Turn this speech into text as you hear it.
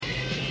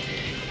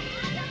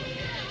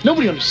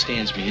Nobody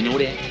understands me, you know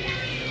that?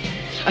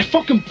 I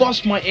fucking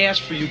bust my ass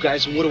for you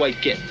guys, and what do I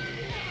get?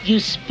 You're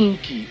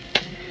spooky.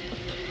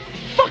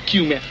 Fuck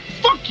you, man.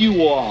 Fuck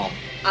you all.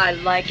 I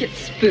like it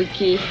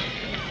spooky.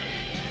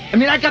 I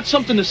mean, I got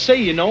something to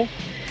say, you know?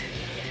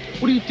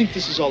 What do you think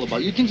this is all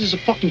about? You think this is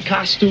a fucking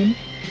costume?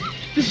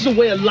 This is a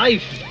way of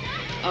life.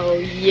 Oh,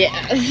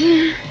 yes.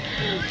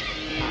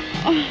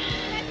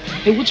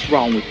 Hey, what's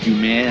wrong with you,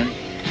 man?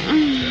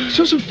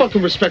 Show some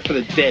fucking respect for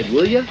the dead,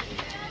 will ya?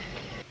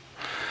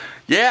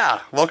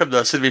 Yeah, welcome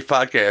to City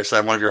Podcast.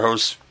 I'm one of your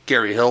hosts,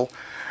 Gary Hill.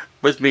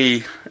 With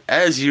me,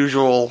 as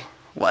usual,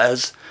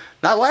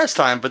 not last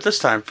time, but this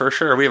time for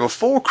sure. We have a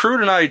full crew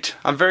tonight.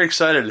 I'm very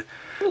excited.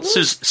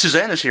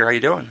 Suzanne is here. How you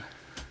doing?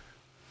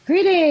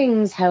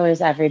 Greetings. How is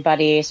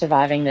everybody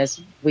surviving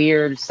this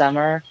weird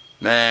summer?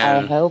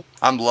 Man, I hope.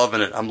 I'm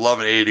loving it. I'm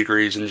loving 80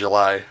 degrees in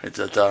July. I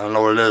don't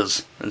know what it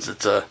is.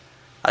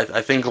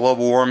 I think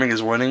global warming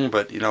is winning,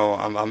 but, you know,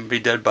 I'm going to be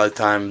dead by the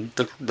time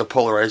the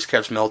polar ice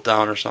caps melt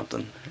down or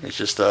something. It's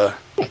just,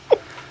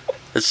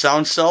 it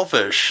sounds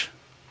selfish,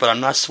 but I'm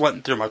not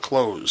sweating through my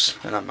clothes,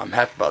 and I'm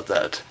happy about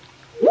that.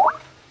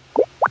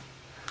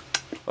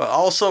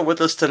 Also with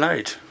us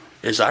tonight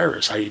is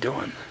Iris. How you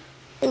doing?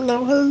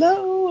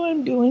 Hello.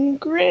 I'm doing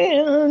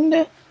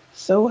grand.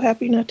 So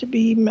happy not to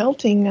be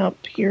melting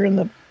up here in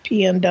the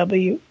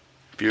PNW.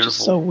 Beautiful.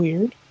 So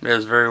weird. Yeah,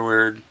 it's very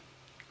weird.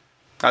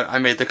 I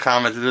made the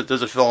comment that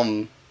there's a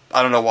film,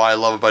 I don't know why I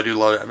love it, but I do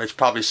love it. I mean, it's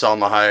probably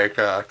Salma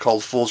Hayek,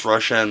 called Fools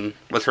Rush In,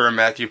 with her and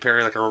Matthew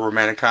Perry, like a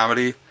romantic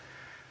comedy.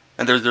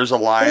 And there's a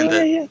line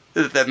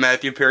that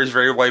Matthew Perry's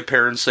very white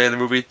parents say in the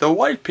movie, "The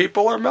white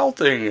people are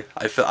melting."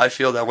 I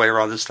feel that way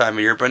around this time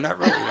of year, but not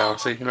really, you know.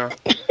 See, you know.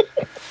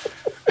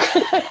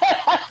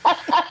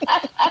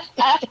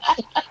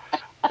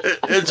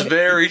 It's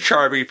very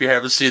charming if you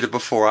haven't seen it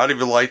before. I don't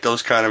even like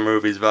those kind of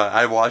movies, but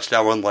I watched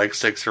that one like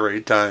 6 or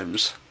 8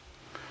 times.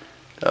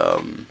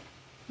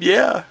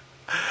 Yeah.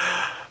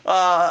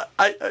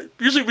 I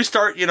usually we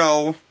start, you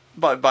know,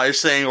 by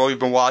saying what we've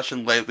been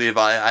watching lately.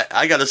 But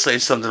I got to say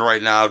something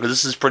right now because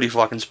this is pretty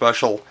fucking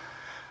special.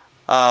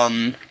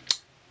 The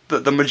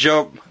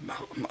Majo,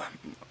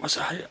 what's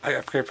it?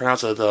 I forget to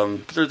pronounce it.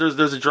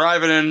 There's a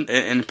drive-in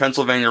in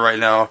Pennsylvania right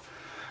now.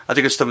 I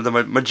think it's the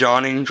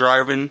Majoning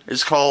Drive-In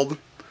is called.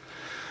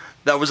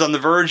 That was on the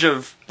verge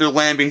of their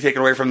land being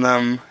taken away from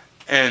them,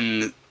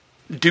 and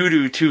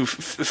due to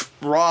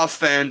raw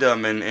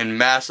fandom and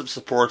massive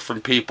support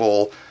from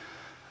people,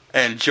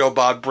 and Joe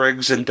Bob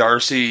Briggs and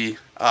Darcy,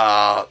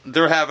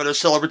 they're having a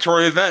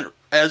celebratory event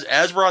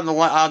as we're on the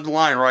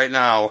line right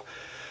now,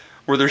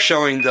 where they're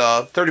showing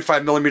the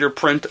 35mm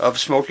print of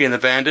Smokey and the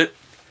Bandit,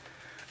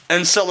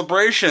 in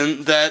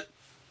celebration that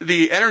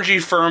the energy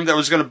firm that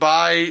was going to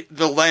buy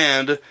the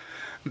land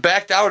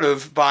backed out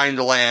of buying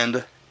the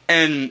land,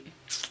 and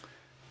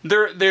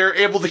they're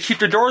able to keep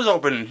their doors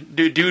open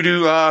due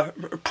to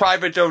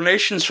private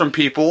donations from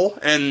people,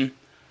 and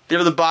they're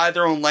able to buy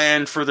their own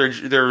land for their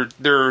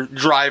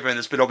drive-in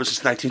that's been open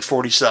since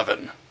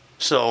 1947.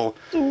 So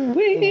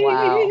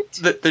Wow.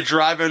 the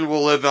drive-in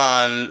will live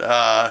on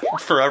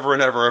forever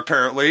and ever,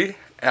 apparently.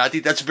 And I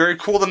think that's very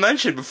cool to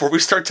mention before we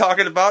start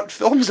talking about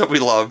films that we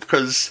love,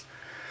 because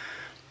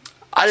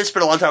I didn't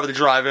spend a lot of time at the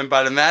drive-in,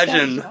 but I'd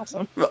imagine, That's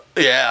awesome.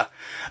 yeah,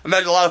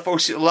 imagine a lot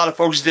of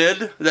folks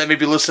did that may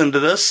be listening to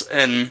this,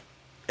 and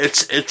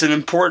it's an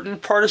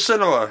important part of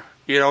cinema.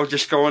 You know,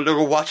 just going to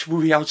go watch a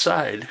movie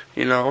outside.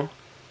 You know,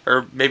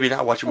 or maybe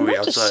not watch a movie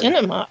Not just outside.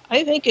 cinema.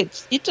 I think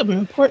it's an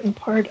important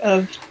part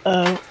of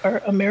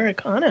our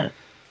Americana.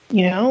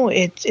 You know,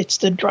 it's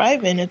the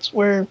drive-in. It's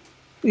where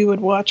we would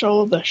watch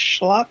all of the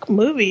schlock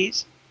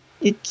movies.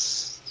 I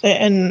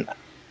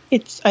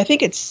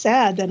think it's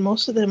sad that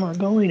most of them are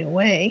going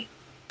away.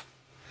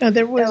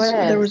 There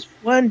was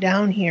one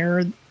down here.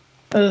 It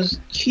was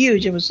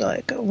huge. It was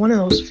like one of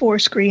those 4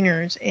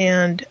 screeners,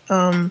 and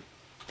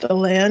the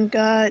land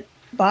got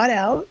bought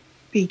out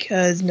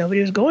because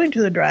nobody was going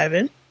to the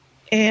drive-in,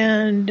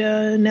 and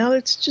now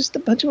it's just a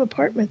bunch of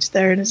apartments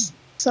there, and it's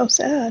so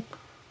sad.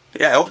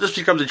 Yeah, I hope this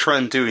becomes a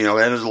trend too. You know,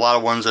 and there's a lot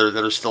of ones that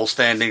are still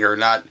standing or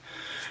not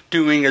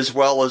doing as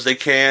well as they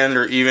can,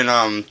 or even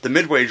the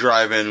Midway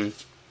Drive-In,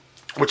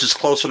 which is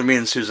closer to me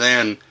and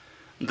Suzanne.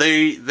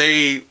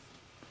 They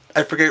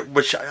I forget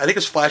which, I think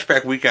it's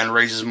Flashback Weekend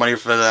raises money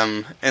for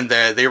them, and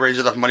they raise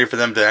enough money for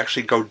them to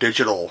actually go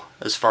digital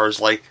as far as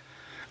like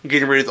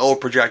getting rid of the old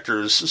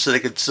projectors so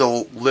they could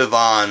still live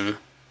on,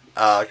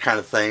 kind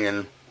of thing.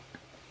 And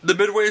the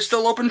Midway is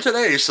still open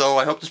today, so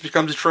I hope this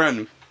becomes a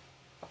trend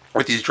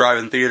with these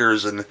drive-in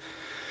theaters and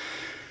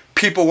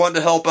people wanting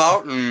to help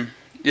out. And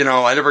you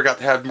know, I never got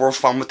to have more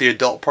fun with the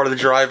adult part of the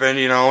drive-in.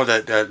 You know,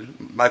 that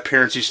my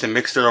parents used to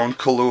mix their own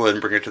Kahlua and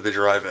bring it to the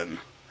drive-in.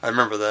 I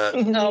remember that.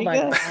 Oh my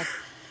God.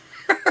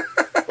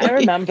 I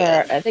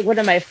remember, I think one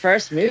of my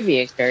first movie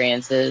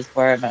experiences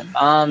where my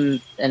mom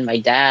and my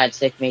dad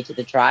took me to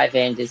the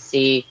drive-in to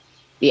see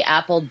The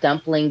Apple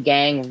Dumpling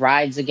Gang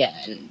Rides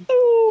Again.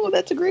 Oh,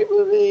 that's a great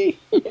movie.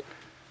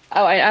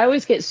 Oh, I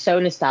always get so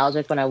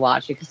nostalgic when I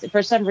watch it because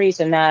for some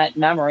reason that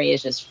memory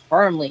is just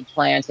firmly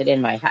planted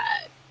in my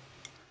head.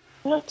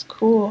 That's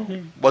cool.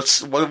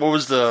 What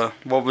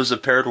was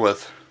it paired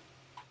with?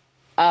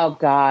 Oh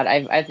God,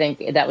 I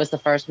think that was the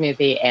first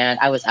movie, and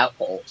I was out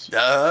cold.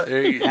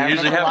 It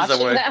usually happens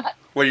that way.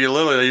 When you're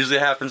little, it usually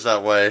happens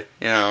that way.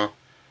 You know,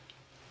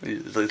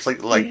 it's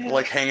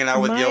like hanging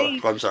out with you.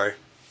 I'm sorry.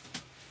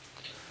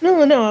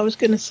 No, I was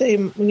gonna say,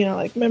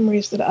 like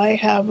memories that I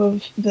have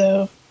of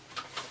the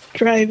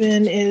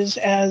drive-in is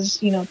as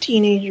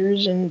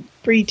teenagers and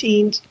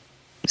preteens.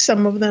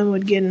 Some of them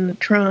would get in the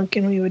trunk,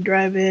 and we would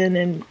drive in,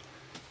 and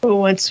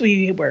once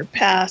we were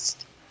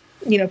past.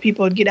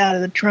 People would get out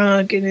of the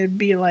trunk and it'd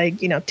be like,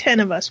 10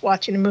 of us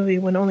watching a movie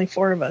when only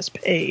 4 of us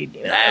paid.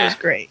 It was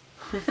great.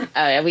 Oh,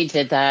 yeah, we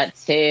did that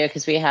too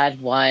because we had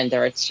one.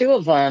 There were 2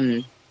 of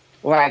them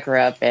where I grew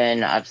up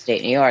in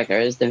upstate New York.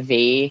 There was the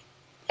V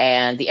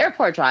and the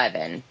airport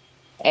drive-in.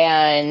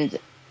 And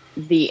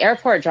the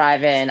airport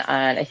drive-in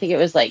on, I think it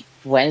was like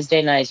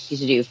Wednesday nights,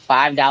 used to do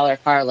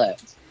 $5 car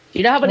loads. Do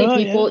you know how many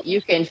people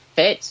you can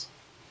fit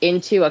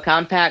into a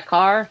compact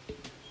car?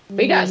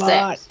 We got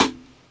 6.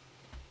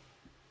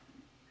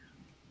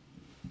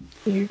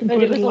 You can but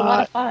put it was a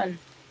lot of fun.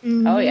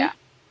 Mm-hmm. Oh, yeah.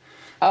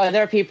 Oh, and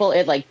there are people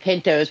in like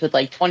Pintos with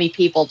like 20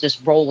 people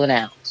just rolling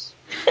out.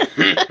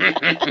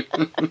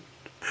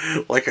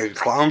 Like a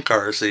clown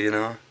car, so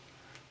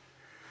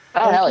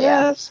Oh, hell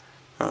yeah. Yes.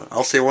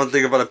 I'll say one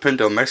thing about a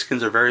Pinto.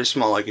 Mexicans are very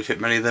small. I can fit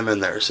many of them in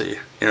there, see?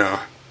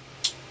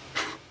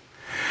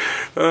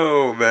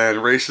 Oh, man.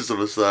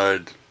 Racism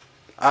aside.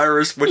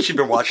 Iris, what you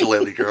been watching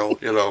lately, girl?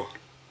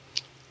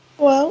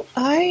 Well,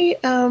 I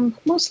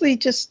mostly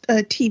just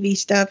TV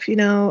stuff.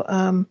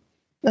 I'm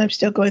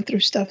still going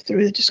through stuff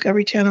through the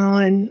Discovery Channel,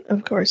 and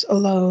of course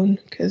Alone,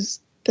 because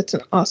that's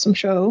an awesome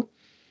show.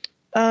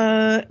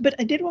 But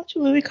I did watch a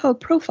movie called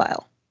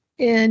Profile,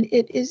 and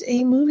it is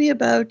a movie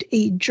about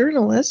a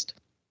journalist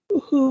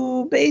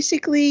who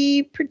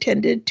basically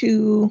pretended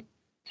to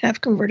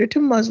have converted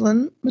to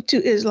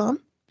Islam,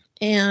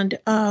 and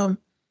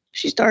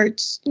she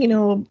starts,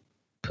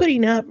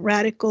 putting up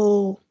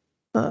radical.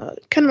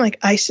 Kind of like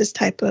ISIS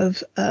type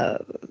of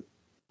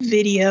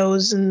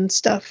videos and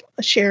stuff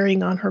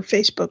sharing on her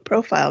Facebook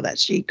profile that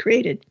she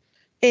created.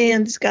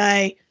 And this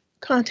guy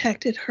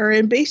contacted her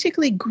and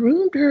basically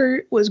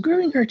was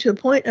grooming her to a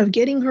point of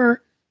getting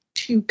her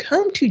to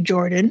come to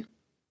Jordan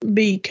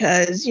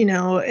because,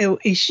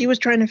 she was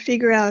trying to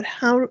figure out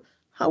how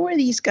are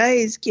these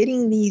guys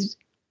getting these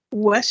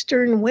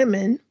Western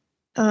women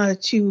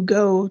to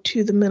go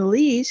to the Middle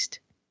East.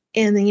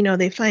 And then,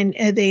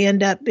 they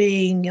end up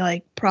being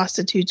like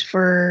prostitutes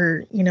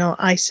for,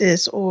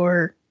 ISIS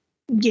or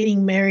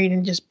getting married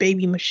and just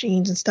baby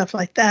machines and stuff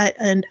like that.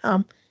 And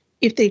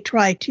if they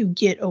try to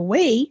get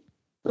away,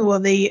 well,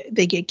 they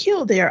get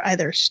killed. They are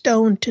either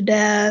stoned to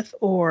death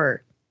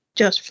or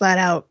just flat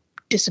out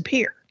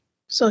disappear.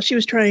 So she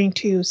was trying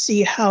to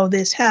see how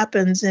this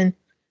happens. And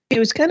it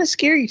was kind of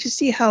scary to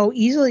see how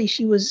easily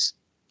she was,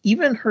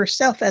 even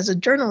herself as a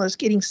journalist,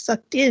 getting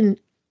sucked in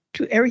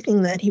to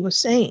everything that he was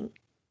saying.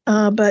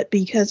 But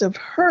because of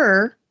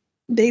her,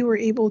 they were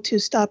able to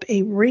stop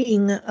a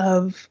ring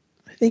of,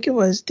 I think it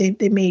was, they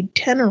made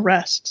 10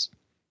 arrests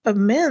of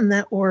men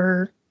that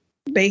were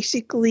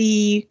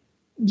basically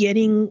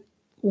getting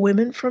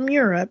women from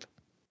Europe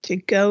to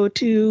go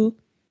to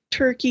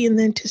Turkey and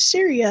then to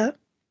Syria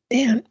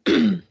and,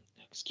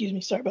 excuse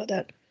me, sorry about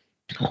that.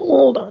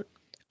 Hold on.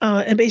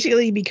 And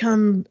basically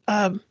become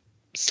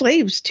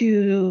slaves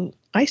to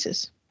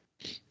ISIS.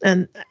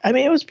 And I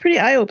mean, it was pretty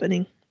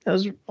eye-opening. I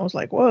was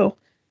like, whoa.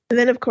 And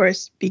then, of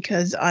course,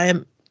 because I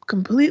am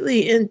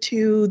completely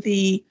into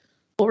the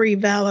Lori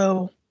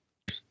Vallow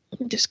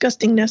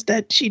disgustingness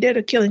that she did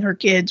of killing her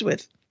kids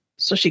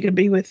so she could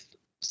be with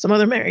some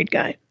other married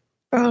guy.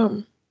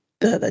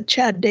 The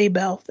Chad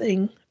Daybell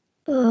thing.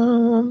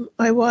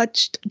 I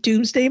watched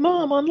Doomsday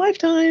Mom on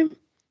Lifetime.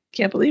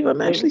 Can't believe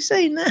I'm actually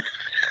saying that.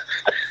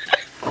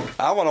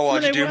 I want to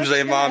watch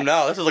Doomsday Mom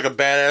now. This is like a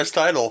badass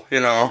title,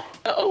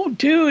 Oh,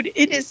 dude,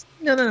 it is.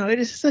 No. It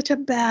is such a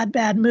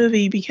bad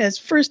movie because,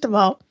 first of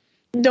all,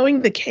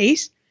 knowing the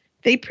case,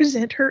 they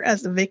present her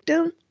as the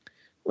victim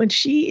when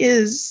she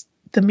is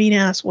the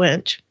mean-ass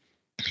wench.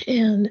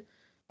 And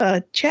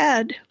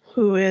Chad,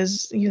 who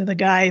is the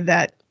guy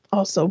that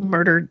also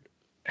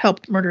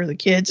helped murder the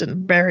kids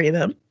and bury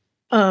them,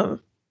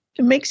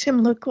 it makes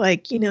him look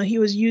like, he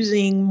was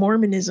using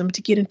Mormonism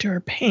to get into her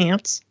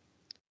pants.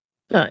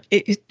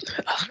 It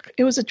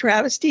was a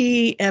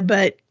travesty,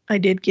 but I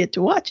did get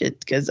to watch it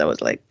because I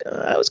was like,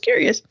 I was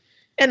curious.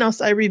 And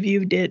also I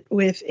reviewed it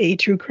with a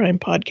true crime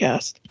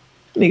podcast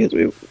because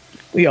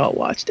we all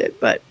watched it.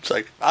 But it's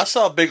like, I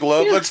saw Big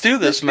Love. Let's do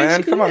this,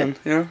 man. Come on.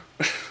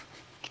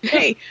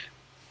 Hey,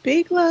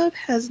 Big Love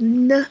has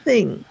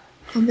nothing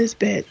on this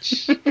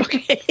bitch.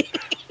 Okay.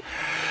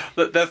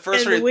 that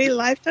first and the way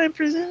Lifetime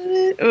presented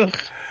it, ugh.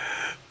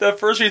 That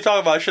first we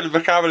talk about, I should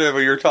have commented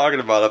when you were talking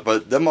about it,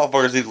 but them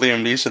motherfuckers need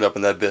Liam Neeson up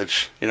in that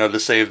bitch, to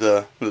save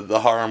the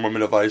harem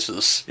women of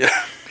ISIS.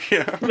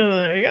 Yeah. No,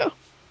 there you go.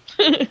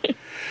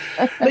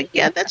 But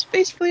yeah, that's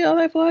basically all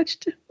I've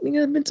watched.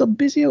 I've been so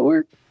busy at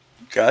work.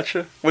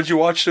 Gotcha. What'd you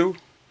watch, Sue?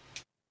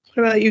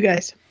 What about you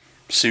guys?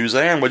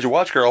 Suzanne, what'd you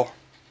watch, girl?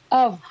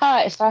 Oh,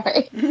 hi.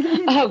 Sorry.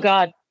 Oh,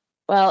 God.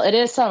 Well, it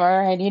is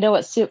summer, and you know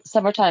what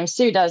summertime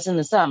Sue does in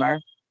the summer?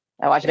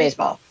 I watch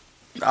baseball.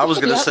 I was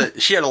going to say,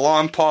 she had a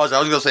long pause. I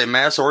was going to say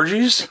mass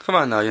orgies. Come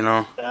on now, you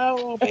know.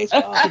 Oh,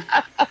 baseball.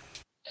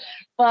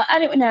 Well,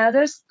 anyway, no,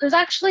 there's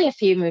actually a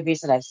few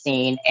movies that I've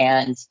seen,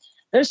 and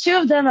there's two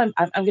of them I'm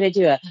going to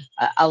do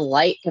a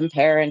light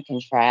compare and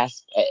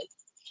contrast with.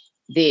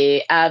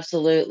 The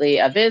absolutely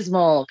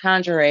abysmal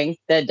Conjuring,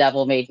 The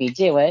Devil Made Me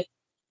Do It.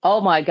 Oh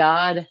my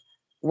God,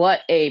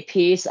 what a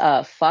piece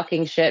of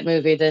fucking shit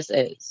movie this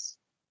is.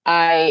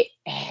 I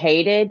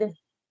hated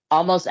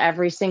almost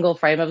every single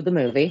frame of the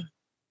movie.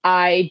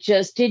 I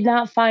just did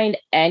not find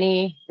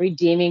any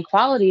redeeming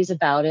qualities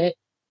about it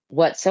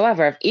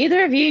whatsoever. If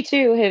either of you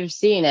two have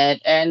seen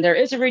it and there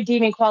is a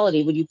redeeming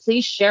quality, would you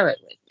please share it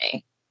with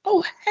me?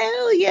 Oh,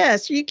 hell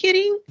yes. Are you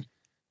kidding?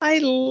 I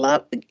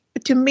love,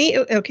 to me,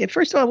 okay,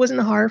 first of all, it wasn't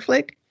a horror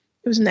flick.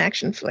 It was an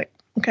action flick,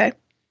 okay?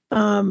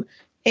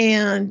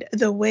 And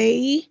the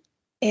way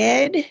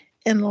Ed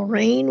and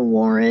Lorraine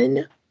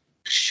Warren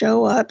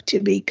show up to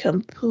be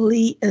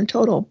complete and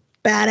total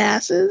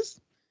badasses.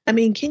 I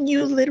mean, can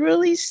you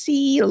literally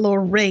see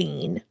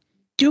Lorraine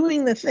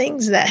doing the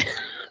things that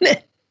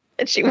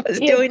she was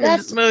doing in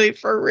this movie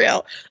for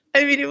real?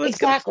 I mean, it was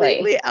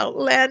completely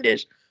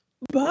outlandish.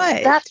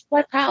 But that's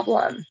my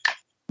problem.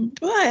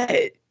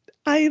 But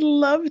I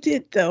loved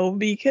it, though,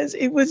 because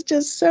it was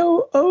just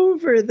so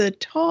over the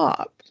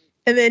top.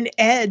 And then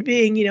Ed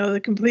being, you know, the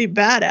complete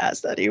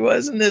badass that he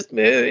was in this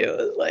movie, it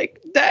was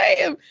like,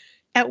 damn.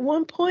 At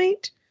one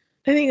point,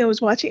 I think I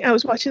was watching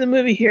the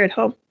movie here at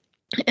home.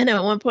 And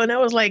at one point I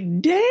was like,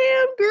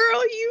 damn,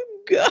 girl, you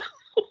go.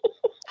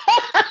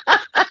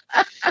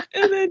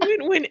 And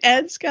then when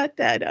Ed's got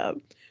that,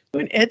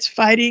 when Ed's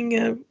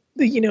fighting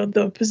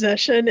the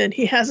possession, and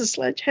he has a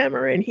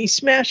sledgehammer and he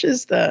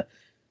smashes the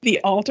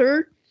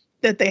altar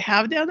that they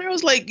have down there, I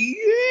was like,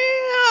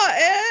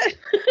 yeah, Ed.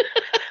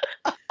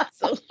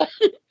 So,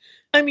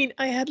 I mean,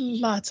 I had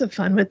lots of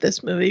fun with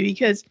this movie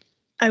because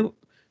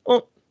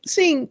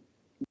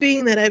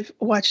being that I've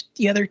watched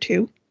the other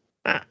two.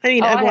 I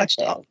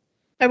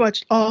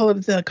watched all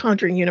of the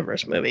Conjuring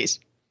Universe movies.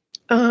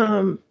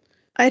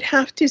 I'd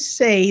have to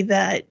say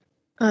that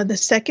the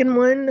second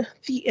one,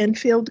 The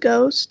Enfield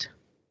Ghost,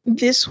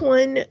 this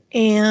one,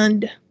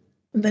 and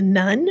The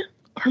Nun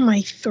are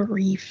my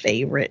three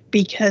favorite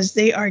because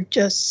they are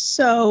just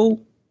so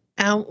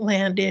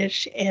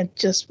outlandish and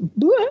just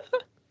blah,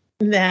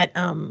 that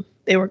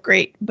they were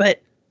great. But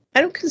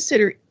I don't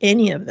consider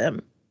any of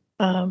them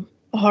a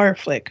horror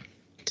flick,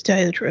 to tell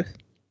you the truth,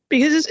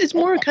 because it's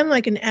more kind of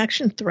like an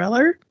action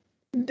thriller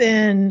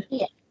than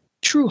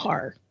true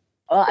horror.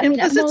 Well, I mean,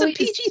 because it's a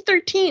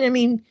PG-13. I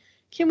mean,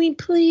 can we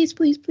please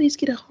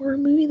get a horror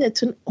movie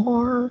that's an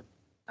R?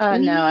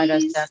 No, I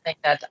just don't think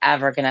that's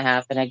ever going to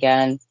happen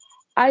again.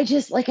 I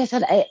just, like I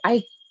said,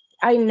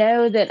 I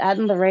know that Ed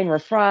and Lorraine were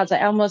frauds.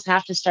 I almost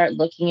have to start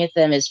looking at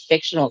them as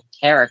fictional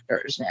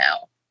characters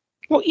now.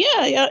 Well,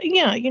 yeah,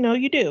 you know,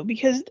 you do,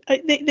 because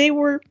they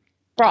were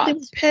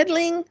frauds.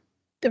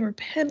 They were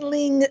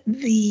peddling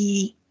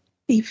the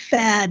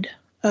fad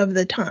of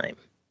the time.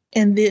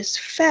 And this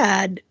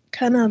fad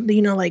kind of,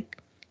 you know,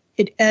 like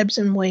it ebbs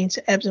and wanes.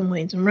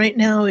 And right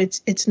now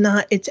it's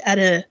at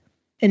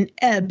an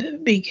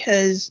ebb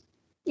because,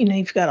 you know,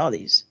 you've got all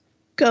these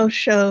ghost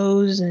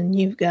shows and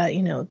you've got,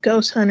 you know,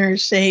 ghost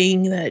hunters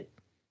saying that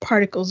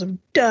particles of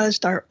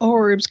dust are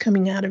orbs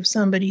coming out of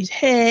somebody's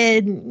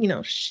head, and, you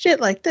know,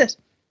 shit like this.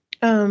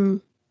 So,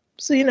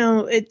 you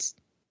know, it's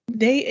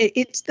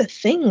the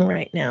thing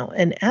right now.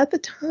 And at the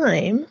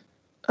time,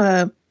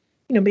 you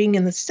know, being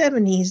in the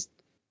 70s,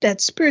 that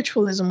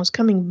spiritualism was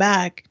coming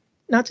back,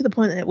 not to the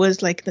point that it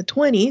was like the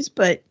 20s,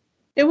 but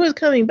it was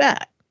coming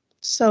back.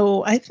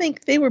 So I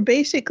think they were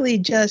basically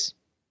just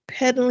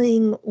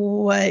peddling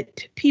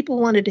what people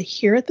wanted to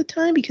hear at the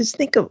time, because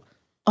think of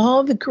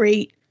all the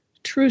great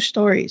true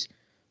stories.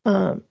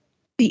 The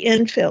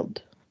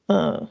Enfield,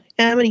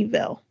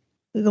 Amityville,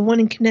 the one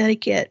in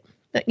Connecticut,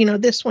 you know,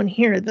 this one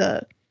here,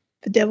 the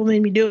Devil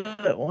Made Me Do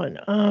It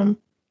one.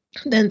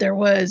 Then there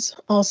was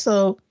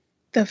also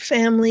the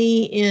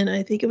family in,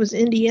 I think it was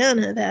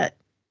Indiana, that,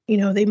 you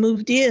know, they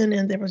moved in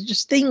and there was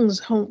just things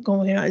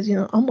going on, you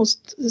know,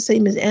 almost the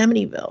same as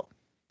Amityville.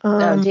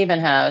 Demon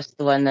House,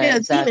 the one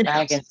that Demon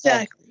House,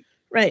 exactly.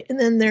 Right. And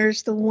then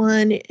there's the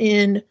one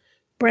in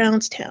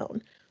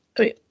Brownstown.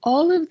 I mean,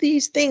 all of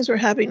these things were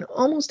happening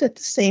almost at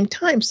the same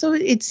time. So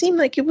it seemed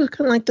like it was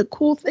kind of like the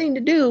cool thing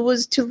to do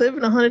was to live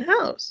in a haunted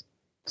house.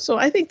 So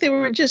I think they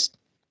were just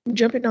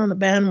jumping on the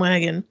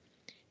bandwagon.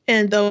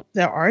 And though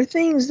there are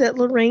things that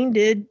Lorraine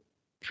did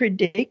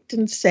predict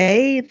and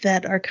say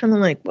that are kind of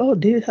like, whoa,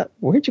 dude,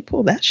 where'd you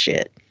pull that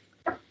shit?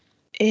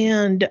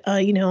 And,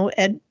 you know,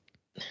 Ed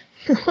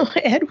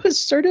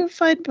was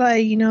certified by,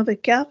 you know, the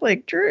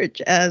Catholic Church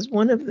as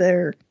one of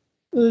their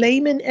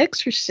layman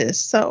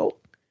exorcists. So,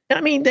 I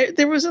mean,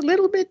 there was a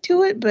little bit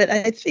to it, but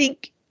I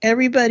think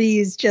everybody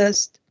is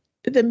just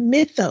the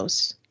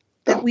mythos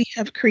that we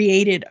have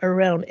created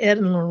around Ed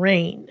and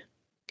Lorraine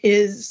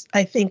is,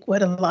 I think,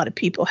 what a lot of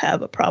people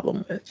have a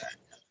problem with.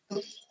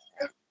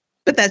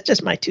 But that's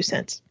just my 2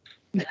 cents.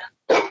 No,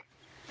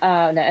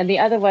 and the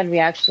other one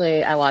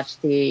I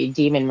watched the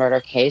Demon Murder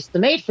Case, the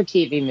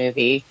made-for-TV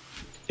movie,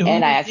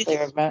 and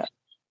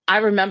I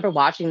remember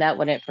watching that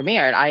when it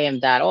premiered. I am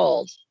that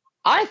old.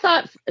 I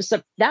thought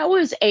that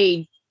was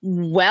a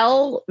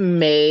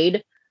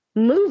well-made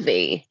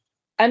movie.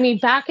 I mean,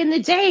 back in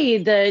the day,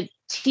 the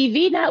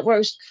TV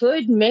networks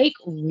could make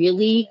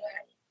really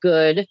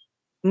good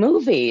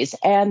movies,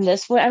 and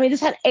this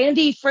had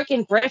Andy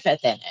freaking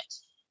Griffith in it.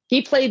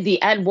 He played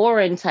the Ed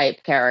Warren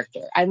type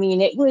character. I mean,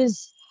 it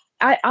was.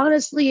 I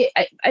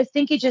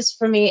think it just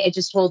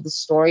told the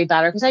story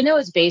better because I know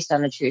it's based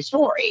on a true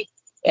story,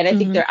 and I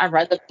think I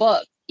read the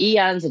book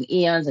eons and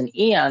eons and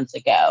eons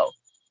ago,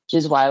 which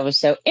is why I was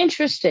so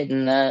interested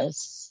in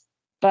this.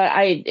 But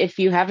if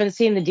you haven't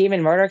seen the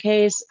Demon Murder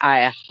Case,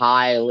 I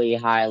highly,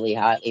 highly,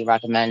 highly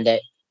recommend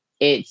it.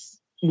 It's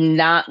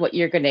not what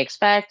you're going to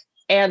expect,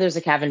 and there's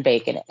a Kevin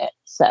Bacon in it,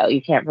 so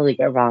you can't really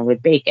go wrong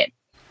with bacon.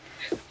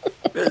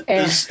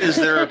 Is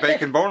there a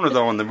bacon boner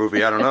though in the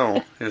movie? I don't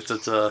know.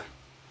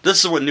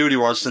 This is what Nudie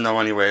wants to know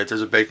anyway. If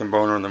there's a bacon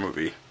boner in the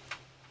movie,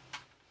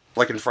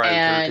 like in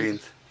Friday the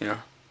 13th,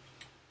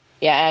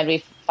 Yeah, and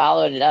we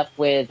followed it up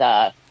with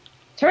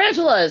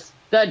Tarantulas,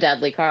 the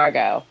Deadly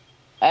Cargo.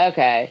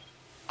 Okay,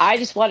 I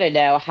just want to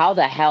know how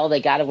the hell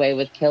they got away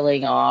with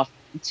killing off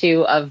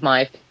 2 of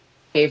my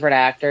favorite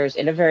actors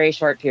in a very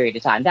short period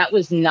of time. That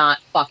was not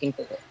fucking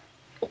cool.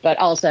 But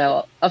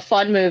also a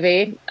fun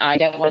movie. I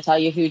don't want to tell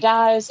you who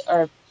dies,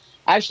 or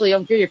actually,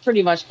 you're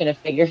pretty much going to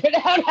figure it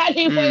out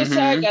anyway, so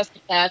I guess the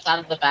cat's out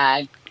of the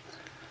bag.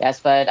 Yes,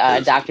 but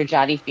Dr.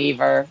 Johnny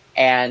Fever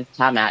and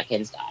Tom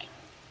Atkins died.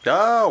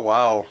 Oh,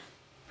 wow.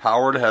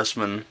 Howard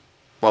Hessman.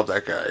 Love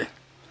that guy.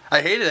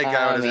 I hated that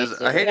guy.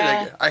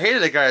 I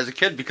hated that guy as a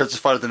kid because of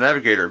Flight of the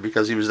Navigator,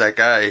 because he was that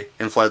guy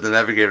in Flight of the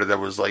Navigator that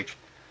was, like,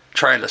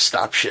 trying to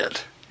stop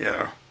shit,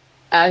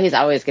 He's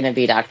always going to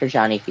be Dr.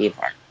 Johnny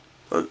Fever.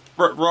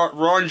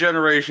 Wrong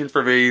generation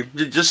for me.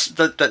 Just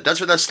that's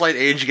where that slight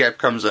age gap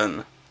comes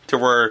in, to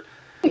where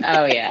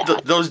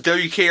those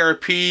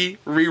WKRP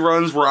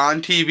reruns were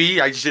on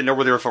TV. I just didn't know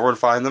where to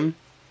find them.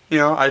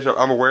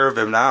 I'm aware of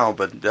them now,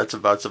 but that's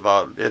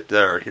about it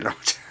there.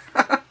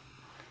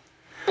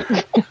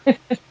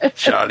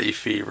 Johnny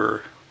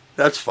Fever.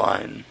 That's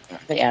fine.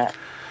 Yeah.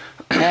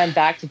 And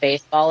back to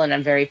baseball, and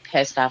I'm very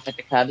pissed off at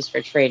the Cubs for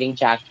trading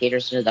Jock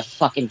Peterson to the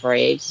fucking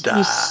Braves.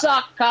 You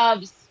suck,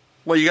 Cubs.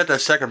 Well, you got that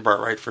second part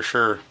right for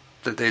sure.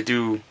 That they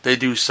do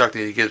suck. They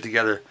need to get it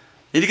together.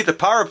 You need to get the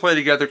power play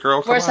together,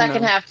 girl. We're a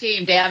second half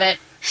team, damn it.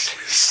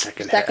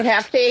 Second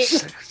half team.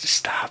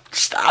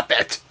 Stop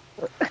it.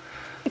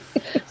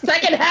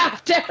 Second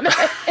half, damn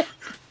it.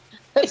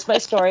 That's my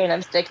story, and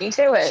I'm sticking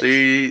to it.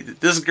 See,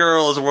 this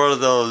girl is one of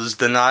those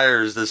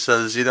deniers that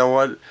says, you know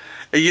what?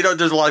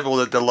 There's a lot of people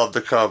that love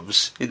the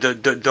Cubs.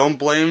 Don't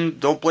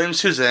blame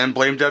Suzanne.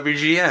 Blame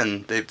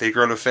WGN. They've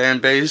grown a fan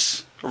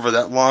base over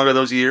that long of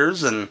those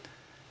years, and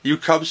you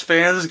Cubs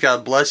fans,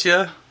 God bless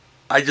you.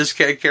 I just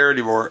can't care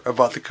anymore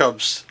about the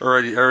Cubs or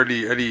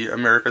any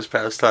America's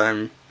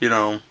pastime.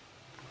 Well,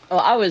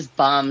 I was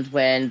bummed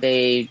when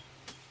they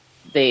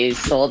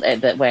sold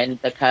it, when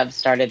the Cubs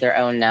started their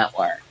own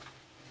network.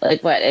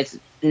 Like what? It's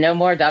no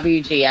more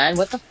WGN.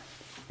 What the?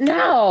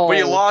 No. Well,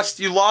 you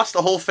lost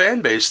the whole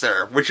fan base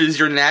there, which is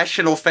your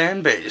national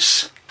fan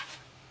base.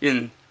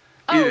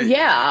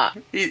 Yeah.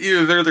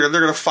 Either they're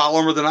going to follow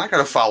him or they're not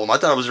going to follow him. I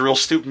thought it was a real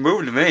stupid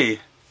move to me.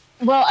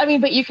 Well, I mean,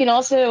 but you can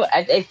also,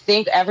 I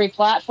think every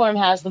platform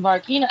has the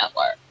Marquee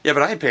Network. Yeah,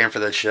 but I ain't paying for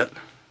that shit.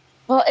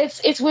 Well,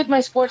 it's with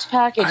my sports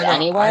package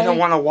anyway. I don't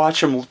want to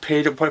watch them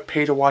pay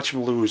to watch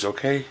them lose.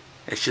 Okay,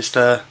 it's just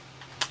But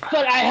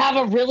I have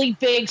a really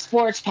big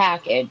sports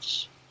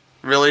package.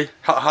 Really?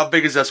 How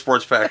big is that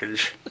sports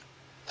package?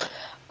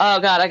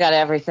 Oh God, I got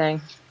everything.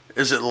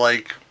 Is it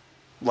like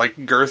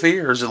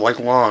girthy or is it like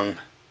long?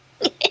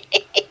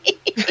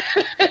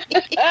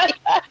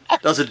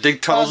 Does it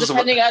dig tunnels?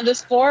 Depending on the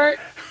sport,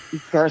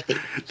 girthy.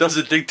 Does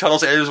it dig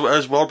tunnels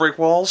as well break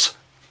walls?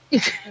 I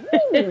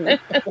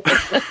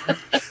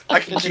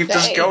can keep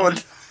this going.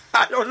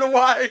 I don't know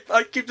why.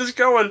 I keep this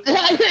going.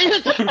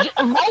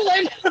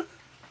 Rolling.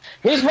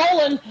 He's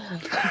rolling.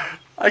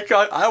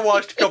 I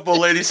watched a couple of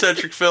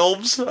lady-centric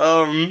films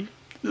that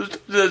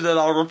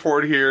I'll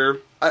report here.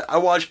 I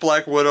watched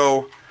Black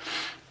Widow,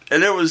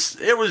 and it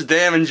was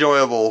damn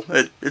enjoyable.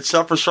 It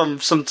suffers from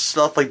some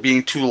stuff like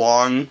being too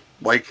long.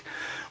 Like,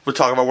 we're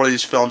talking about one of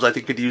these films I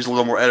think could use a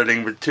little more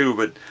editing, but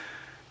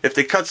if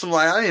they cut some,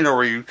 I don't even know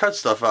where you cut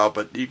stuff out,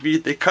 but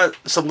they cut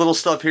some little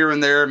stuff here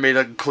and there, made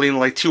it clean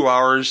like 2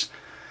 hours.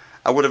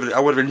 I would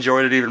have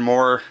enjoyed it even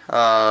more.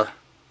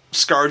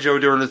 ScarJo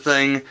doing the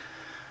thing.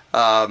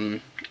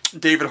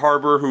 David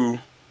Harbour, who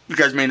you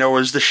guys may know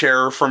as the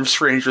sheriff from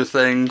Stranger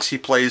Things, he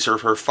plays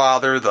her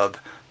father, the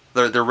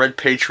Red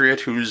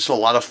Patriot, who's a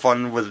lot of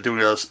fun with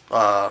doing a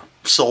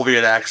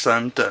Soviet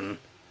accent, and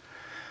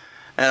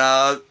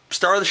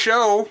star of the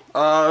show,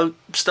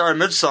 star of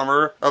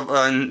Midsommar,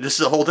 and this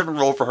is a whole different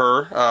role for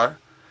her.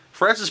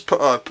 Frances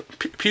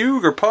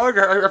Pugh or Pug.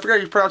 I forgot how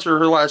you pronounce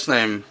her last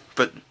name,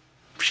 but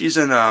she's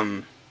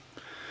in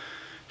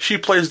she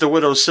plays the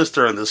widow's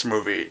sister in this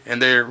movie, and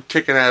they're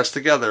kicking ass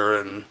together.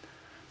 And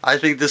I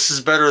think this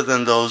is better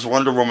than those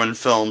Wonder Woman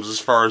films as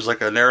far as like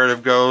a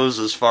narrative goes,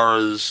 as far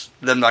as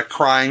them not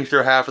crying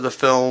through half of the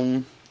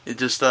film. It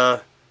just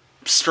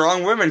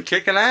strong women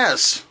kicking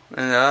ass,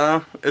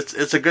 and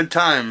it's a good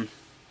time.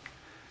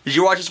 Did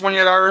you watch this one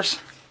yet, Iris?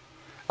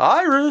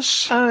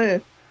 Iris.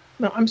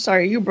 No, I'm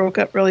sorry, you broke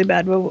up really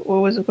bad. What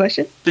was the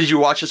question? Did you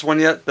watch this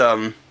one yet?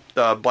 The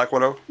Black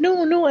Widow?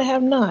 No, I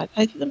have not.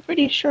 I'm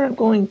pretty sure I'm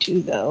going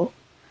to, though,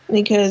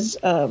 because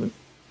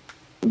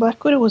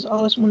Black Widow was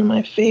always one of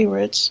my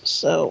favorites.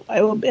 So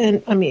I will.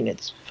 And I mean,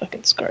 it's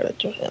fucking Scarlett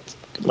Johansson.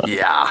 Come on.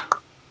 Yeah.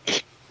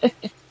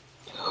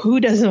 Who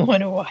doesn't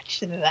want to watch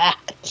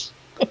that?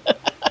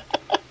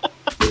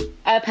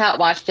 Pat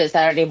watched it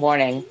Saturday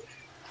morning.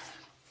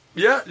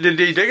 Yeah. Did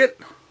he dig it?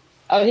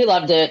 Oh, he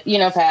loved it. You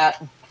know,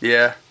 Pat.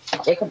 Yeah.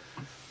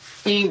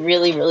 He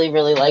really, really,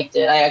 really liked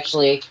it. I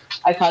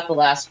caught the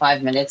last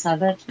 5 minutes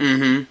of it.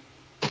 Mm-hmm.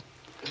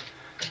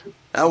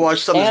 I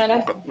watched some.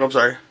 I'm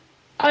sorry.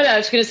 Oh no, I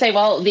was going to say.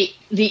 Well,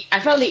 I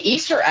found the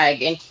Easter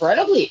egg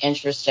incredibly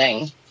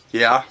interesting.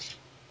 Yeah.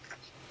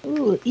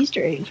 Ooh,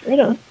 Easter eggs, right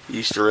on.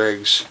 Easter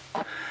eggs.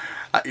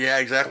 Yeah,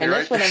 exactly. And right.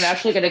 this one I'm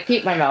actually going to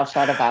keep my mouth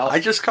shut about. I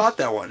just caught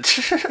that one.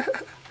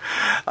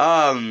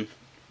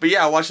 But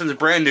yeah, I watched something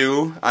brand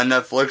new on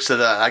Netflix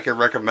that I can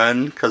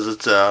recommend because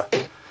it's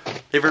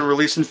they've been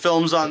releasing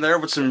films on there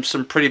with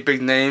some pretty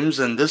big names,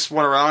 and this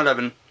one around I've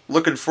been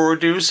looking forward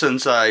to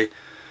since I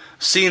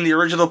seen the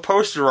original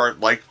poster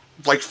art like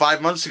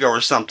 5 months ago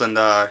or something.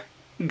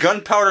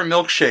 Gunpowder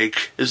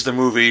Milkshake is the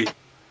movie,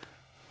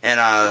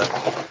 and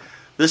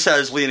this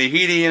has Lena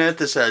Headey in it.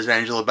 This has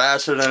Angela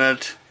Bassett in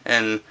it,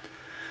 and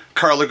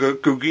Carla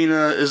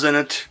Gugino is in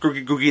it.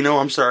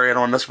 Gugino, I'm sorry, I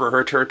don't want to mess with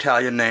her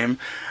Italian name.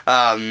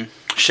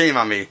 Shame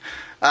on me.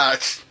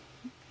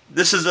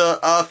 This is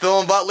a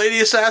film about lady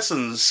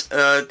assassins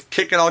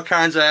kicking all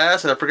kinds of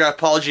ass, and I forgot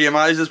Paul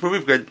Giamatti's this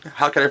movie. But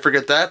how can I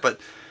forget that? But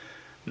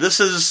this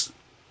is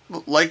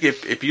like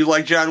if you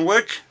like John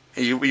Wick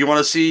and you want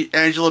to see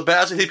Angela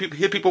Bassett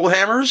hit people with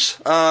hammers.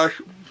 Come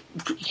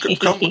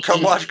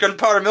watch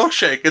Gunpowder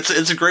Milkshake.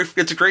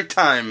 It's a great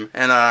time,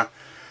 and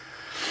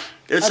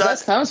that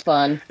sounds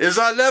fun. It's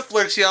on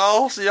Netflix,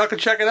 y'all, so y'all can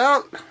check it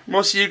out.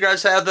 Most of you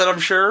guys have that, I'm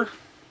sure.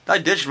 I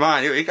ditched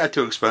mine. It got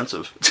too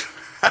expensive.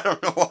 I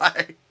don't know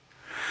why.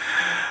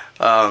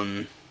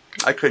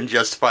 I couldn't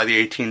justify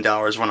the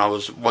 $18 when I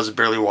was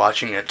barely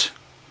watching it.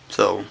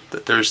 So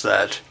there's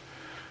that.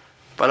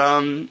 But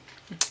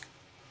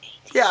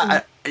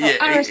yeah,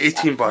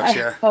 $18.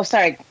 Yeah. Oh,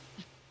 sorry.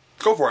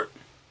 Go for it.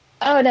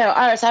 Oh no,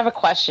 Iris, I have a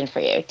question for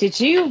you. Did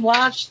you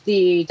watch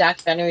the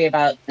documentary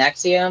about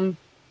NXIVM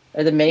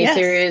or the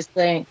miniseries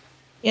thing?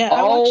 Yeah,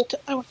 I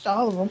watched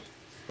all of them.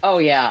 Oh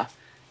yeah,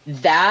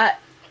 that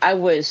I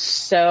was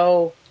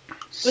so.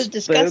 It was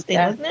disgusting,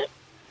 wasn't it?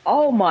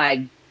 Oh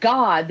my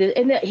God!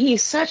 And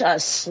he's such a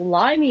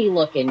slimy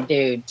looking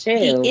dude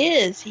too. He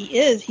is.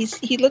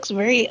 He looks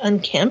very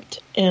unkempt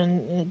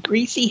and a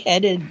greasy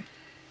headed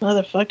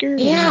motherfucker.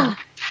 Yeah.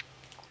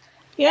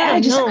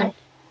 Yeah.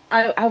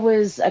 I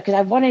was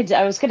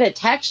going to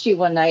text you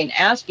one night and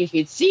ask you if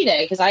you'd seen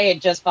it because I had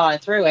just gone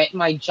through it. And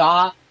my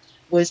jaw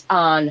was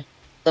on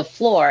the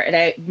floor, and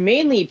I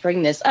mainly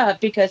bring this up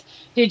because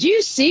did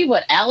you see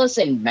what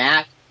Allison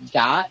Mack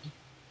got?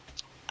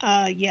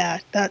 Yeah,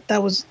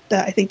 that was.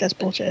 I think that's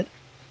bullshit.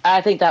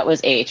 I think that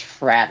was a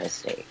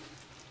travesty.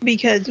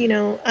 Because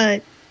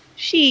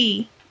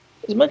she,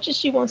 as much as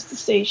she wants to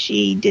say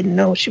she didn't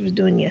know what she was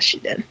doing, yes, she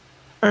did.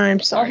 I'm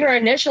sorry. Well, her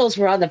initials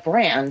were on the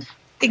brand.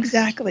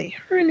 Exactly.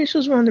 Her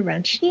initials were on the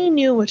brand. She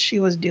knew what she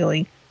was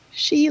doing.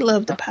 She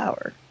loved the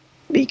power.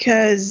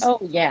 Because... Oh,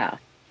 yeah.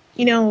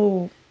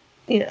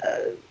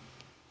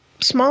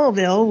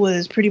 Smallville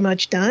was pretty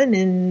much done,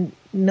 and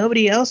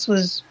nobody else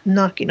was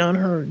knocking on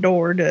her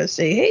door to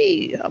say,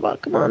 hey, how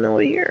about come on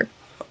over here?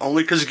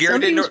 Only because Gary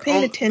didn't know...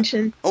 paying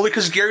attention. Only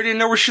because Gary didn't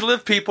know where she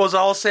lived, people, is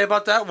all I'll say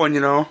about that one,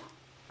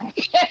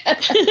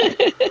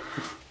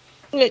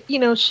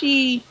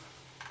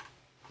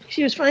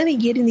 She was finally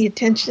getting the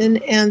attention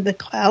and the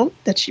clout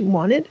that she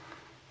wanted.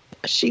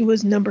 She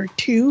was number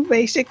 2,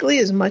 basically,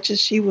 as much as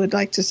she would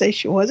like to say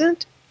she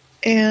wasn't.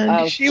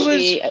 And she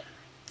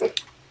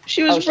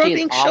was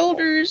rubbing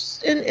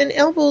shoulders and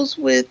elbows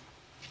with,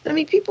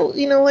 people,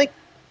 like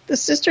the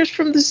sisters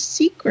from the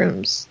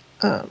Seagrams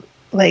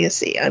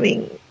legacy.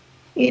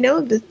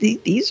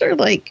 These are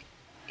like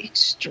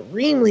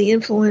extremely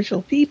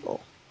influential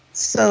people.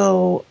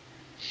 So,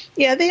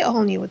 yeah, they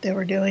all knew what they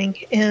were doing.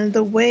 And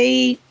the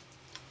way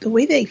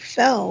they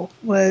fell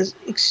was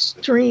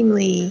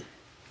extremely,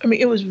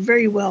 it was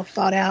very well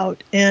thought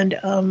out. And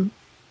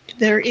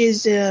there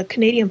is a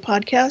Canadian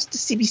podcast, a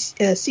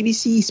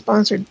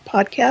CBC-sponsored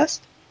podcast.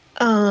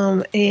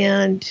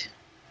 And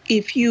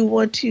if you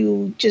want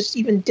to just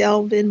even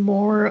delve in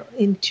more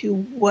into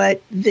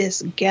what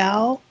this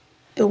gal,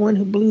 the one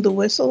who blew the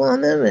whistle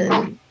on them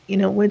and,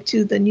 went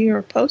to the New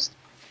York Post,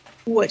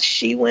 what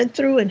she went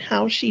through and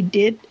how she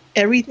did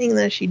everything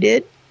that she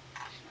did,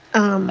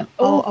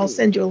 I'll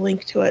send you a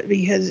link to it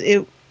because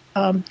it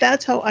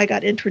that's how I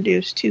got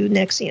introduced to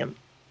NXIVM.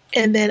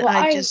 And then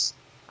I just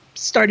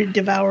started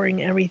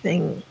devouring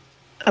everything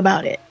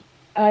about it.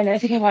 And I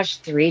think I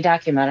watched 3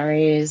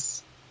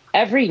 documentaries.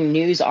 Every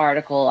news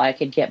article I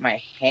could get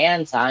my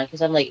hands on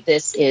because I'm like,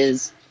 this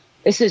is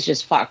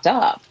just fucked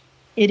up.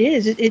 It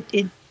is.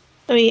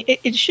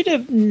 It should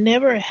have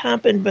never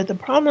happened, but the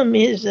problem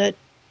is that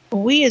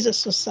we as a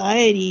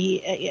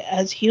society,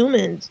 as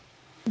humans,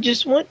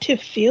 just want to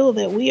feel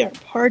that we are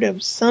part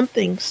of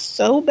something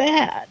so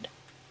bad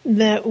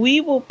that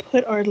we will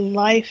put our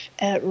life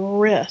at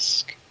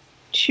risk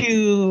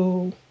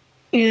to,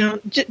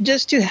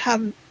 just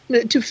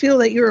to feel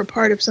that you're a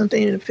part of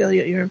something and to feel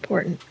that you're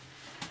important.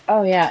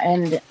 Oh yeah,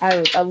 and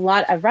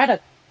I read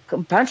a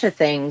bunch of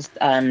things,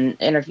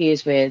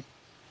 interviews with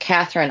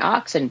Catherine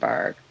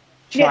Oxenberg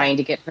trying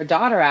to get her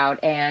daughter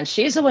out, and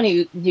she's the one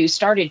who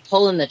started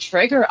pulling the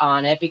trigger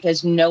on it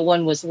because no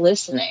one was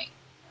listening.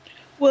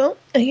 Well,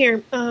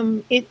 here,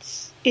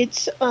 it's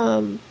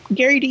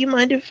Gary, do you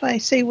mind if I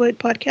say what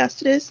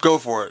podcast it is? Go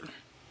for it.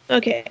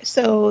 Okay,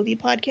 so the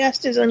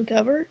podcast is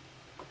Uncover,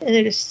 and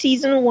it is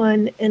season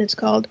 1, and it's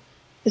called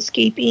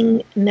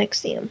Escaping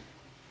NXIVM.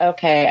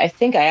 Okay, I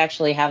think I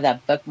actually have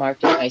that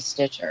bookmarked in my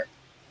Stitcher.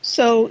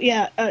 So,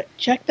 yeah,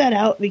 check that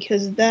out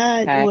because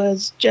that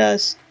was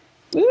just,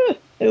 it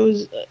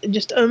was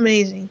just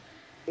amazing.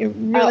 It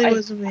really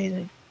was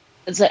amazing.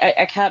 It's like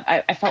I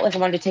felt like I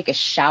wanted to take a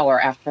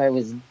shower after I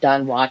was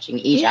done watching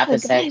each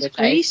episode. Guys,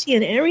 greasy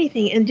and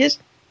everything, and just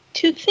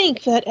to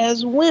think that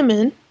as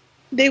women,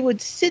 they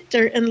would sit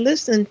there and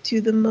listen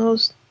to the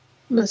most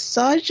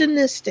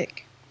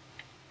misogynistic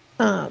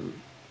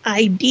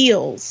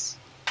ideals,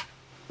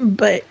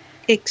 but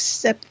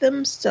accept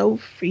them so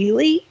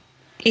freely.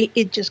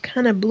 It just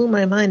kind of blew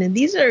my mind. And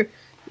these are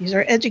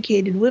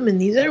educated women.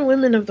 These are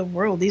women of the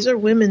world. These are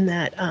women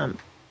that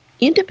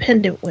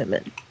independent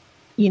women.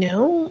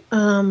 But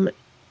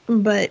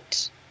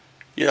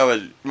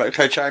can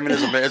I chime in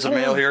as a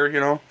male here?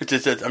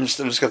 I'm just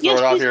gonna throw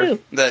it out here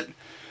that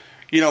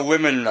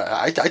women.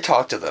 I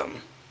talk to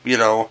them,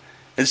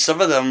 and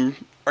some of them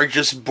are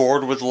just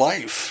bored with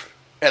life,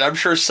 and I'm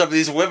sure some of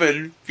these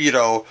women,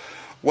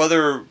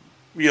 whether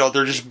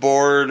they're just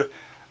bored,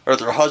 or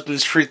their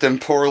husbands treat them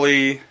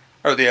poorly,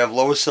 or they have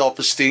low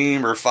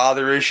self-esteem, or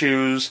father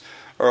issues,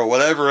 or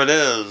whatever it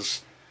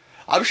is.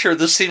 I'm sure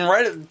this seemed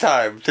right at the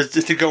time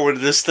to go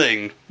into this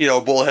thing,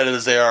 bullheaded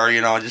as they are,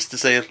 just to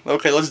say,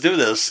 okay, let's do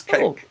this.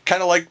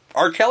 Kind of like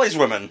R. Kelly's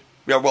women.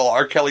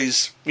 R.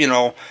 Kelly's,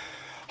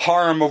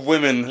 harem of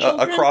women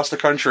across the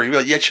country.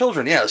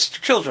 Children, yes,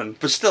 children.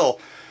 But still,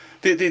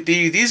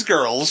 these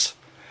girls,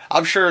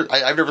 I'm sure,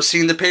 I've never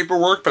seen the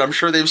paperwork, but I'm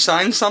sure they've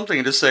signed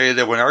something to say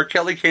that when R.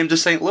 Kelly came to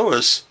St.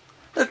 Louis,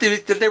 that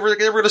they were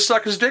going to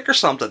suck his dick or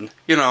something,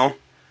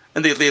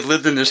 And they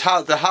lived in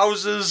the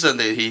houses, and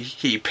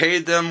he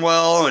paid them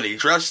well, and he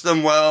dressed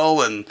them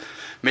well, and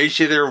made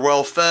sure they were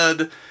well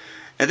fed.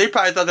 And they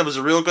probably thought that was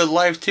a real good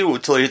life, too,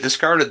 until he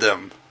discarded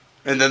them.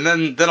 And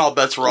then all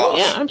bets were off.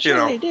 Yeah, I'm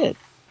sure they did.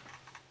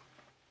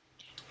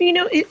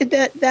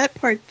 That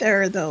part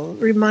there, though,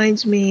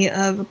 reminds me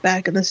of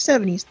back in the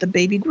 70s, the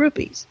baby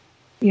groupies.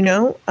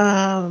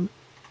 The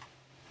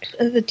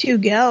 2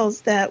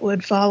 gals that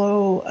would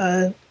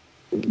follow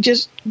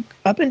just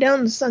up and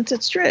down the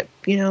Sunset Strip.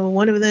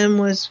 One of them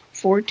was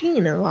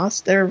 14 and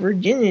lost their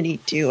virginity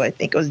to, I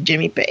think it was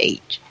Jimmy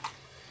Page.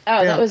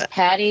 Oh, that was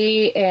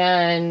Patty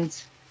and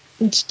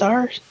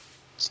Star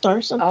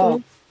something.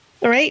 Oh.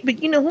 All right,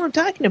 but you know who I'm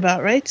talking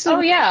about, right?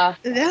 So yeah.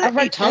 I've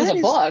read tons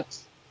of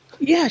books.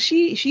 Yeah,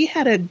 she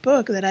had a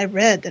book that I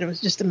read that it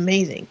was just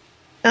amazing.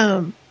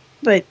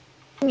 But,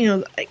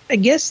 I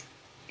guess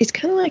it's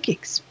kind of like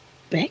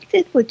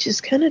expected, which is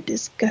kind of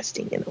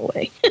disgusting in a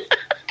way.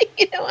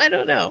 I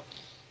don't know.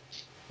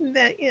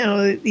 That,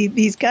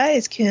 these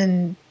guys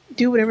can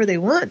do whatever they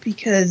want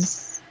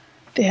because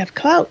they have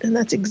clout, and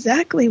that's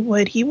exactly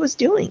what he was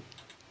doing.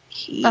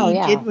 He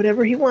did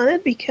whatever he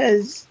wanted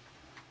because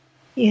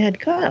he had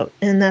clout,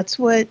 and that's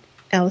what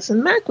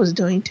Allison Mack was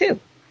doing, too.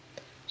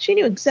 She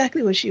knew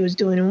exactly what she was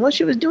doing and what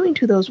she was doing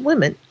to those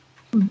women.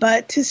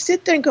 But to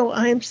sit there and go,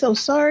 I'm so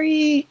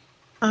sorry,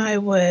 I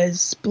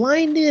was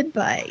blinded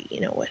by,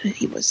 what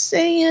he was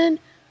saying,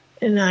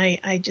 and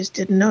I just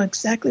didn't know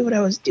exactly what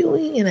I was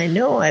doing, and I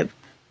know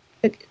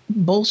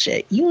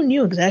bullshit. You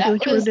knew exactly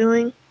what you were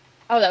doing.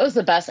 Oh, that was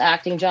the best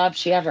acting job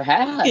she ever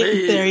had.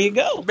 There you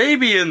go.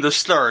 Maybe in the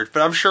start,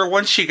 but I'm sure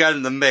once she got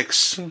in the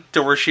mix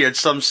to where she had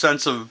some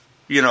sense of,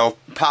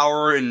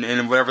 power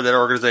in whatever that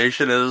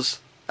organization is,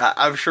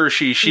 I'm sure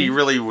she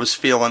really was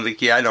feeling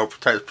like, I know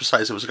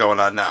precisely what's going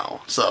on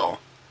now. So,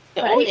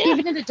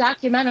 even in the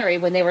documentary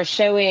when they were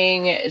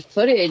showing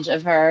footage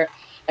of her,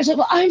 I said,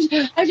 "Well, I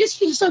just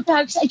feel so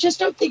bad because I just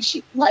don't think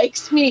she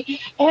likes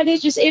me, and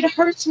it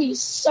hurts me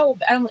so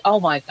bad." I'm like, "Oh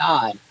my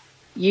God,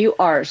 you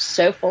are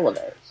so full of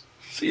it."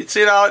 See,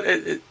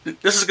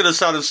 this is going to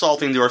sound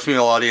insulting to our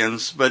female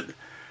audience, but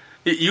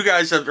you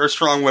guys are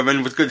strong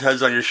women with good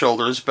heads on your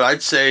shoulders, but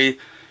I'd say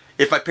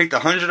if I picked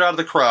 100 out of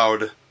the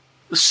crowd,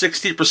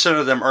 60%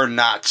 of them are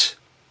not.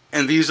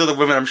 And these are the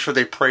women I'm sure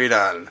they preyed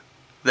on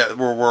that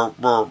were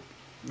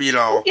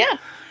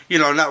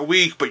not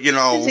weak, but,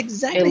 That's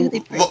exactly what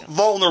they preyed on.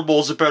 Vulnerable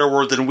is a better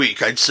word than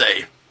weak, I'd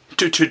say,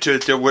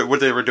 to what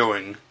they were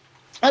doing.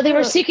 Oh, they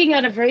were seeking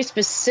out a very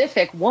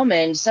specific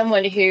woman,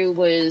 someone who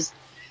was.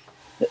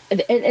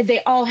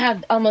 They all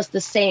had almost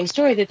the same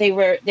story, that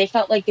they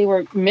felt like they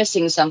were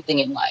missing something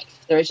in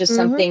life. There was just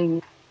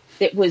something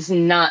that was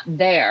not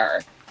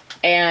there,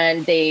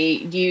 and they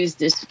used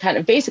this kind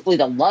of basically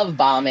the love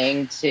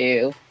bombing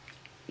to,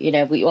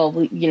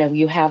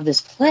 you have this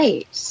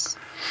place,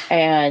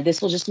 and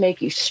this will just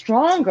make you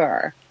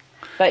stronger.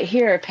 But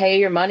here, pay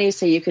your money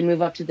so you can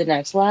move up to the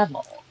next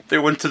level. They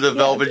went to the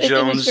Velvet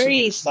Jones. It was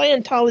very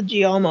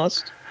Scientology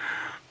almost.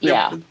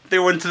 They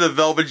went to the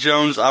Velvet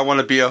Jones I Want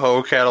to Be a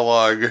Hoe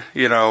catalog, if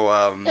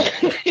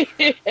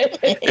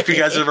you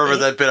guys remember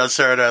that bit on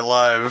Saturday Night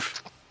Live.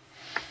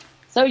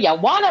 So you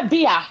want to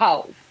be a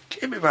hoe?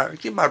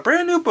 Give my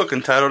brand new book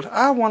entitled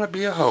I Want to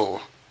Be a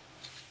Hoe.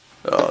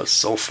 Oh, it's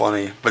so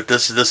funny. But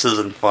this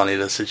isn't funny,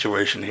 the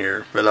situation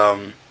here. But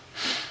I'm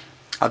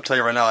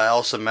telling you right now,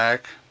 Allison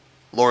Mack,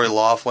 Lori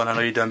Loughlin, I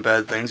know you've done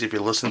bad things. If you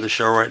listen to the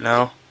show right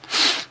now,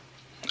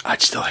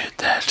 I'd still hit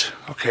that,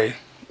 okay?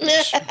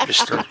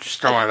 Just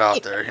throwing it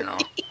out there,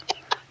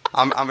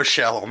 I'm a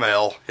shallow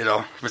male,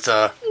 But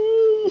I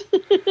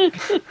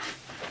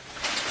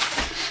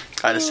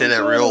had to say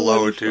that real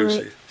low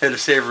too.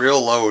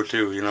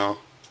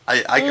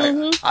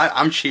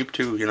 I'm cheap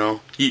too,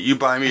 You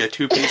buy me a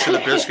 2-piece and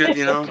a biscuit,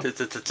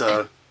 It's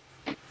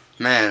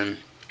man.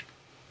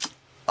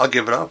 I'll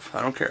give it up.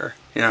 I don't care,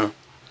 I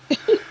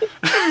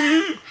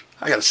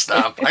gotta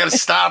stop.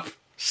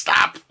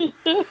 Stop.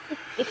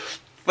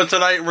 But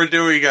tonight we're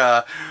doing,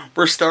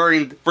 we're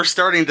starting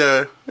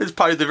to, it's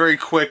probably the very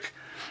quick,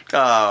 Do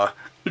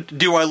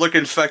I Look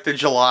Infected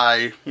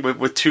July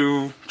with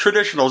 2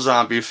 traditional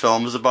zombie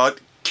films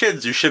about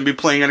kids who shouldn't be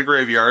playing in a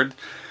graveyard.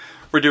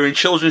 We're doing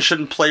Children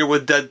Shouldn't Play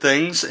with Dead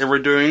Things, and we're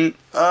doing,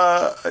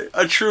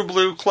 a true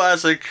blue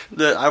classic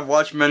that I've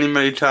watched many,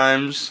 many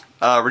times,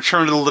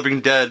 Return of the Living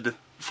Dead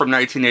from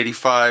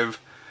 1985.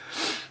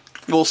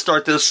 We'll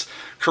start this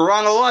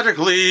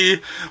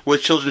chronologically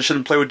with Children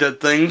Shouldn't Play with Dead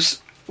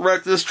Things. Right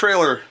after this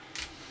trailer.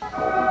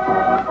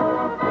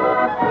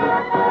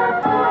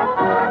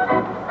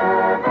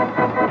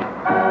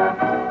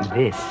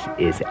 This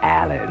is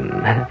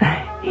Alan.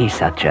 He's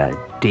such a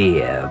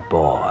dear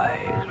boy.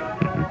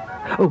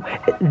 Oh,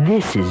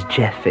 this is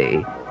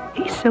Jeffy.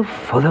 He's so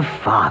full of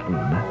fun.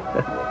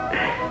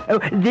 Oh,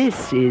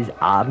 this is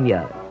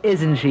Anya.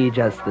 Isn't she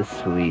just the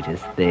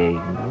sweetest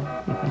thing?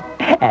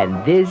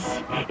 And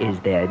this is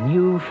their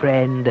new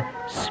friend,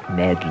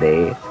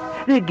 Smedley.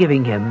 They're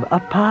giving him a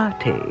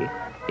party.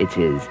 It's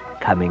his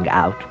coming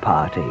out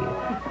party.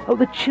 Oh,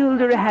 the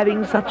children are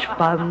having such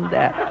fun.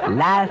 They're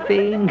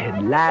laughing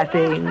and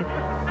laughing.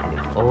 And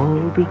it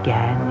all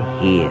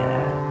began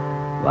here,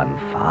 one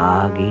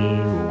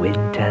foggy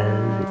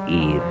winter's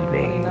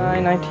evening.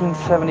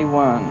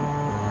 1971.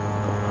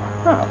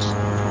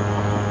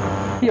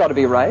 Oh. He ought to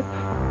be ripe.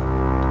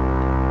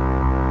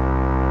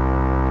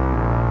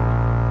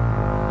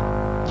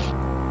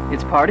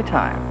 It's party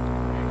time.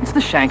 It's the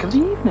shank of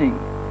the evening.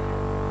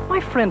 My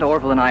friend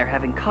Orville and I are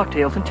having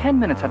cocktails in 10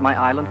 minutes at my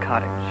island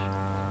cottage.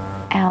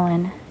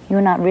 Alan,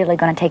 you're not really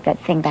going to take that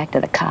thing back to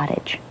the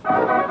cottage.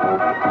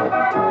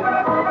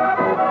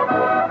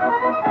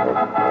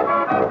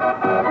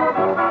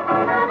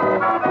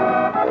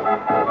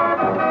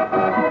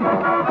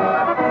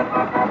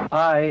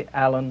 I,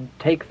 Alan,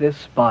 take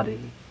this body.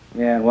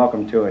 Yeah,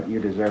 welcome to it.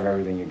 You deserve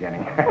everything you're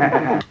getting.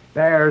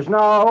 There's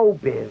no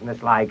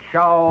business like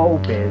show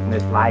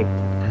business like...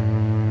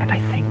 And I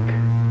think,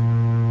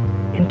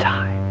 in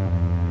time,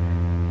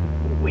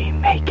 we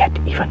may get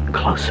even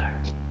closer.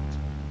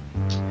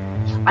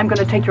 I'm going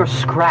to take your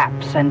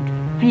scraps and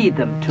feed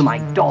them to my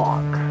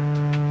dog.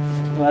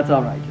 Well, that's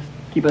all right. Just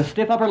keep a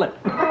stiff upper lip.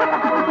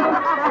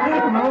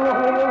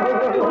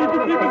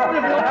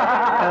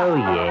 Oh,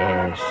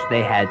 yes,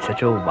 they had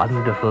such a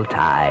wonderful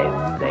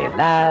time. They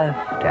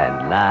laughed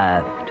and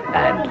laughed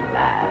and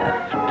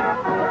laughed.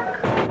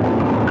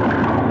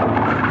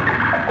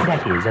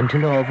 That is,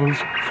 until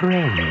Orville's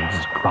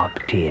friends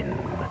dropped in.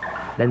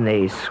 Then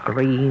they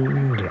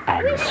screamed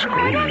and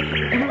screamed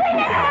and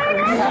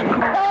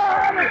screamed.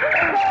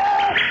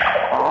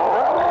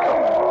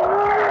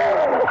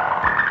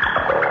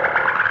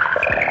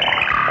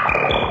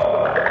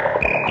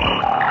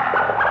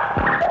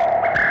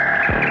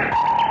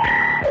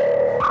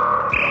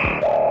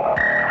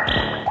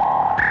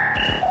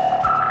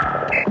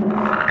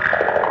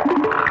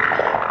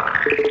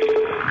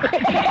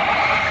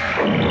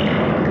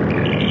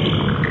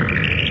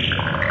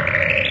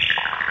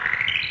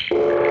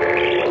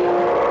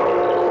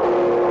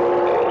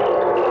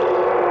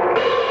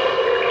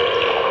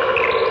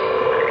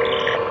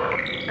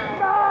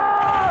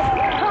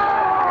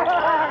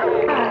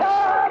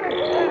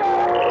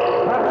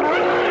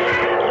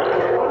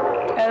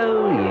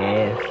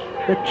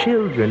 The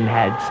children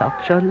had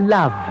such a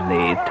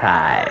lovely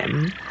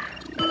time.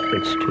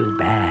 It's too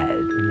bad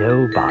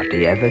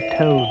nobody ever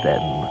told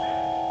them.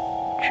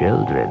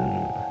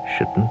 Children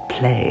shouldn't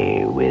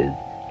play with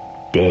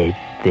dead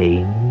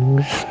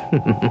things.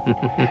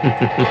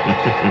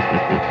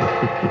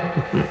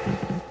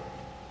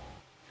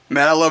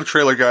 Man, I love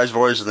Trailer Guy's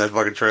voice in that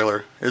fucking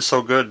trailer. It's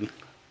so good.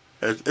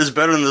 It's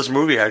better than this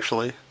movie,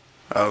 actually.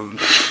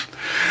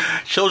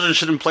 Children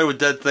Shouldn't Play with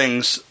Dead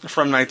Things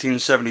from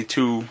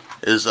 1972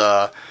 is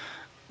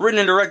written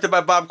and directed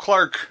by Bob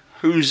Clark,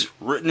 who's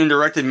written and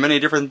directed many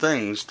different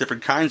things,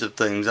 different kinds of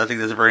things. I think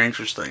that's very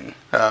interesting.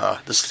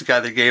 This is the guy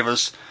that gave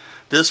us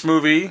this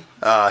movie,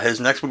 his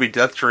next movie,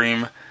 Death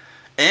Dream,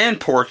 and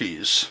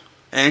Porky's,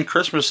 and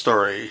Christmas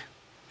Story,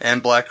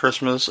 and Black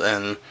Christmas,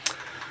 and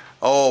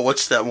oh,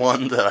 what's that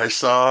one that I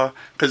saw?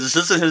 Because this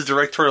isn't his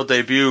directorial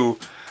debut.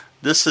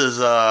 This is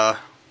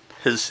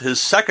his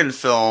second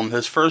film.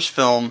 His first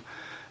film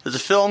is a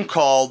film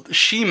called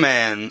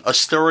She-Man, A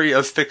Story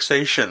of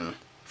Fixation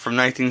from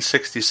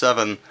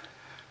 1967,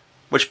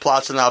 which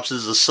plot synopsis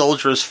is a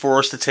soldier is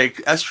forced to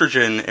take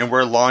estrogen and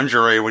wear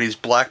lingerie when he's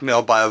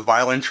blackmailed by a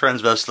violent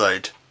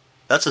transvestite.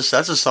 That's a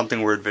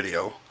something weird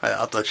video. I'll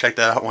have to check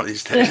that out one of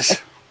these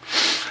days.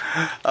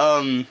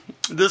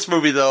 This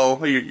movie,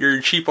 though, your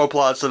cheapo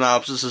plot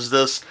synopsis is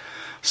this.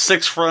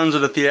 6 friends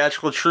of the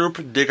theatrical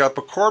troupe dig up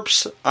a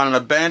corpse on an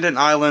abandoned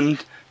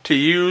island to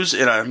use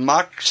in a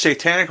mock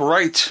satanic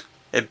rite.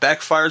 It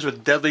backfires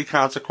with deadly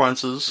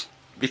consequences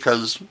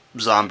because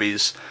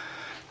zombies.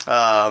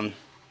 Not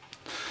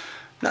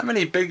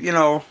many big,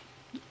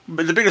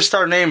 but the biggest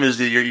star name is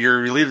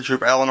your lead of the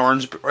troupe,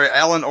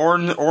 Alan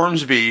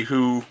Ormsby,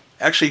 who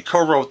actually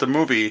co-wrote the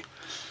movie.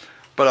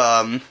 But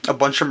a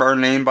bunch of them are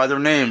named by their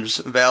names.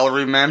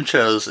 Valerie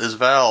Mamchez is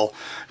Val.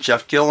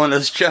 Jeff Gillen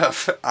as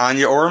Jeff.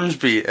 Anya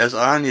Ormsby as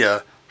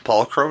Anya.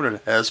 Paul Cronin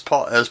as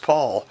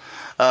Paul.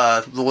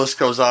 The list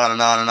goes on and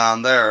on and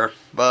on there.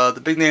 But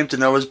the big name to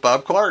know is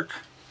Bob Clark,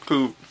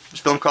 who this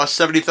film cost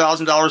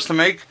 $70,000 to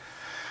make.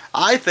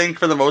 I think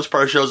for the most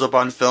part shows up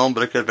on film,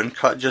 but it could have been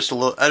cut just a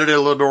little, edited a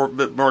little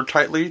bit more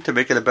tightly to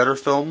make it a better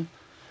film.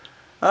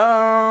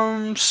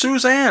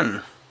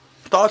 Suzanne,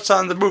 thoughts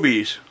on the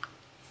movies?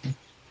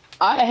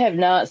 I have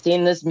not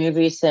seen this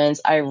movie since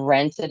I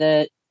rented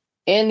it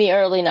in the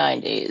early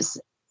 90s.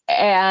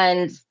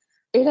 And,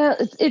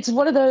 it's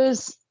one of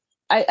those,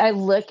 I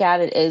look at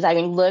it as,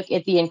 look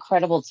at the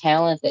incredible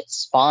talent that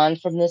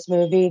spawned from this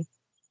movie.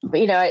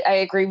 But, I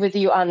agree with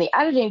you on the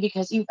editing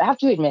because you have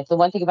to admit the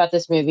one thing about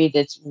this movie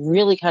that's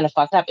really kind of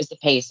fucked up is the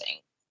pacing.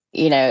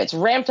 It's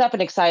ramped up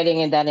and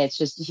exciting, and then it's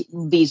just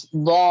these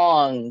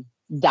long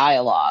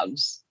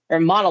dialogues or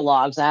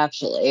monologues,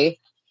 actually.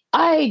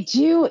 I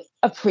do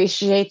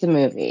appreciate the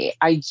movie.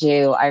 I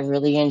do. I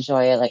really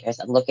enjoy it. Like I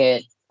said, look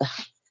at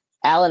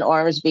Alan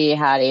Ormsby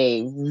had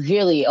a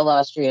really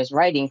illustrious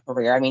writing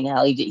career.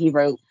 Hell, he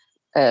wrote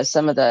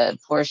some of the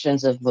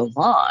portions of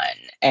Mulan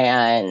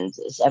and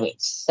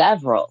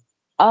several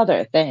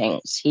other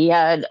things. He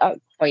had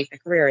quite the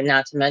career,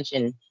 not to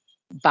mention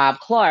Bob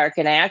Clark.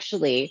 And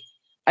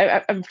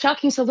I'm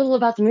talking so little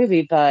about the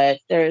movie, but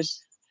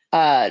there's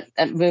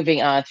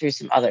moving on through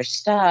some other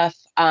stuff.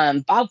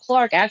 Bob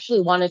Clark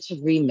actually wanted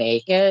to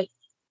remake it,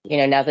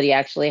 now that he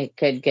actually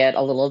could get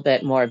a little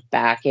bit more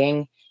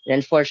backing. And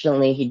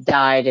unfortunately, he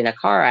died in a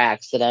car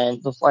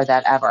accident before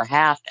that ever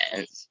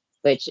happened,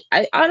 which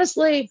I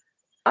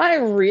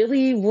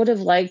really would have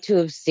liked to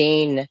have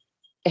seen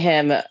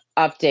him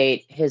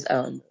update his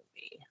own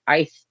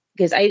movie.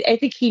 Because I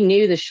think he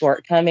knew the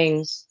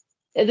shortcomings.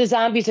 The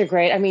zombies are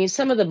great.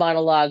 Some of the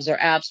monologues are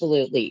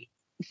absolutely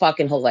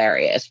fucking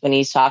hilarious when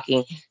he's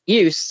talking.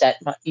 You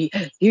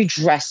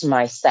dress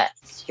my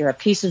sets. You're a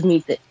piece of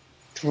meat that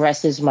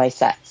dresses my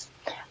sets,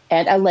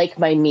 and I like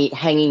my meat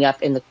hanging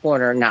up in the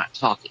corner, not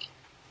talking.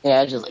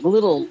 Just like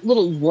little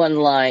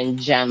one-line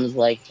gems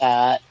like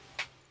that.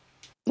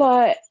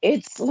 But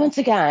it's once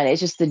again, it's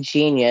just the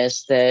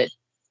genius that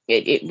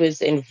it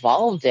was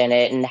involved in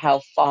it and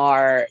how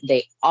far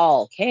they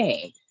all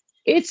came.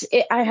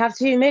 I have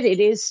to admit, it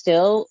is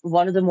still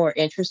one of the more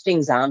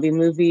interesting zombie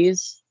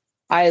movies.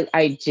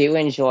 I do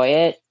enjoy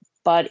it,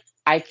 but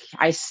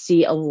I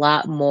see a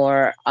lot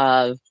more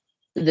of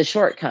the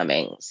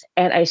shortcomings.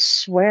 And I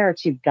swear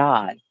to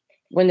God,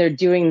 when they're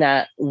doing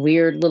that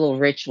weird little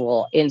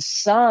ritual in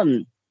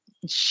some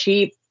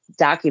cheap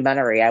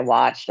documentary I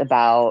watched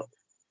about,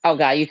 oh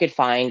God, you could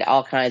find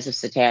all kinds of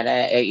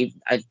satanic,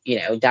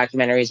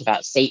 documentaries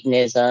about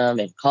Satanism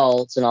and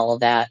cults and all of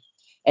that.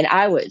 And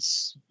I would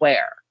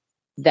swear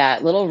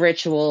that little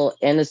ritual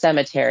in the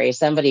cemetery,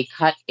 somebody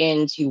cut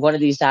into one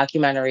of these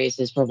documentaries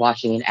as we're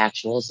watching an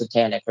actual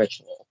satanic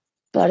ritual.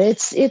 But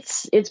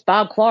it's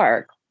Bob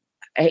Clark.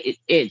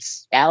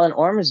 It's Alan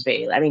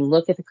Ormsby.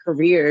 Look at the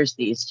careers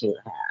these two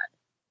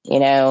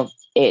had.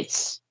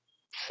 It's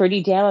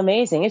pretty damn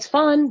amazing. It's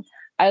fun.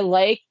 I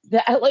like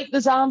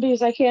the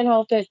zombies. I can't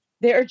help it.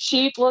 They're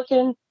cheap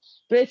looking,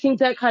 but I think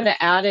that kind of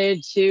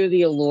added to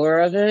the allure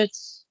of it.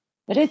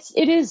 But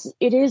it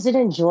is an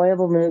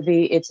enjoyable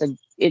movie.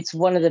 It's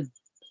one of the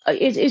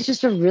it's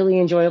just a really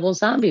enjoyable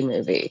zombie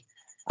movie.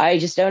 I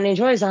just don't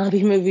enjoy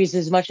zombie movies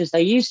as much as I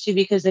used to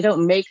because they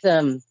don't make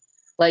them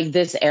like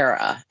this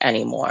era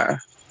anymore.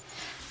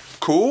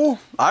 Cool.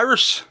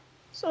 Iris?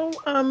 So,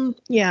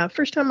 yeah,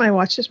 first time I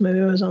watched this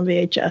movie was on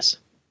VHS.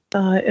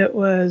 It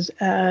was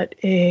at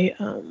I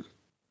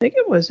think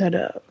it was at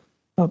a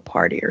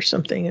party or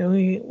something. And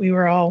we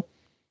were all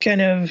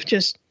kind of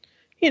just,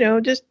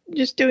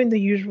 just doing the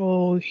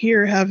usual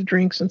here, have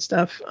drinks and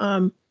stuff.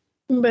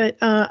 But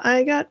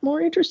I got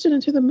more interested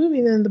into the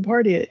movie than the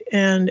party.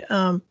 And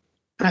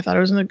I thought it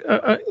was,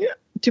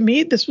 to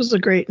me, this was a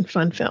great and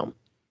fun film.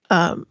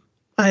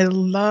 I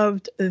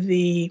loved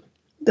the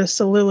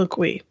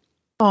soliloquy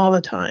all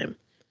the time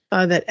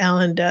that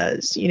Alan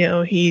does.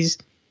 He's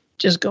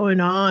just going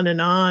on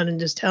and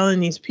just telling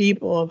these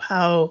people of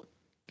how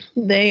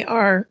they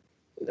are,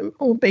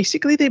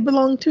 basically they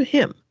belong to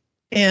him.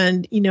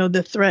 And,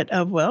 the threat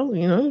of,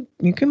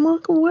 you can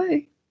walk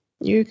away.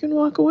 You can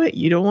walk away.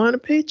 You don't want a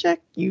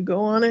paycheck? You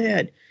go on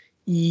ahead.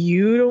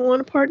 You don't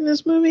want to part in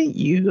this movie?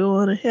 You go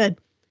on ahead.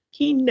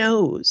 He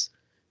knows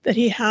that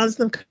he has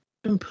them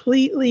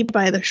completely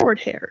by the short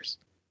hairs.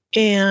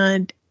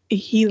 And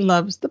he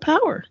loves the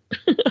power.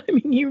 I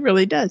mean, he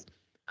really does.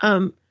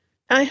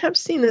 I have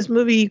seen this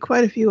movie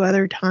quite a few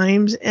other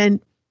times.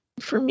 And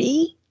for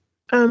me,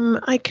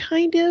 I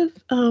kind of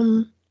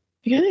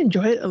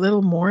enjoy it a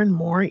little more and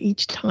more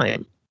each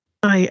time.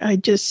 I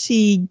just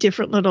see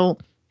different little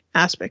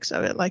aspects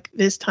of it. Like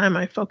this time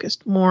I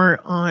focused more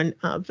on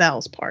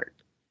Val's part.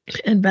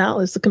 And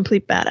Val is the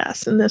complete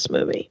badass in this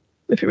movie,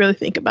 if you really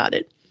think about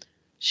it.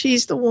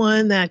 She's the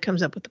one that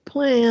comes up with the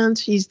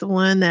plans. She's the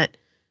one that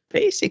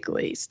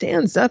basically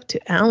stands up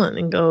to Alan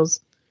and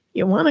goes,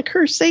 you want to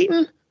curse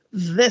Satan?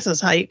 This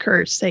is how you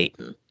curse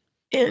Satan.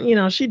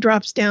 And, she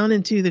drops down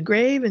into the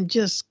grave and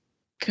just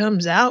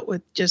comes out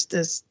with just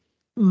this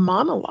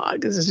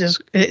monologue.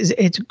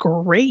 It's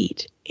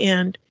great.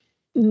 And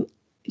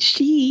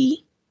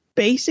she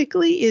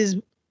basically is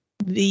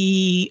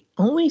the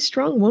only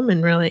strong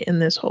woman really in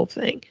this whole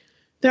thing.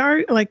 There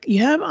are, you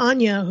have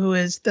Anya, who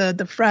is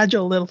the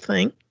fragile little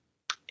thing.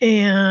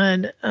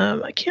 And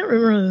I can't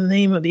remember the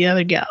name of the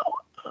other gal.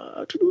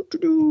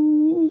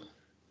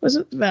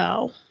 Wasn't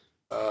Val.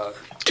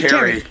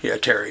 Terry. Yeah,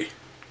 Terry.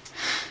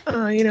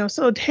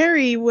 So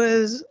Terry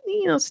was,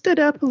 stood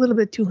up a little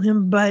bit to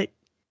him, but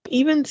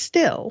even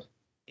still,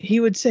 he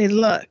would say,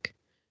 look,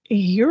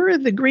 you're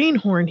the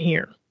greenhorn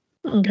here,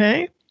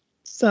 okay?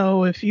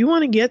 So if you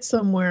want to get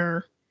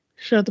somewhere,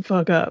 shut the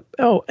fuck up.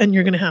 Oh, and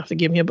you're going to have to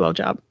give me a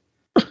blowjob.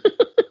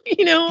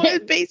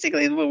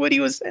 Basically what he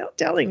was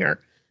telling her.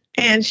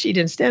 And she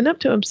didn't stand up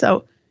to him.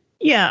 So,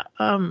 yeah,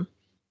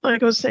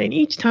 like I was saying,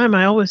 each time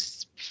I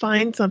always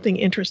find something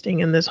interesting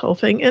in this whole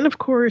thing. And, of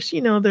course,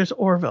 there's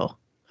Orville.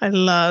 I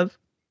love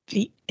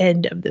the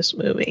end of this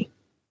movie.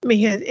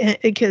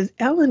 Because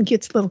Alan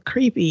gets a little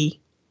creepy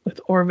with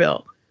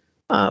Orville,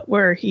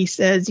 where he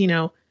says,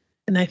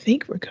 and I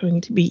think we're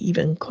going to be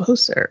even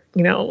closer,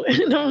 and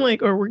I'm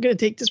like, or we're going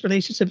to take this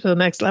relationship to the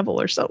next level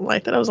or something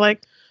like that. I was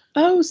like,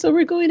 oh, so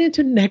we're going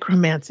into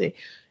necromancy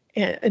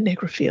and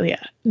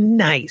necrophilia.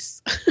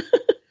 Nice.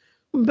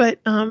 But,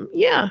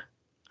 yeah,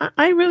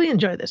 I really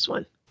enjoy this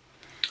one.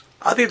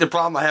 I think the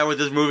problem I have with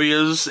this movie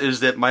is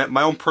that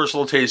my own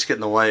personal taste get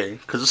in the way.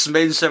 Because this is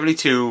made in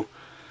 1972.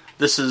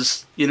 This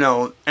is,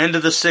 end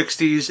of the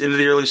 60s, into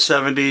the early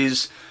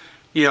 70s,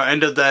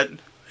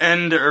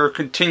 end or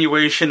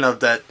continuation of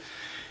that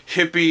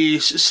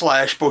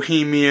hippie /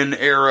 bohemian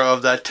era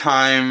of that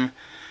time.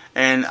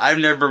 And I've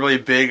never been really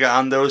big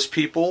on those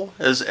people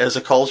as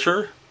a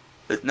culture.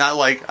 Not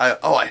like, I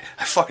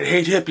fucking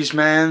hate hippies,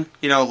 man.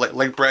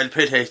 Like Brad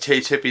Pitt hates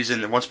hippies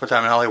in Once Upon a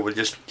Time in Hollywood,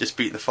 just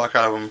beating the fuck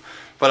out of them.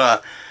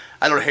 But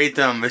I don't hate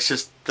them. It's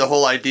just the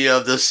whole idea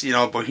of this,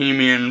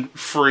 bohemian,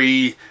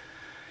 free,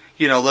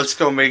 let's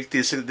go make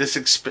this. I don't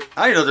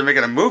know if they're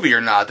making a movie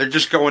or not. They're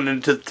just going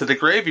into the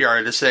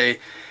graveyard to say,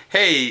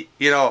 hey,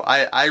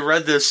 I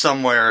read this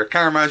somewhere. It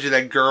kind of reminds me of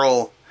that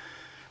girl,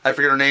 I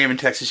forget her name, in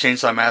Texas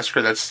Chainsaw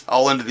Massacre, that's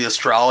all into the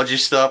astrology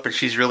stuff, and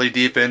she's really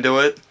deep into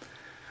it.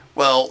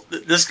 Well,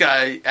 this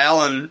guy,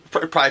 Alan,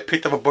 probably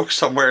picked up a book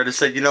somewhere and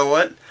said, you know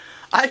what?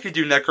 I could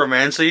do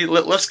necromancy.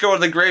 Let's go to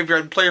the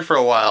graveyard and play for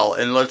a while,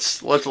 and let's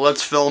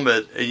film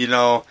it,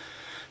 and,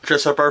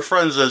 dress up our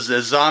friends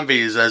as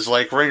zombies, as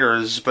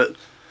ringers. But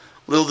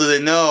little do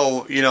they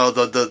know,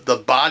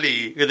 the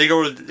body, they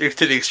go to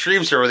the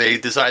extremes here where they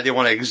decide they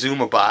want to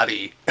exhume a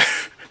body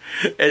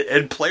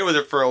and play with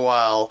it for a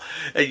while.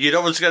 And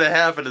what's going to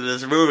happen in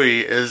this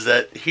movie is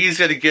that he's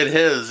going to get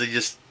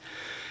his,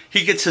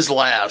 he gets his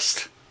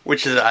last,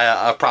 which is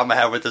a problem I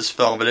have with this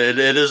film. But it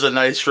is a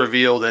nice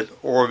reveal that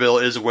Orville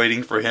is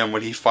waiting for him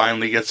when he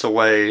finally gets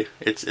away.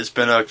 It's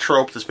been a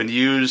trope that's been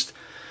used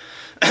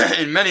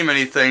in many,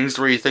 many things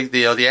where you think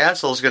the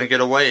asshole's going to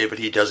get away, but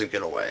he doesn't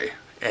get away.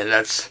 And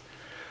that's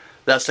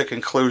the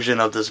conclusion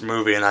of this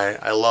movie, and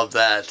I love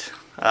that.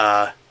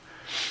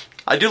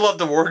 I do love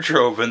the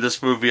wardrobe in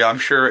this movie. I'm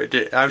sure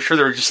there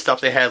was just stuff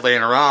they had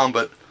laying around,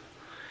 but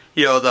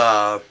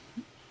the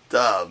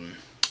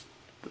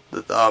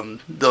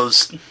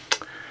those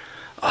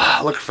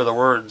looking for the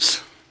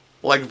words,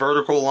 like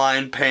vertical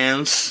line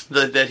pants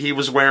that he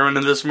was wearing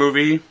in this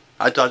movie.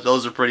 I thought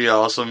those were pretty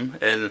awesome,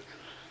 and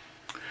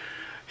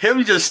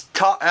him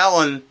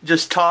Alan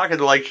just talking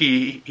like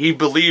he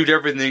believed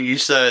everything he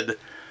said,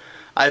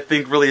 I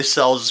think really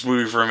sells this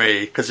movie for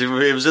me, because if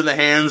it was in the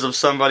hands of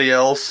somebody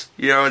else,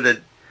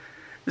 that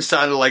it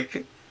sounded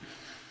like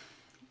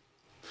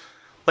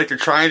they're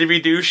trying to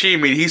be douchey. I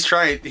mean, he's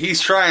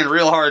trying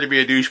real hard to be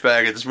a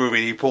douchebag at this movie,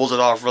 and he pulls it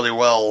off really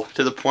well,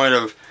 to the point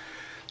of,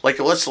 like,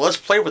 let's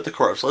play with the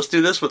corpse. Let's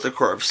do this with the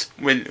corpse.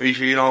 When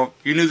you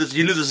knew this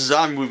is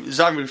a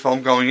zombie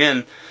film going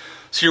in,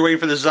 so you're waiting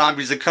for the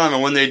zombies to come,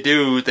 and when they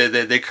do,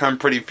 they come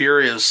pretty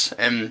furious,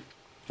 and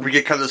we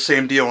get kind of the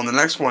same deal in the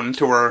next one,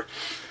 to where,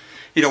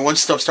 once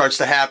stuff starts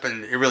to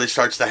happen, it really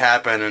starts to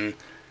happen. And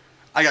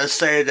I gotta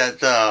say that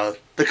the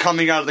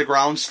coming out of the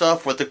ground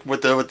stuff with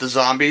the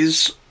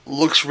zombies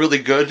looks really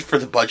good for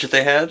the budget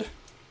they had.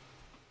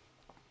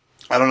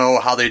 I don't know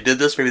how they did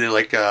this. Maybe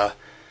they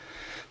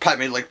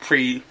probably made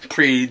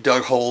pre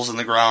dug holes in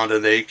the ground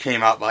and they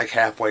came out like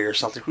halfway or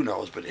something. Who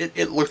knows? But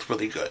it looked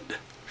really good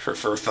for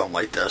a film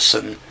like this.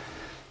 And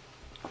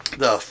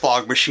the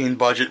fog machine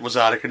budget was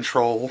out of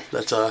control.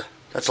 That's a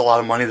lot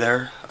of money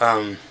there.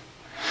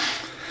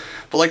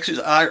 But like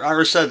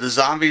Iris said, the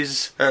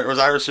zombies, or it was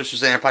Iris or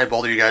Suzanne, probably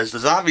both of you guys, the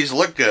zombies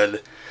look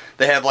good.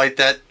 They have like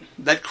that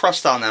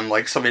crust on them,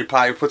 like somebody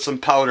probably put some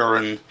powder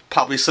and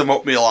probably some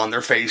oatmeal on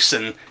their face,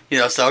 and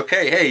say,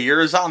 okay, hey,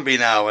 you're a zombie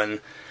now,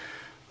 and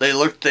they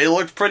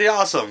looked pretty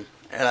awesome,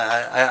 and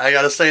I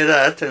gotta say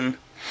that. And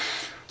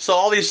so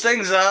all these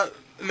things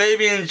made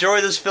me enjoy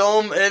this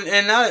film, and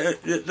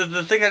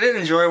the thing I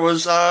didn't enjoy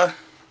was I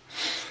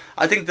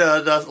think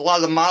a lot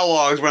of the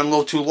monologues went a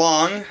little too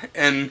long,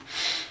 and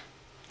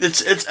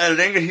it's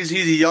editing. He's a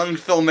young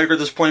filmmaker at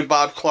this point,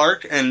 Bob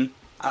Clark, and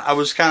I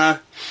was kind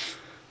of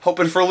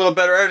hoping for a little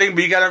better editing,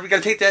 but you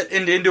gotta take that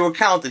into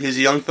account, that he's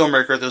a young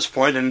filmmaker at this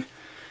point, and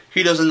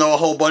he doesn't know a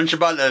whole bunch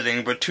about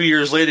editing. But 2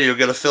 years later, you'll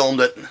get a film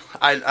that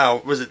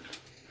was it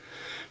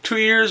 2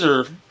 years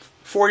or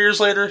 4 years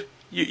later,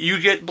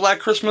 you get Black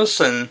Christmas,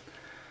 and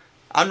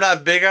I'm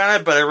not big on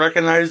it, but I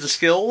recognize the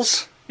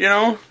skills.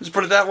 Let's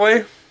put it that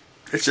way.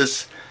 It's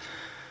just,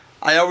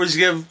 I always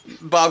give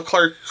Bob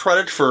Clark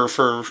credit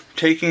for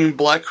taking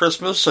Black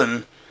Christmas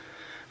and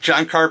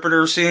John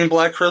Carpenter seeing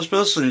Black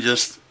Christmas and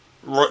just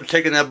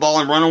taking that ball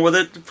and running with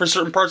it for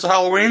certain parts of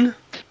Halloween.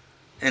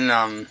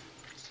 And,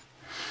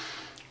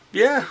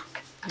 yeah,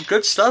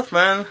 good stuff,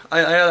 man. I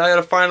had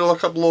to find a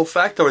couple little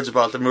factoids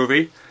about the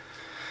movie.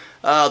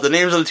 The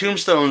names of the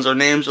tombstones are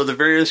names of the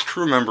various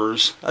crew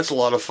members. That's a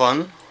lot of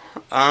fun.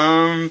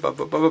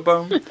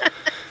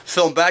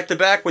 Filmed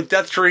back-to-back with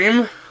Death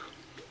Dream.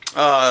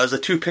 As a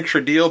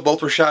 2-picture deal.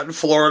 Both were shot in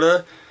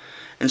Florida,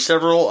 and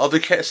several of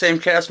the same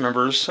cast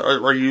members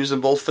are used in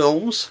both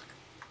films.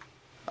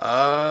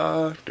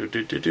 Where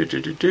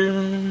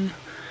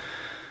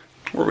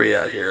we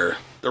at here?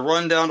 The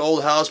rundown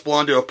old house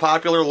belonged to a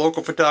popular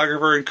local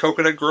photographer in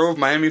Coconut Grove,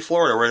 Miami,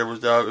 Florida, where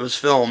it was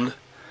filmed.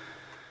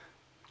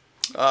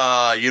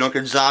 You don't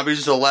get zombies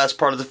until the last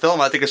part of the film.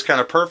 I think it's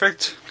kind of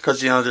perfect, because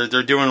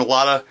they're doing a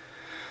lot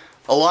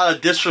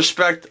of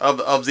disrespect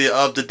of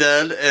the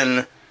dead,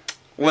 and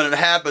when it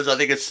happens, I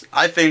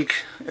think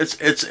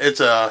it's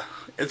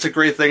a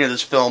great thing in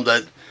this film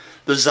that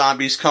the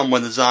zombies come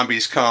when the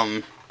zombies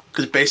come,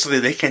 because basically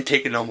they can't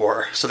take it no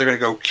more, so they're gonna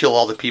go kill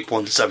all the people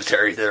in the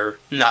cemetery. They're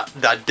not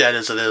dead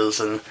as it is,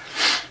 and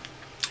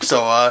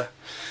so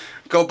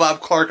go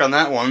Bob Clark on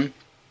that one.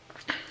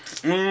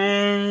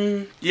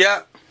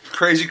 Yeah,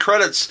 crazy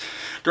credits.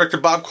 Director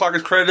Bob Clark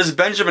is credited as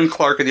Benjamin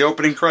Clark in the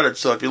opening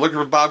credits. So if you're looking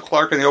for Bob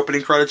Clark in the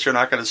opening credits, you're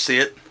not going to see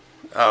it.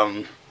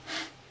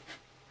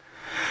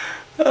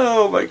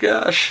 Oh my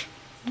gosh,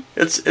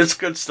 it's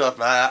good stuff.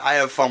 I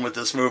have fun with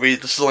this movie.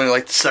 This is only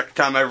like the second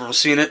time I've ever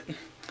seen it.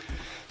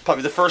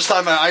 Probably the first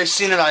time I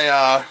seen it,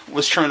 I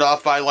was turned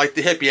off by like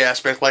the hippie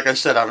aspect. Like I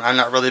said, I'm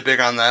not really big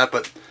on that.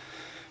 But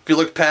if you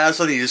look past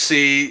it, you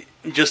see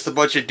just a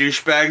bunch of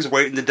douchebags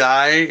waiting to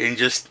die and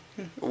just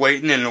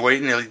waiting and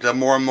waiting. And the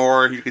more and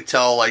more you could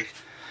tell, like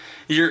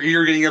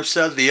you're getting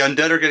upset. The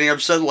undead are getting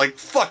upset. Like,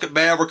 fuck it,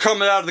 man, we're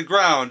coming out of the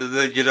ground. And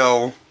then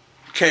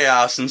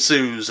chaos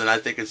ensues. And I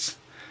think it's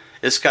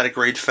got a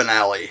great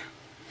finale.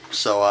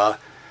 So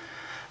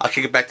I'll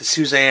kick it back to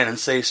Suzanne and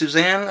say,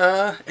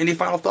 Suzanne, any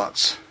final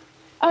thoughts?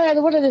 Oh, yeah,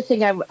 one other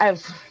thing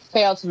I've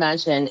failed to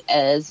mention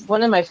is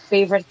one of my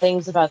favorite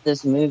things about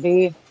this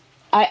movie.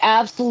 I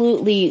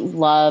absolutely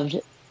loved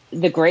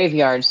the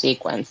graveyard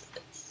sequence.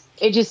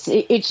 It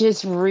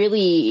just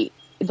really,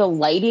 the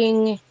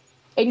lighting,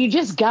 and you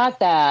just got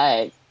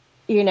that,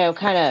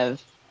 kind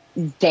of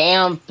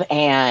damp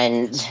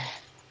and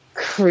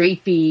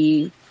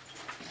creepy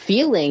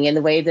feeling in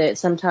the way that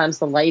sometimes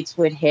the lights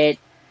would hit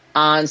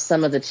on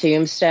some of the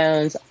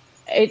tombstones.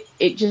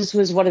 It just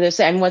was one of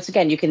those, and once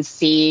again, you can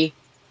see,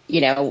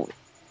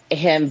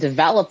 him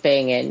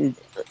developing, and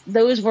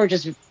those were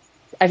just,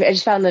 I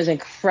just found those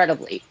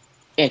incredibly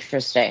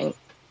interesting.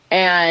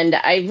 And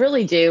I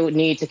really do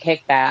need to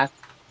kick back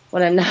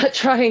when I'm not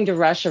trying to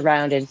rush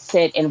around and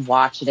sit and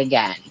watch it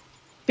again.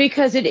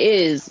 Because it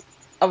is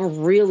a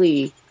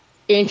really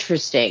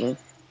interesting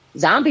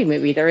zombie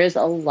movie. There is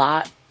a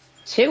lot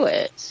to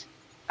it.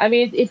 I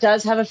mean, it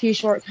does have a few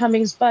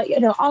shortcomings, but,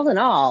 all in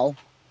all,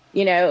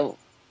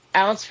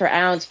 ounce for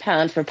ounce,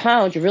 pound for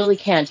pound, you really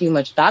can't do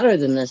much better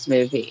than this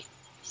movie.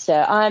 So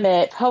I'm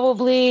at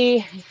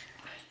probably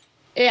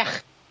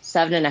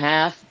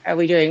 7.5. Are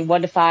we doing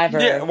 1 to 5 or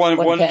yeah, 1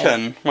 to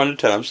 10? 1 to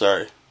 10. I'm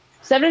sorry.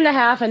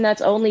 7.5, and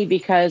that's only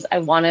because I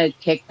want to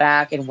kick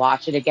back and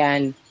watch it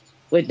again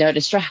with no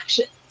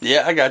distraction.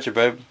 Yeah, I got you,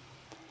 babe.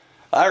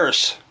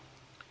 Iris.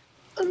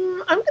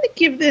 I'm going to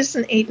give this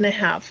an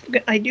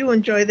 8.5. I do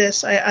enjoy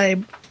this.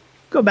 I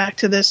go back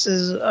to this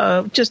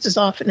as just as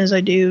often as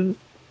I do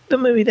the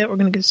movie that we're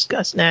going to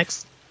discuss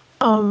next.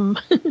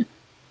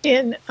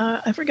 And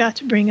I forgot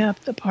to bring up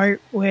the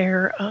part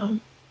where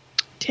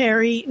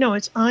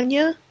it's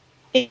Anya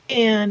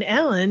and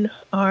Alan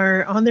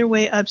are on their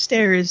way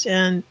upstairs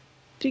and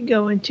to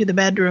go into the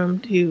bedroom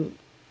to,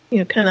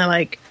 kind of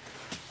like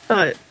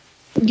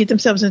get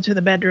themselves into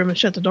the bedroom and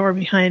shut the door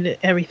behind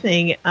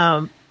everything.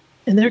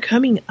 And they're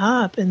coming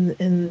up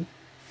and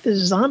the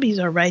zombies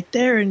are right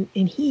there. And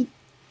he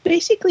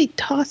basically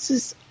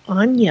tosses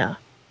Anya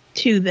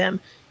to them.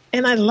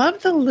 And I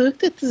love the look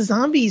that the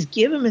zombies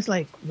give him. It's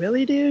like,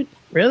 really, dude?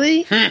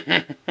 Really?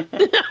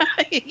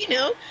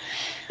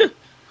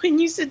 When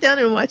you sit down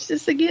and watch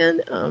this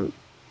again,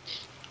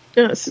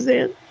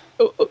 Suzanne,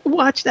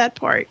 watch that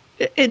part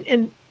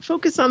and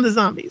focus on the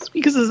zombies.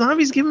 Because the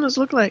zombies give him this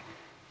look like,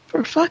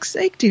 for fuck's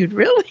sake, dude,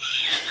 really?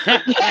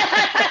 And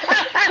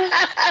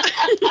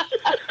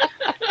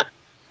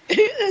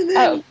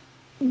then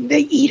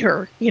they eat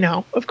her,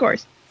 of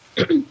course.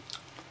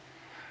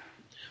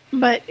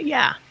 But,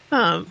 yeah.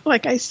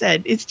 Like I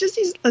said, it's just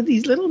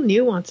these little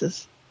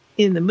nuances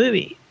in the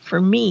movie,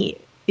 for me,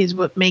 is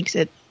what makes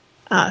it.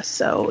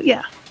 So,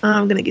 yeah,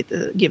 I'm going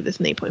to give this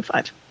an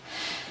 8.5.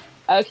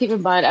 Oh, keep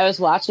in mind, I was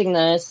watching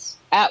this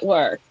at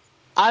work,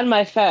 on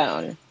my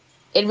phone,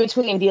 in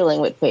between dealing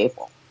with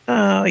people.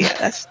 Oh,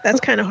 yeah, that's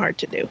kind of hard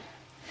to do.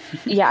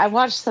 Yeah, I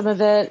watched some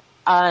of it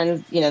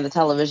on, the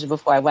television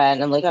before I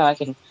went. And I'm like,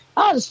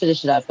 I'll just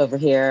finish it up over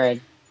here.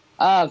 And,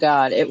 oh,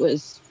 God, it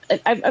was...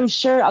 I'm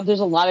sure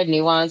there's a lot of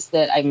nuance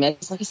that I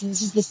missed. Like I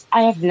said,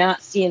 I have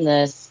not seen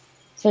this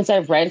since I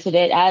rented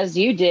it, as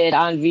you did,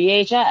 on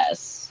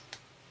VHS.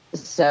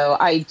 So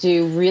I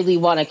do really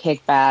want to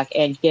kick back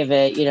and give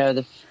it,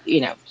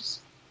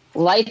 just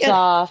lights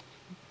off,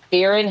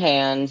 beer in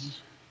hand,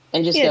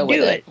 and just go with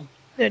it.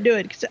 Yeah, do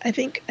it. Because I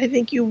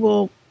think you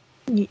will.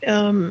 You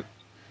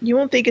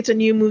won't think it's a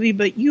new movie,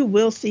 but you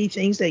will see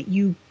things that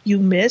you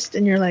missed,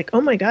 and you're like, oh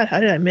my God, how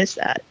did I miss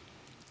that?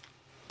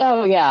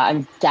 Oh, yeah,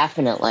 I'm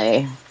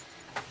definitely.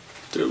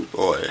 Dude,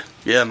 boy.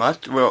 Yeah,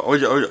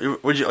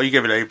 you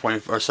gave it 8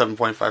 point or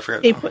 7.5? I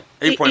forget.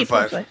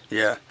 8.5.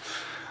 Yeah.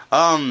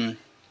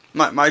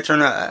 My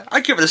turn. I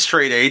give it a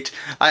straight 8.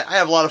 I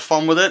have a lot of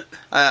fun with it.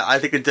 I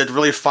think it did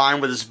really fine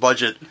with its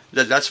budget.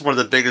 That's one of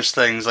the biggest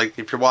things. Like,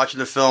 if you're watching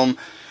the film,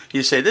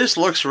 you say, this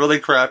looks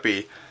really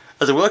crappy.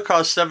 I said, well, it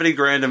cost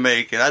 $70,000 to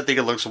make, and I think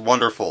it looks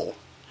wonderful.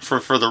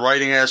 For the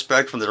writing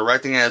aspect, from the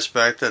directing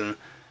aspect, and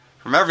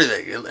from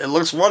everything. It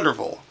looks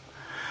wonderful.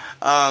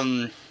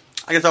 I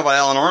can talk about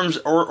Alan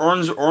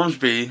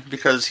Ormsby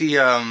because he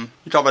talk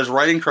about his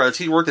writing credits.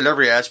 He worked in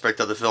every aspect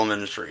of the film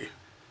industry,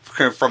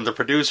 from the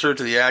producer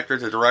to the actor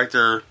to the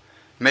director,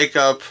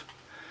 makeup.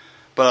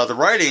 But the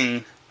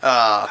writing,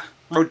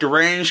 wrote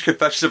Deranged,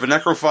 Confessions of a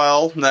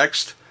Necrophile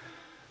next.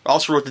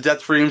 Also wrote the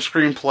Death Dream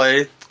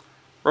screenplay.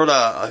 Wrote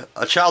a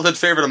childhood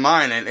favorite of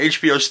mine, an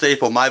HBO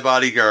staple, My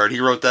Bodyguard. He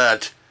wrote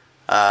that.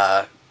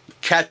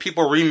 Cat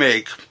People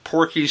remake,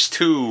 Porky's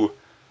 2,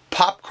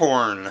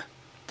 Popcorn,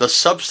 The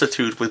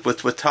Substitute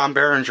with Tom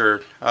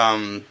Berenger.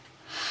 Lot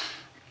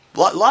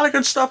of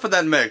good stuff in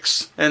that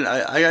mix, and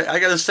I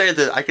gotta say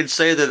that I can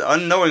say that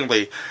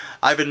unknowingly,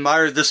 I've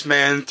admired this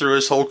man through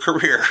his whole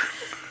career.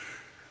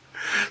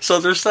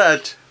 So there's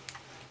that.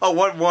 Oh,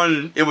 I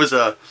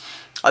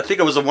think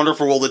it was a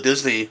Wonderful World of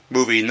Disney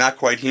movie, Not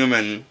Quite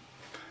Human,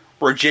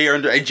 where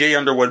Jay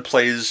Underwood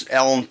plays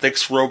Alan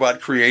Thicke's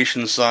robot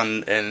creation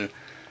son, and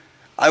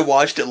I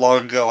watched it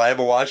long ago. I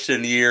haven't watched it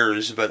in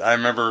years, but I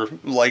remember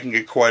liking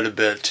it quite a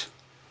bit.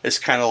 It's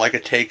kind of like a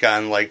take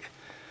on, like,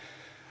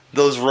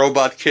 those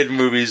robot kid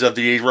movies of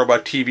the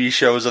robot TV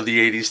shows of the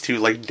 80s, too,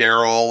 like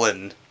Daryl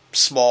and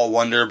Small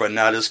Wonder, but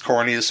not as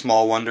corny as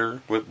Small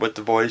Wonder with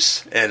the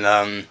voice. And,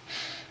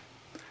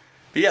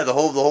 but yeah, the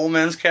whole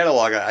man's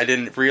catalog, I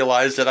didn't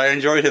realize that I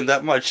enjoyed him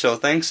that much, so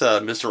thanks,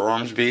 Mr.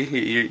 Ormsby.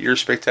 You're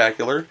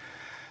spectacular.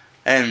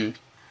 And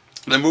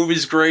the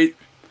movie's great.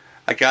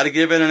 I gotta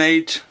give it an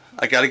 8.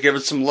 I gotta give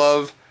it some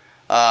love.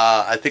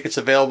 I think it's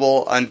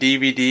available on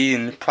DVD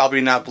and probably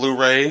not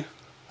Blu-ray.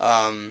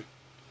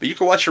 But you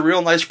can watch a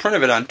real nice print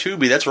of it on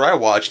Tubi. That's where I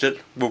watched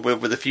it,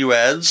 with a few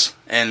ads.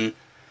 And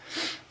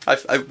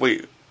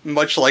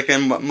much like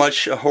in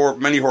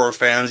many horror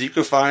fans, you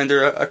can find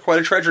quite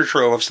a treasure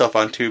trove of stuff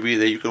on Tubi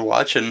that you can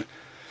watch. And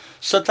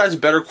sometimes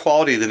better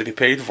quality than if you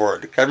paid for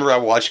it. I remember I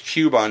watched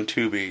Cube on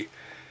Tubi,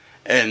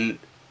 and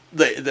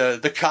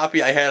the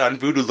copy I had on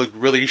Vudu looked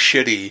really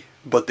shitty,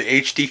 but the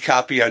HD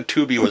copy on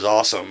Tubi was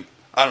awesome.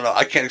 I don't know,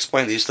 I can't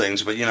explain these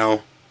things, but you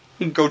know,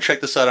 go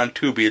check this out on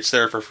Tubi, it's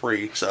there for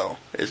free, so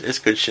it's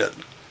good shit.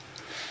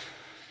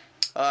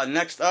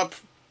 Next up,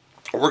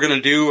 we're going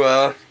to do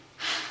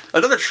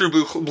another True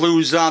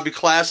Blue zombie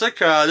classic.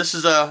 This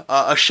is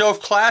a show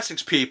of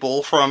classics,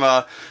 people, from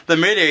the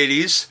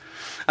mid-'80s.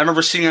 I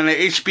remember seeing on an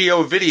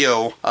HBO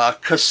video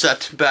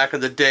cassette back in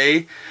the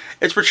day.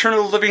 It's Return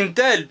of the Living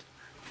Dead.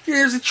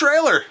 Here's the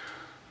trailer.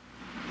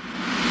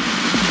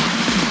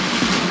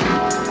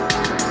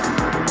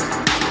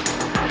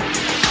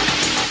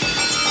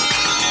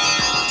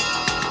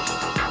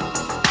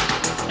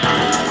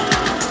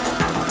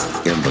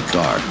 In the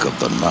dark of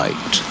the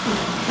night,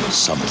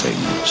 something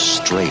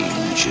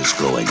strange is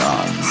going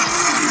on.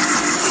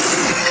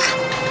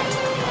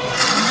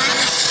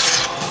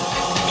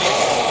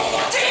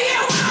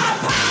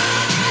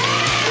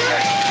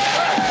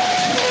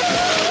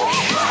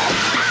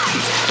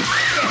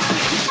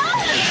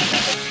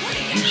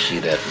 You see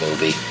that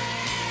movie,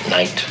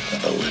 Night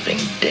of the Living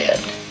Dead?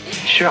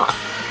 Sure.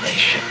 They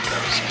ship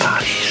those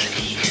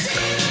bodies.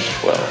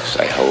 Well,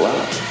 say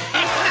hello.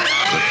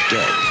 The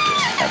dead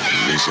have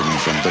risen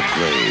from the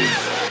grave.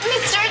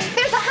 Mister,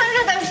 there's 100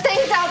 of those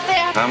things out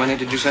there. How many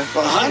did you say?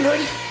 100?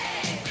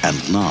 And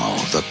now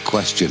the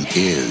question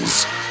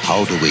is,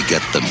 how do we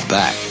get them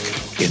back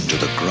into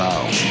the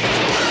ground?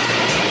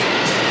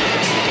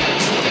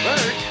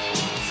 Bert,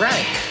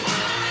 Frank,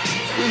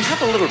 we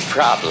have a little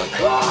problem.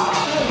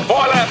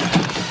 4 left,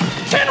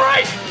 10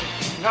 right.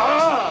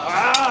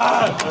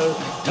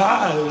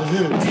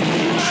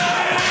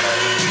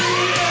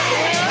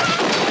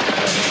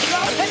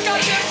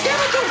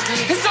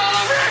 It's all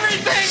over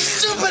everything!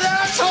 Stupid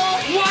asshole!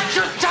 Watch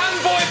your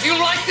tongue, boy, if you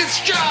like this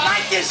job!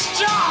 Like this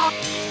job!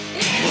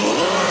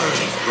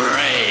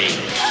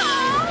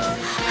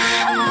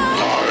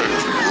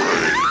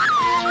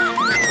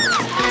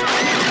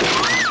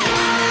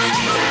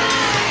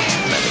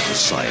 Medical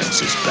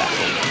science is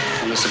baffled.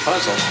 And it's a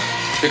puzzle,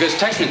 because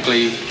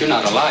technically, you're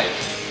not alive.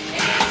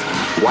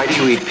 Why do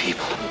you eat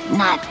people?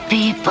 Not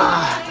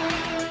people.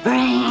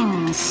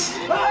 Brains.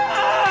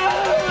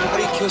 How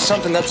do you kill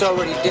something that's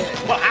already dead?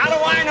 Well, how do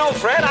I know,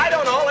 Fred? I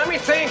don't know. Let me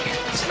think.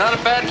 It's not a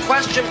bad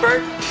question,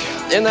 Bert.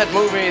 In that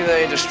movie,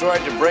 they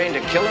destroyed the brain to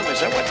kill him.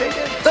 Is that what they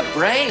did? The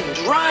brains,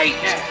 right?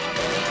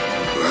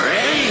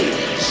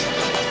 Brains!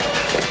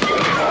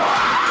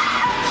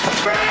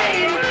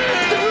 Brain!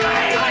 The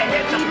brain! I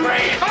hit the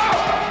brain!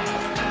 Oh!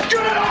 Get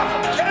it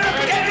off! Get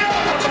it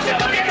off! Get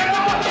it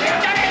off!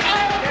 Get it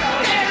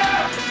off! Get it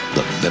off!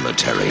 The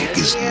military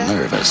is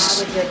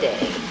nervous. How was your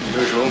day?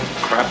 Usual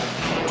crap.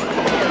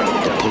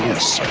 The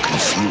police are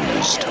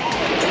confused.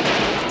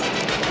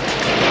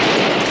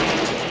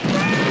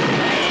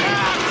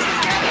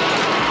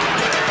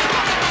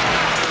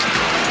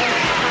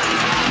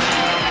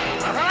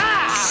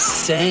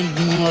 Send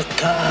more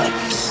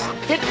cops.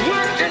 It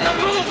worked in the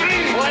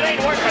movie! Well, it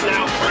ain't working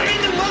now. Bring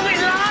the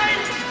movie line!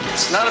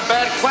 It's not a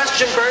bad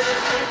question, Bert.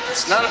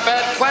 It's not a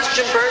bad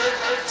question, Bert.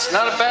 It's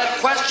not a bad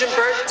question,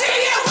 Bert.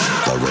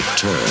 The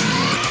return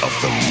of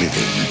the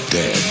living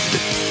dead.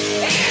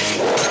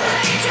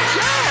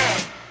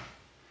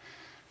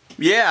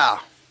 Yeah,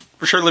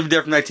 For Sure Living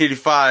Dead from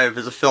 1985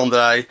 is a film that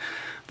I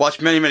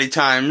watched many, many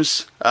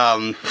times.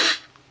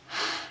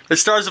 It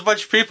stars a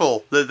bunch of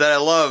people that I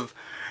love,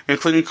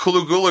 including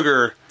Kulu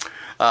Gulager,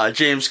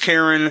 James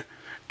Karen,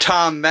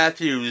 Tom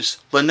Matthews,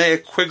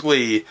 Linnea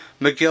Quigley,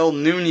 Miguel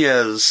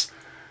Nunez,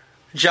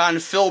 John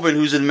Philbin,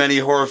 who's in many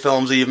horror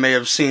films that you may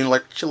have seen,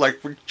 like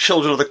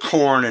Children of the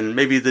Corn and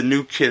maybe The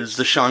New Kids,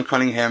 the Sean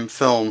Cunningham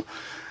film.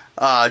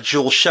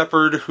 Joel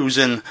Shepard, who's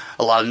in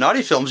a lot of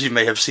naughty films you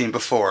may have seen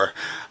before.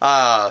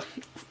 I'm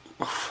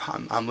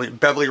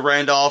Beverly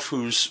Randolph,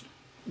 who's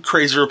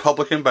Crazy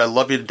Republican, but I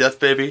Love You to Death,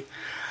 Baby.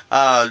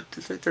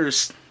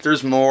 There's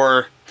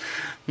more.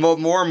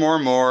 Brian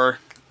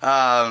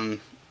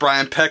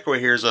Peckaway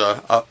here's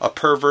a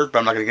pervert, but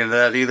I'm not going to get into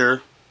that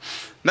either.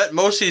 Met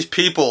most of these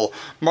people.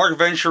 Mark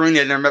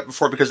Venturini I'd never met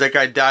before because that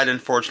guy died,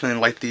 unfortunately,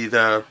 in like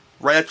the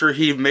right after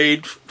he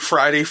made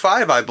Friday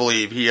 5, I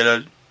believe. He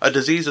had a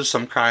disease of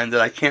some kind that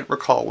I can't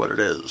recall what it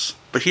is.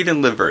 But he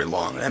didn't live very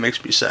long. That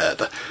makes me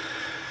sad.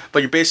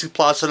 But your basic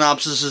plot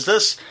synopsis is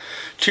this.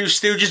 Two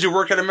stooges who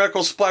work at a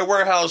medical supply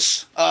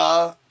warehouse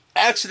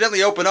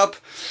accidentally open up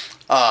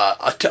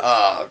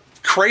a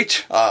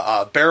crate,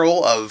 a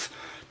barrel of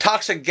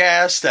toxic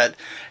gas that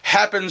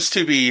happens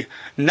to be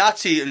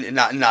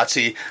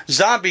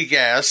zombie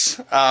gas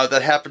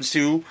that happens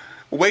to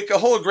wake a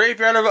whole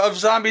graveyard of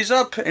zombies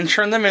up and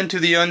turn them into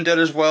the undead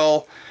as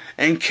well,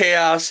 and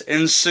chaos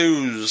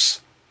ensues.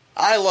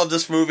 I love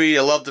this movie.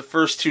 I love the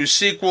first two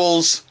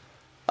sequels.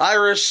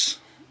 Iris,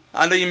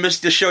 I know you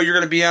missed the show you're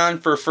going to be on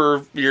for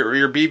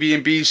your BB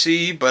and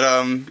BC,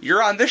 but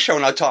you're on this show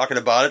not talking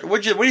about it.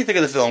 What do you think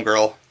of the film,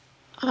 girl?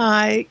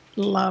 I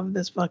love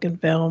this fucking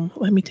film.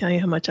 Let me tell you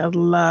how much I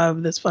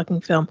love this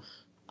fucking film.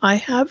 I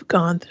have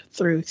gone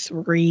through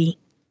 3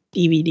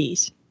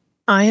 DVDs.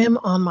 I am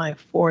on my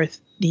 4th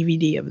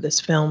DVD of this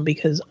film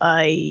because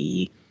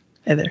I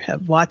either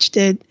have watched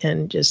it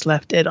and just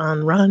left it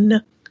on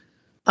run.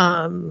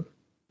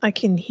 I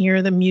can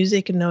hear the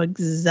music and know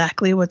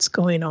exactly what's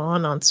going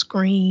on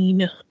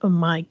screen.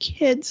 My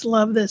kids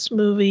love this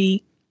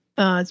movie.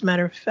 As a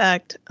matter of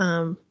fact,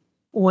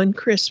 one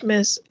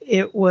Christmas,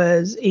 it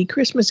was a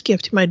Christmas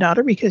gift to my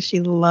daughter because she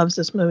loves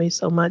this movie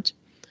so much.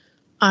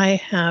 I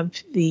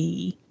have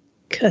the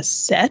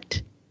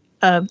cassette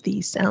of the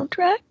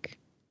soundtrack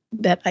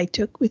that I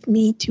took with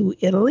me to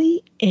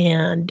Italy,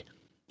 and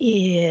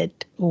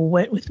it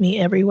went with me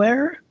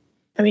everywhere.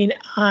 I mean,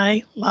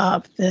 I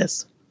love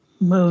this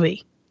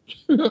movie.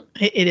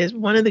 It is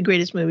one of the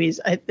greatest movies,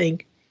 I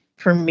think,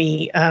 for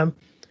me.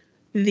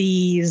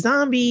 The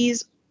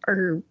zombies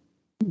are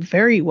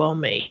very well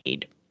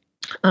made.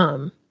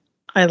 I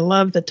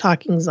love the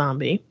talking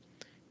zombie.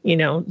 You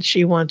know,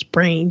 she wants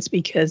brains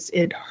because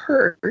it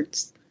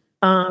hurts.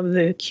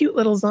 The cute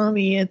little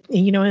zombie,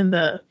 you know, in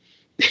the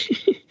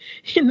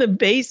in the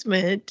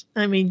basement.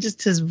 I mean,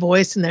 just his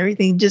voice and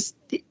everything. Just,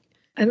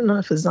 I don't know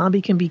if a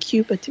zombie can be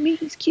cute, but to me,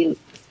 he's cute.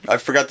 I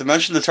forgot to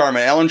mention the time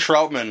Alan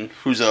Troutman,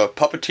 who's a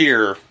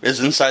puppeteer, is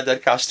inside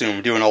that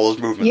costume doing all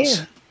those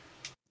movements.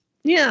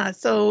 Yeah.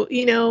 So,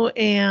 you know,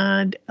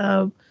 and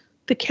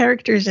the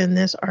characters in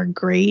this are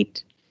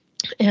great.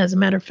 As a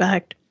matter of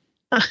fact,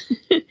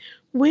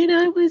 when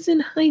I was in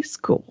high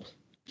school,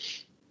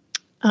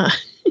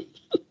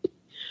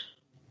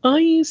 I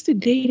used to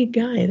date a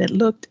guy that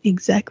looked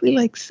exactly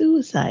like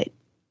Suicide.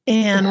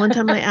 And one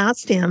time I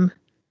asked him,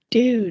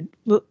 dude,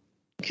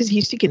 because he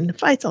used to get into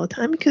fights all the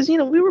time because, you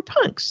know, we were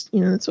punks.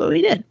 You know, that's what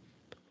we did.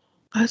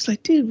 I was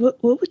like, dude,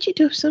 what would you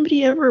do if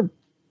somebody ever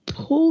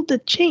pulled the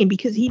chain?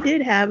 Because he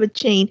did have a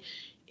chain.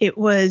 It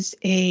was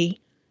a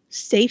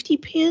safety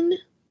pin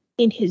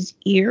in his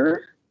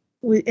ear,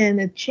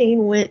 and a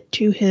chain went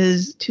to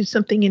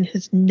something in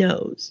his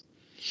nose.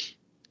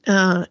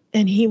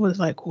 And he was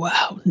like,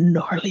 wow,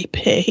 gnarly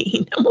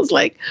pain. I was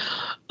like,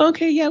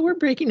 okay, yeah, we're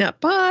breaking up.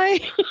 Bye.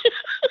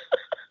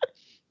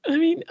 I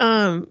mean,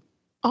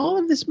 all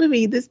of this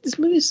movie, this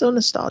movie is so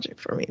nostalgic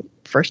for me,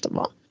 first of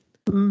all.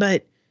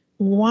 But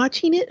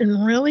watching it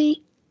and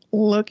really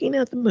looking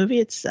at the movie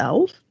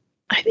itself,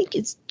 I think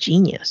it's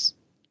genius.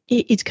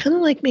 It's kind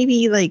of like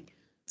maybe like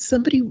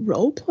somebody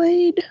role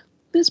played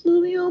this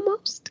movie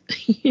almost,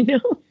 you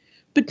know?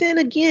 But then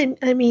again,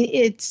 I mean,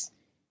 it's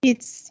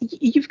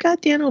you've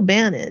got Dan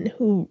O'Bannon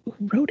who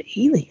wrote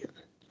Alien,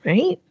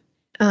 right?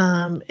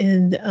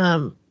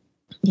 And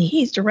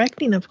he's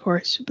directing, of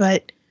course,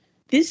 but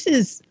this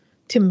is,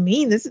 to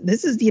me, this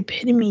is the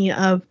epitome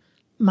of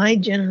my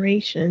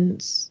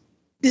generation's.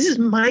 This is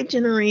my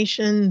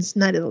generation's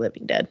Night of the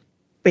Living Dead.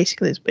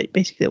 Basically, is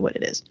basically what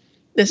it is.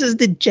 This is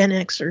the Gen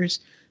Xers'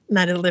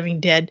 Night of the Living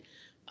Dead,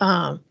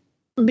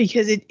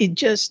 because it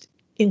just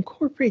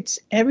incorporates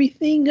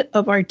everything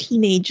of our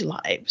teenage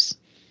lives.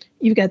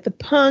 You've got the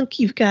punk,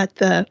 you've got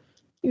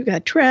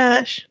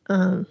trash,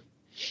 and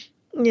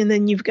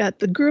then you've got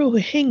the girl who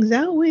hangs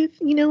out with,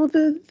 you know,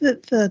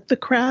 the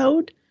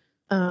crowd,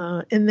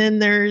 and then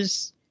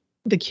there's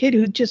the kid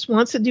who just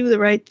wants to do the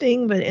right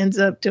thing but ends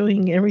up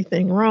doing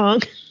everything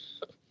wrong.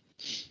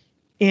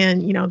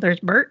 And, you know, there's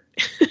Bert.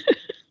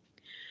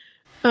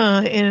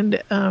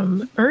 And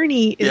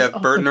Ernie is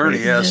Bert and Ernie,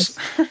 yes.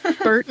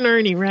 Bert and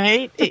Ernie,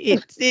 right?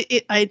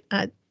 I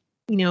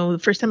you know, the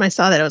first time I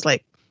saw that, I was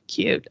like,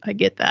 cute. I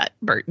get that.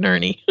 Bert and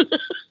Ernie.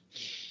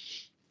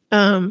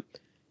 And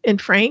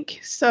Frank.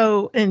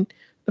 So, and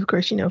of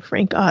course, you know,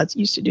 Frank Oz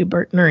used to do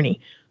Bert and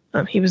Ernie.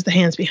 He was the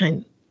hands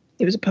behind.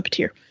 He was a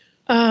puppeteer.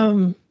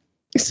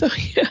 So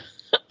yeah,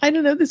 I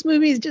don't know. This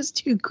movie is just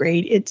too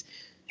great.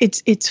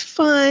 It's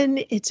fun.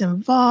 It's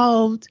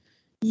involved.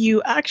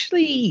 You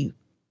actually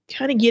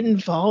kind of get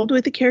involved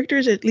with the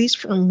characters. At least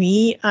for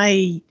me,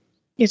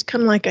 it's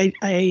kind of like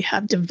I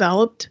have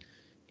developed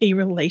a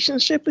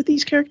relationship with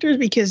these characters,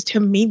 because to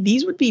me,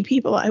 these would be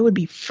people I would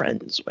be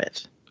friends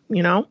with.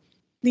 You know,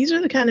 these are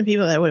the kind of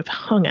people that I would have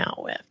hung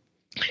out with,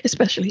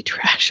 especially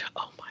Trash.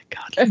 Oh my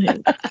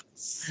God,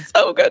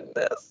 so good in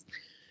this.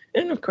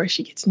 And of course,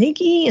 she gets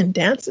sneaky and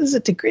dances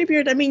at the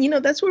graveyard. I mean, you know,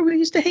 that's where we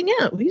used to hang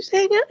out. We used to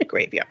hang out at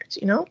graveyards,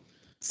 you know.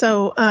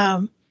 So,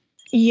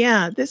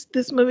 yeah,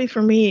 this movie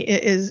for me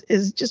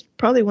is just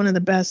probably one of the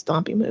best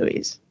zombie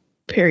movies,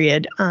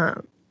 period,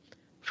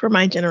 for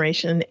my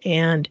generation.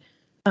 And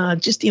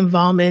just the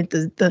involvement,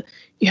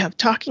 you have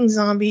talking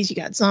zombies, you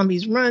got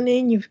zombies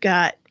running, you've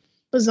got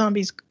the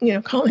zombies, you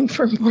know, calling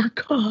for more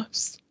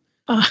coughs.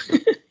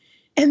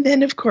 And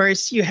then, of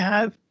course, you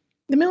have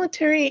the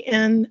military.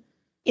 And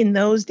in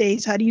those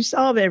days, how do you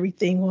solve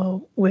everything?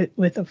 Well,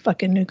 with a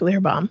fucking nuclear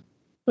bomb,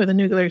 with a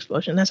nuclear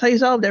explosion. That's how you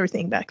solved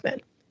everything back then.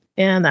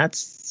 And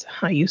that's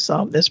how you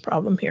solve this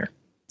problem here.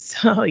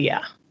 So,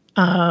 yeah.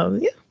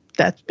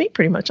 That's me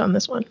pretty much on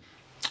this one.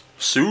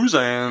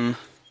 Suzanne.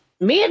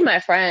 Me and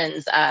my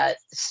friends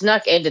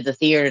snuck into the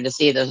theater to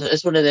see this.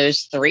 It's one of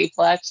those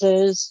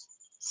 3-plexes.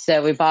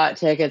 So we bought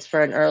tickets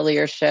for an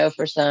earlier show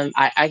for some.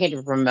 I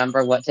can't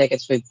remember what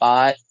tickets we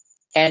bought.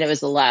 And it was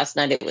the last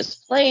night it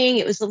was playing.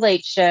 It was the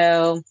late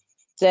show.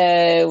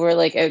 So we're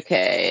like,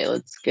 okay,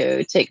 let's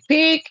go take a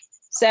peek.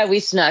 So we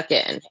snuck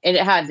in. And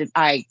it had to,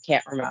 I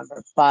can't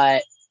remember,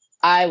 but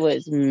I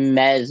was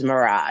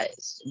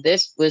mesmerized.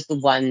 This was the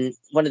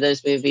one of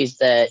those movies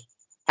that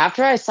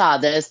after I saw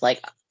this,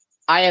 like,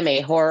 I am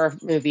a horror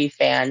movie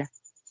fan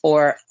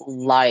for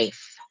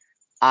life.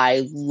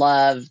 I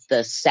love the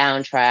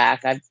soundtrack.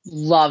 I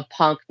love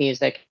punk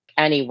music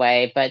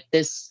anyway, but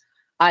this,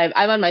 I'm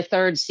on my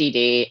third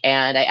CD,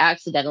 and I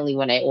accidentally,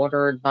 when I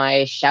ordered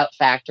my Shout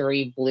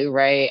Factory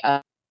Blu-ray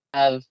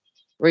of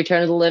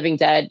Return of the Living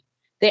Dead,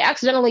 they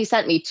accidentally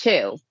sent me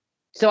 2.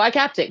 So I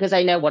kept it because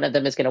I know one of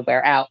them is going to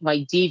wear out. My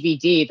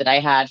DVD that I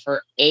had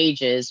for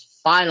ages,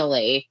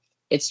 finally,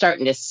 it's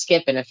starting to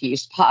skip in a few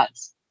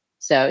spots.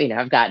 So,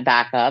 I've got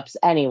backups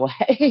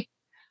anyway.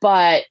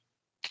 But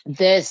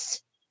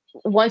this,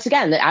 once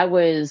again, I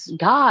was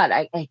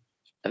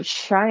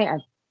trying, I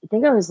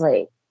think I was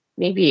like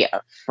maybe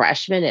a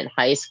freshman in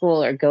high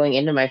school or going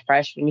into my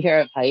freshman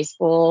year of high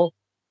school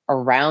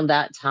around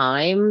that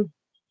time.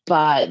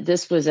 But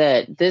this was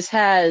it. This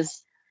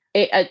has,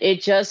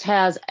 it just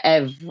has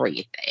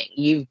everything.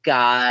 You've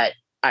got,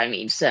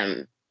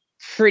 some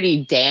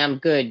pretty damn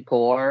good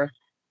gore.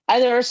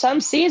 And there are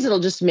some scenes that'll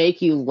just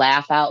make you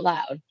laugh out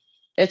loud.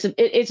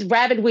 It's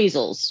rabid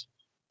weasels.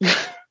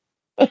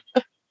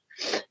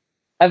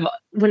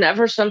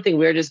 Whenever something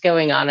weird is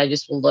going on, I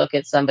just will look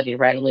at somebody and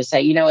randomly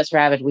say, it's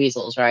rabid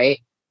weasels, right?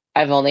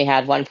 I've only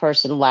had one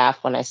person laugh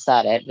when I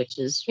said it, which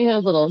is, a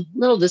little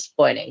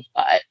disappointing,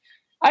 but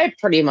I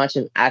pretty much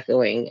am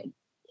echoing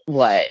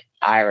what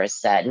Iris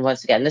said. And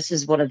once again, this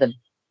is one of the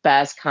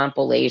best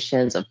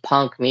compilations of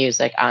punk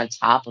music on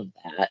top of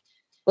that.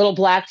 Little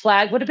Black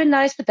Flag would have been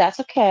nice, but that's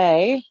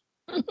okay.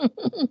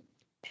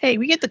 Hey,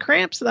 we get the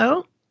Cramps,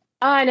 though.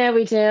 I know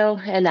we do,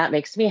 and that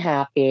makes me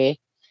happy.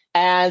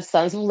 And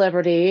Sons of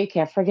Liberty,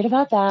 can't forget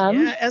about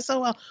them. Yeah,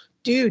 SOL.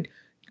 Dude,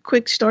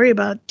 quick story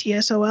about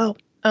TSOL.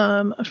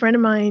 A friend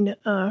of mine,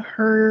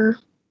 her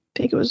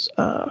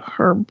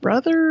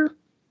brother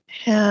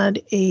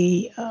had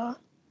a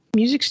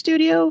music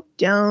studio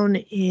down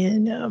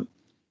in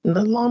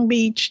the Long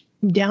Beach,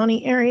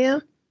 Downey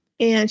area.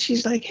 And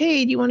she's like,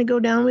 hey, do you want to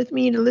go down with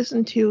me to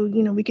listen to,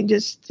 we can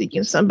just,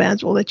 some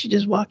bands will let you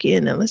just walk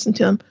in and listen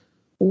to them.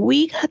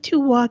 We got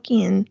to walk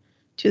in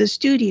to the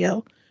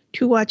studio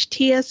to watch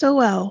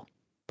TSOL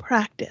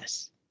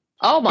practice.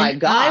 Oh my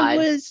God.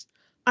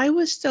 I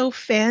was so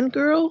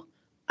fangirl,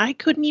 I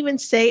couldn't even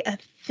say a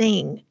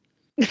thing.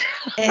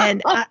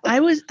 And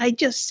I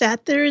just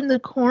sat there in the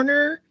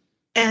corner,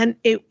 and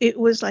it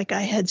was like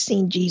I had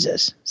seen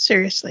Jesus.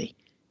 Seriously.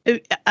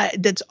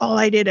 That's all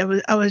I did.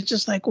 I was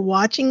just like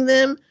watching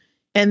them,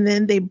 and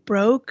then they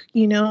broke,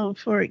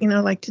 for,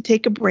 like to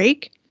take a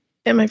break.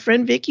 And my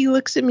friend Vicky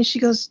looks at me, she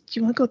goes, do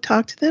you want to go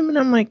talk to them? And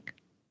I'm like,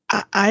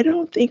 I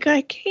don't think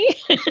I can.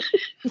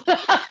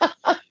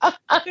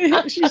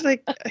 She's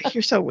like,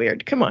 you're so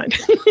weird. Come on.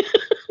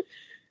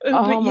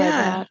 Oh my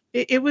God.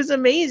 It was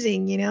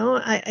amazing.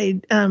 I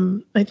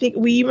think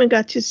we even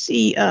got to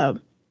see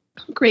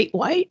Great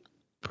White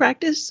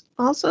practice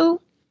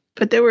also,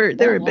 but they were a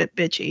bit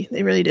bitchy.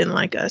 They really didn't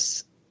like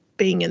us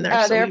being in there.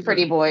 Oh, they're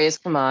pretty boys.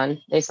 Come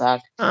on. They suck.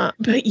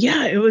 But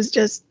yeah, it was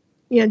just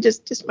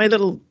my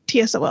little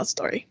TSOL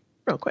story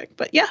real quick.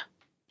 But yeah.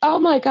 Oh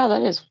my God.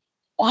 That is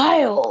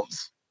wild.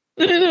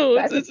 I know.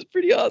 It's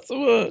pretty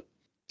awesome.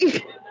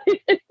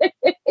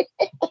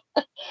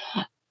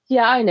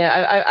 Yeah, I know.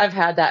 I've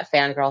had that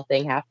fangirl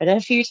thing happen a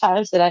few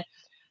times, that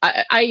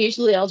I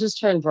usually, I'll just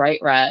turn bright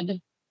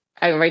red.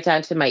 I right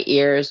down to my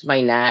ears,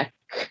 my neck.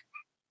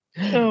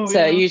 Oh,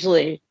 so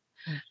usually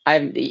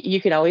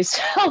you can always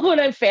tell when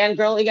I'm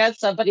fangirling at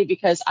somebody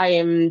because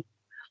I'm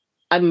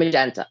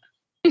magenta.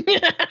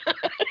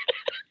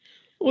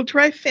 Well,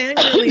 try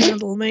fangirling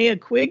with Linnea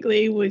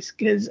Quigley was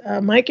because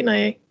Mike and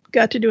I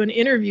got to do an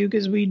interview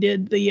because we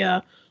did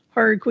the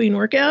Horror Queen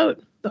workout,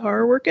 the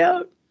horror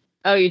workout.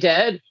 Oh, you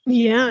did?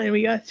 Yeah, and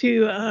we got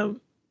to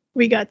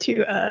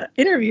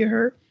interview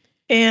her,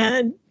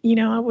 and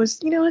I was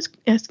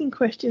asking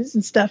questions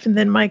and stuff, and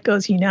then Mike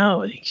goes,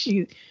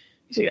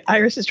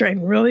 Iris is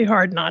trying really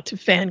hard not to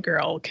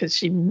fangirl because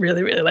she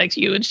really, really likes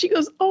you, and she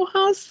goes, oh,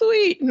 how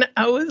sweet. And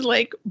I was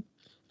like,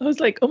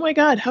 oh my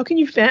God, how can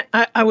you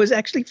I was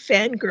actually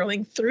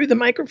fangirling through the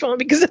microphone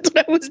because that's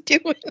what I was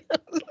doing. I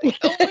was like,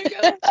 oh my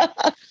God.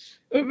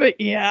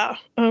 But yeah,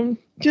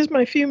 just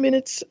my few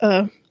minutes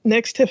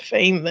next to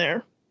fame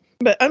there.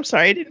 But I'm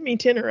sorry, I didn't mean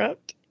to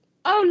interrupt.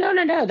 Oh,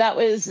 no. That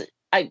was,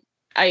 I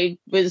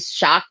was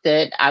shocked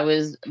that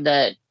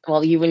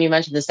when you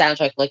mentioned the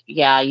soundtrack, like,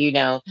 yeah, you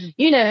know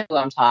who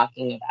I'm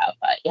talking about.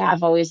 But yeah,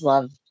 I've always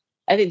loved,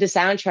 I think the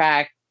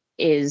soundtrack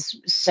is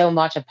so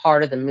much a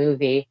part of the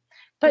movie.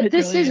 But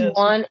this really is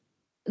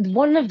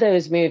one of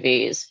those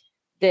movies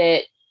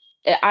that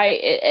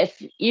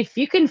if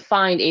you can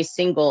find a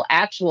single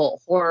actual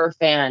horror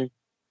fan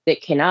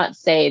that cannot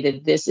say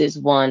that this is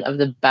one of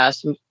the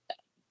best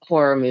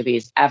horror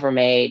movies ever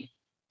made,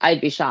 I'd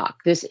be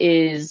shocked. This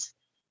is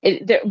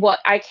what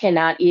I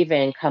cannot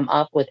even come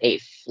up with a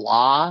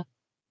flaw.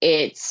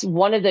 It's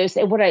one of those.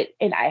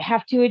 And I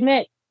have to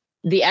admit,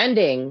 the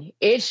ending.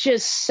 It's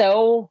just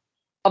so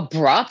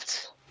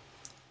abrupt.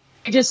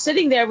 You're just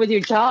sitting there with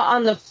your jaw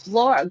on the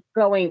floor,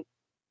 going,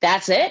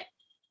 "That's it,"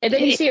 and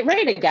then you see it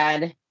rain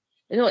again, and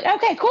you're like,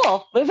 "Okay,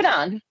 cool, moving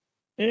on."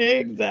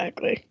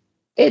 Exactly.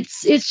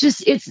 It's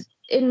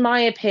in my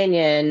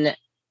opinion,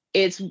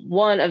 it's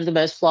one of the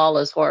most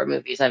flawless horror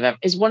movies I've ever.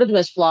 It's one of the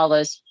most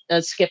flawless.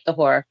 Skip the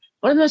horror.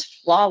 One of the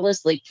most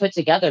flawlessly put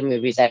together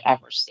movies I've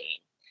ever seen.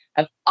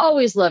 I've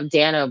always loved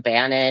Dan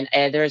O'Bannon,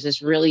 and there's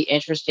this really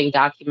interesting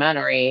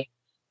documentary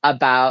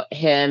about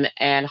him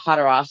and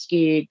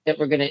Jodorowsky that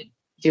we're going to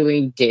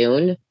doing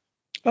Dune.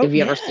 Have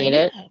you ever seen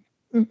it?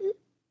 Mm-hmm.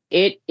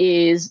 It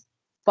is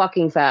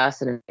fucking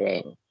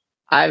fascinating.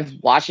 I've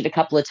watched it a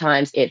couple of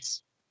times.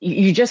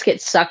 You just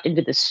get sucked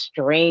into this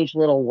strange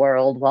little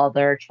world while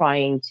they're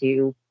trying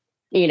to,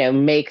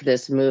 make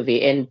this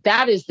movie. And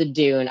that is the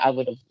Dune I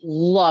would have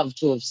loved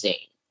to have seen.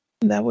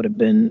 That would have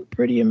been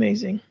pretty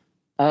amazing.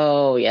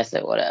 Oh, yes,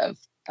 it would have.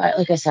 But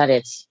like I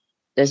said,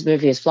 this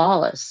movie is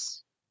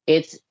flawless.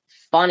 It's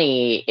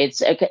funny.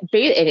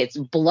 It's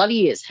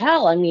bloody as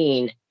hell. I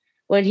mean,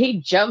 when he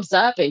jumps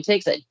up and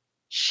takes a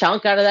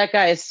chunk out of that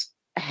guy's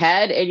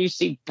head and you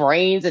see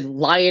brains and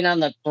lying on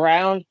the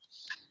ground,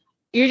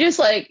 you're just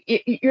like,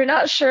 you're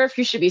not sure if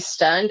you should be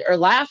stunned or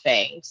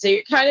laughing. So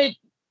you're kind of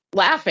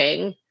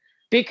laughing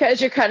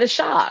because you're kind of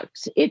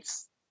shocked.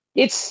 It's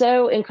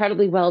so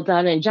incredibly well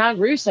done. And John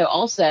Russo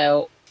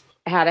also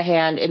had a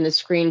hand in the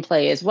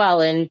screenplay as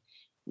well. And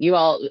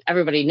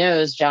everybody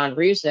knows John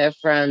Russo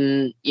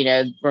from,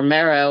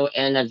 Romero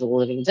and The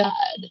Living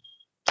Dead.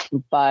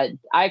 But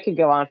I could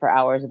go on for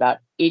hours about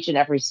each and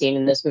every scene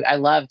in this movie. I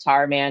love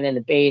Tarman in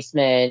the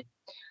basement.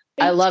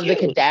 I love the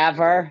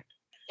cadaver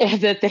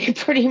that they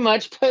pretty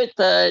much put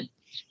the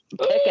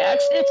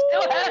pickaxe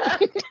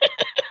into.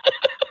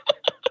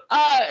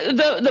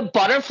 The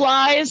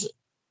butterflies.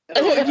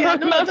 Oh, yeah,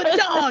 no, the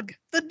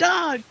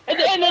dog, and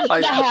the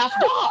half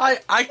dog.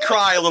 I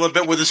cry a little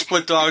bit when the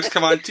split dogs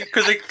come on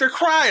because they're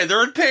crying.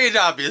 They're in pain,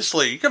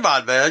 obviously. Come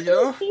on, man.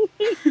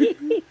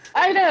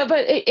 I know,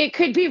 but it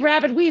could be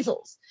rabid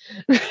weasels.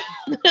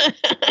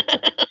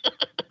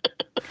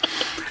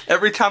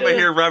 Every time I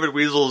hear rabid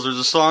weasels, there's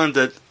a song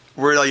that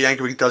Weird Al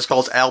Yankovic does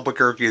called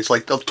Albuquerque. It's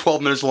like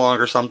 12 minutes long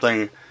or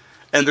something.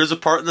 And there's a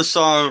part of the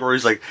song where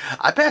he's like,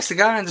 I passed a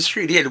guy on the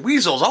street. He had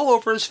weasels all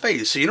over his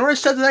face. So you know what I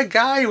said to that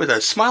guy with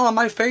a smile on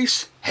my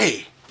face?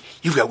 Hey,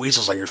 you've got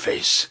weasels on your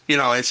face.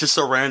 It's just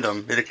so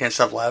random. I can't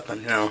stop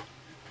laughing,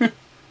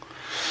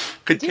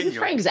 Continue. Didn't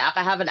Frank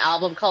Zappa have an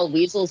album called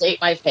Weasels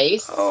Ate My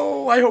Face?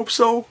 Oh, I hope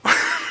so.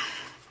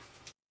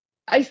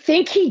 I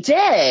think he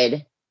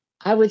did.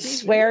 I would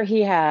swear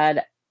he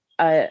had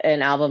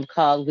an album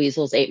called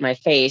Weasels Ate My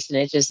Face. And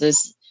it's just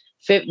this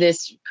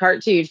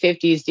cartoon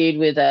 50s dude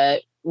with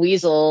a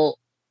weasel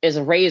is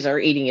a razor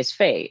eating his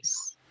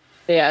face.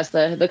 So yes,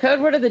 the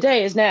code word of the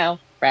day is now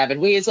rabid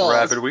weasels.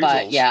 Rabid weasels.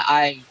 But yeah,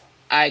 I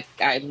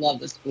love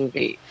this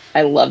movie.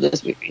 I love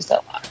this movie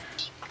so much.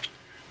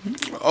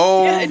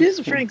 Oh yeah, it is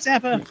a Frank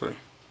Zappa. Okay.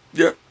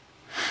 Yeah,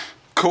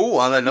 cool.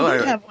 I know.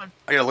 I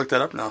gotta look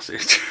that up now. See.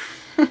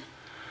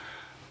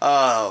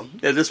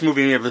 This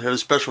movie we have a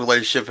special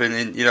relationship,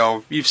 and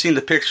you've seen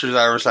the pictures,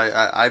 Iris.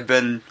 I've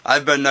been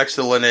next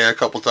to Linnea a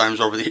couple times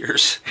over the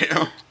years.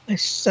 I'm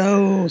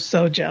so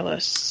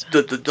jealous.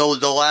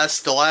 The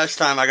last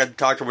time I got to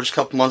talk to her was a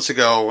couple months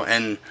ago,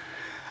 and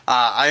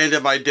I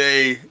ended my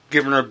day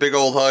giving her a big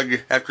old hug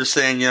after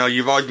saying,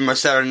 you've always been my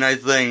Saturday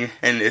night thing,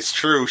 and it's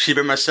true. She's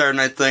been my Saturday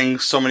night thing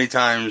so many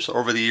times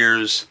over the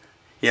years.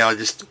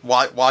 Just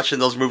watching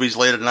those movies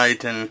late at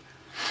night, and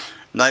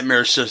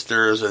Nightmare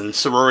Sisters, and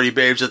Sorority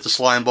Babes at the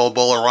Slime Bowl,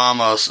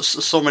 Bolorama,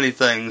 so many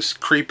things.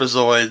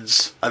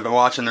 Creepazoids. I've been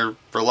watching her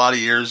for a lot of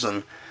years,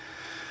 and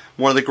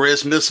one of the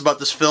greatest myths about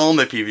this film,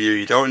 if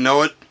you don't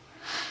know it,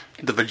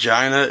 the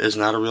vagina is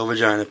not a real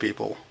vagina,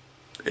 people.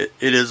 It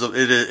is a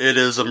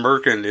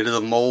merkin. It is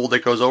a mold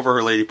that goes over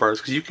her lady parts,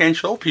 because you can't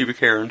show pubic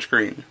hair on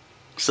screen.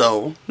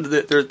 So,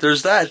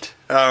 there's that.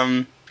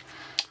 But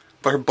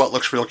her butt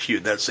looks real cute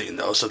in that scene,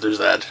 though, so there's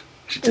that.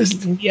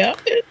 Yeah,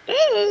 it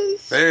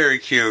does. Very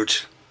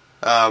cute.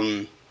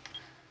 The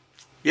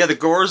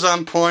gore's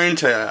on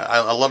point.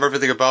 I love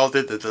everything about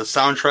it. The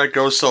soundtrack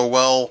goes so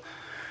well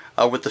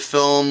with the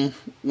film.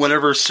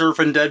 Whenever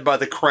Surfing Dead by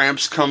the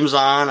Cramps comes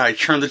on, I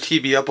turn the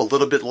TV up a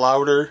little bit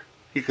louder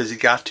because you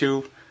got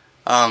to.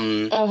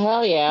 Oh,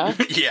 hell yeah.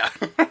 Yeah.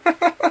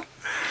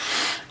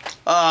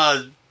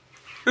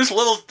 There's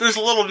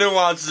little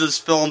nuances in this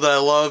film that I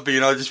love,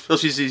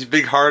 especially these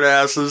big hard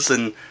asses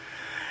and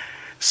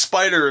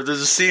Spider.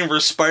 There's a scene where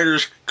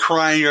Spider's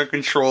crying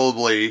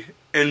uncontrollably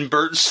and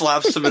Bert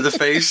slaps him in the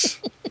face.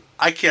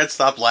 I can't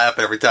stop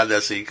laughing every time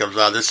that scene comes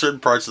on. There's certain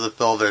parts of the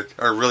film that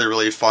are really,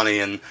 really funny,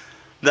 and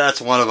that's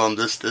one of them.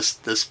 This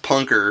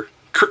punker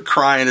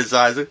crying his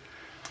eyes.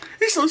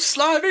 He's so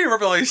slimy,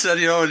 remember he said,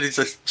 and he's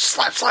like,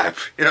 slap,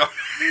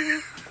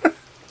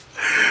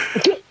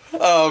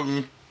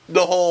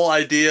 the whole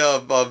idea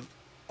of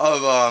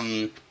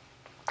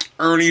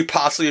Ernie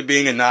possibly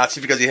being a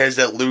Nazi because he has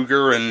that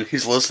Luger and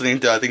he's listening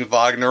to, I think,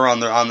 Wagner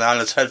on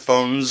his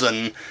headphones,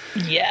 and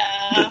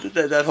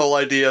that whole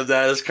idea of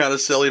that is kind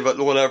of silly, but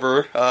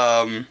whatever.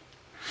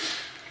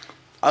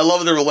 I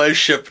love the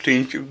relationship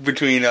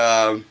between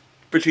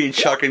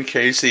Chuck and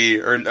Casey,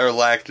 or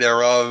lack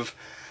thereof.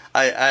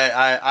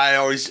 I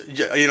always,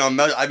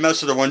 I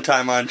messed with her one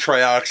time on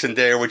Trioxin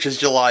Day, which is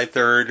July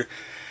 3rd.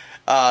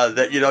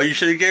 That, you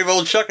should have gave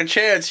old Chuck a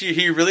chance.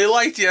 He really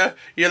liked you,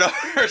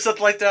 or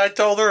something like that. I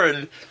told her,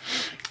 and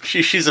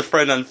she's a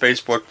friend on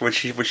Facebook when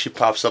she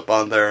pops up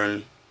on there,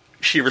 and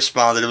she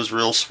responded. It was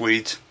real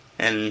sweet,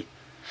 and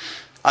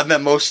I've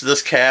met most of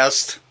this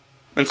cast,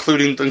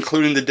 including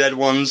the dead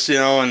ones,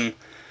 and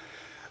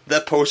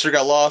that poster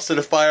got lost in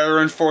a fire,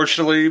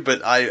 unfortunately.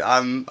 But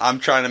I'm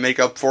trying to make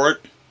up for it,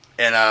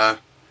 and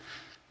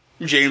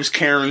James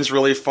Cameron's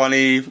really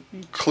funny.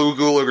 Clu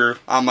Gulager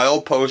on my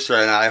old poster,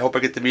 and I hope I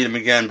get to meet him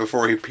again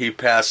before he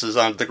passes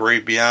on to the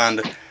great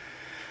beyond.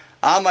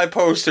 On my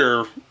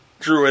poster,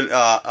 drew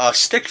a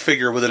stick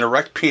figure with an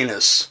erect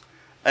penis,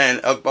 and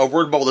a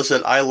word bubble that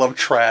said, "I love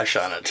trash"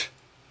 on it.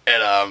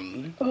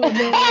 And,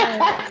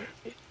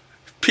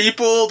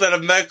 people that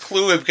have met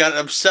Clu have gotten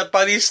upset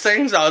by these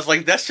things. I was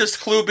like, that's just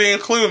Clu being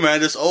Clu, man.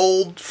 This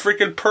old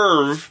freaking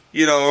perv,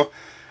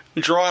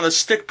 drawing a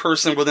stick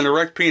person with an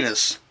erect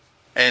penis.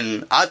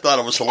 And I thought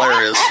it was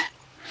hilarious.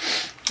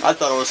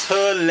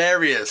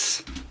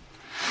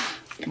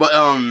 But,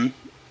 Alan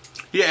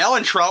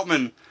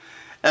Troutman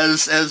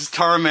as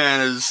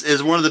Tarman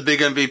is one of the big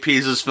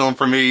MVPs of this film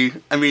for me.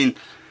 I mean,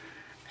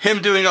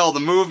 him doing all the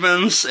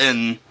movements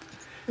and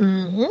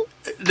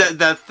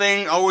that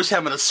thing, always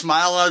having a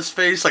smile on his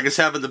face, like he's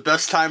having the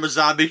best time a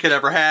zombie could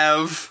ever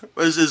have,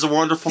 is a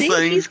wonderful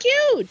thing. He's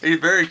cute. He's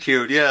very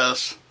cute,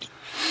 yes.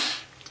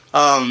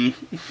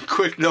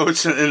 Quick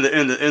notes in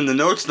the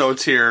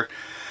notes here.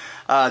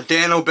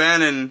 Dan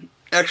O'Bannon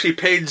actually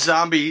paid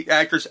zombie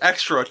actors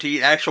extra to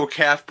eat actual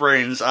calf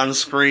brains on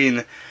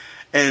screen,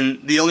 and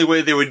the only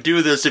way they would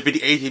do this if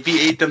he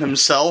ate them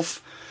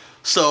himself.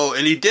 So,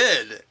 and he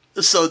did.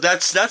 So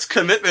that's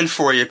commitment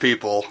for you,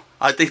 people.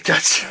 I think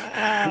that's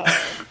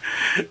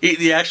eat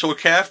the actual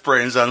calf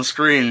brains on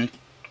screen.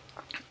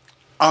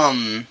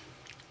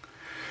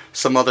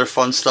 Some other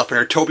fun stuff in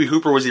here. Tobe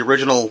Hooper was the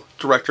original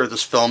director of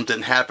this film.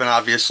 Didn't happen,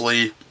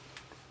 obviously.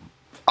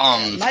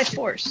 Life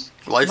Force.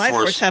 Life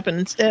Force happened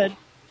instead.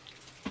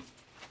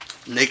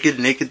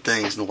 Naked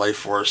things in Life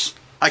Force.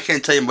 I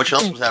can't tell you much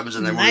else happens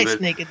in that movie. Nice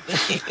naked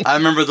things. I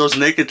remember those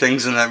naked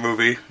things in that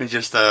movie. It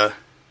just, I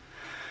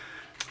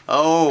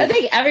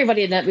think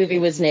everybody in that movie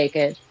was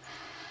naked.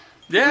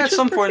 Yeah, at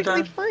some point in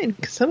time. Fine,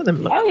 because some of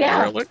them look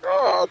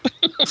like,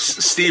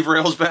 Steve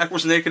Railsback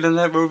was naked in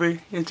that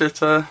movie. It just,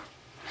 the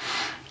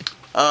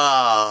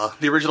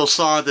original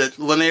song that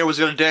Linnea was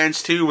going to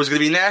dance to was going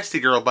to be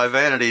Nasty Girl by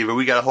Vanity, but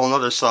we got a whole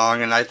other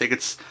song, and I think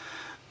it's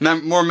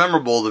more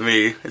memorable to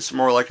me. It's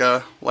more like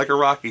a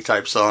Rocky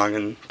type song.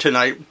 And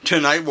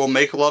Tonight We'll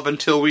Make Love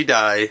Until We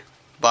Die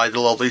by the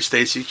lovely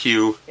Stacey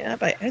Q. Yeah,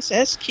 by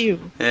SSQ.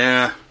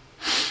 Yeah.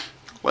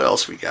 What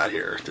else we got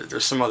here?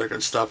 There's some other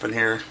good stuff in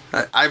here.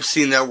 I've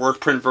seen that work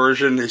print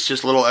version. It's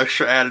just a little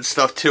extra added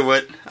stuff to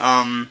it.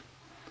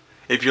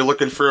 If you're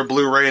looking for a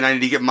Blu-ray and I need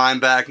to get mine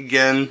back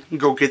again,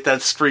 go get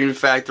that Scream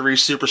Factory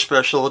Super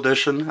Special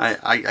Edition.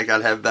 I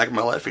gotta have it back in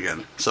my life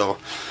again. So,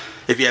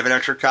 if you have an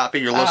extra copy,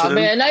 you're listening. Oh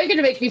man, now you're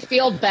gonna make me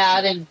feel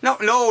bad and no.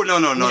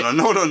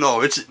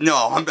 It's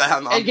no. I'm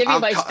give you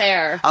my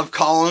spare. I'm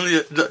calling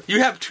you. You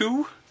have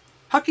two?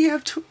 How can you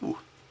have two?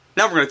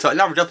 Now we're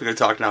definitely gonna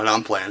talk now. Now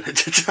I'm playing.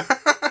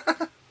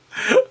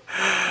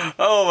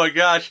 Oh my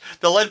gosh.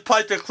 The lead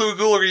pipe that Clu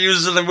Gulager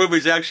uses in the movie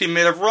is actually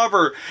made of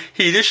rubber.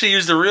 He initially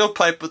used a real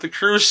pipe, but the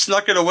crew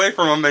snuck it away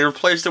from him and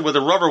replaced it with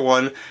a rubber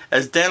one,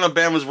 as Dan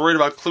O'Bannon was worried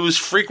about Clu's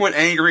frequent,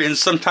 angry, and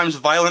sometimes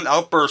violent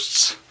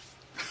outbursts.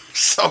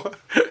 So,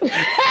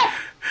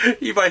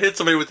 you might hit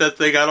somebody with that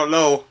thing, I don't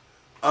know.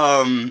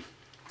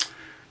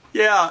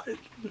 Yeah.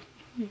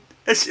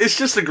 It's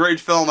just a great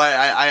film.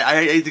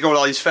 I hate to go into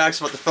all these facts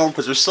about the film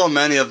because there's so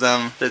many of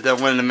them that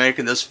went into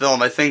making this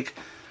film. I think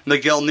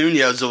Miguel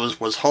Nunez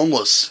was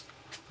homeless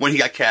when he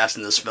got cast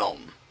in this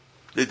film.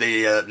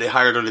 They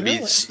hired him to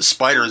be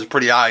Spider. It's a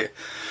pretty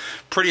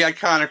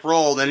iconic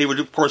role. Then he would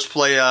of course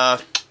play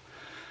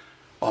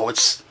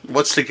what's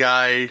the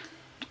guy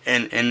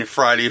in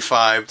Friday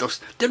 5?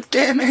 Them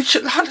damn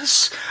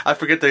enchiladas. I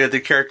forget the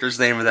character's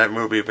name in that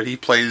movie, but he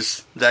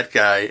plays that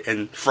guy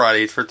in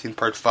Friday 13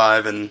 Part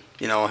 5, and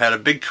had a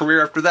big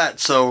career after that.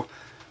 So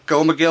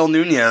go Miguel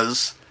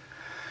Nunez.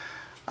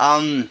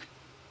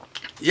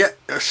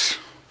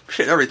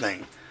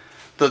 Everything.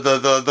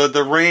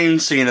 The rain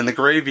scene in the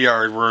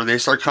graveyard where they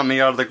start coming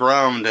out of the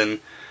ground and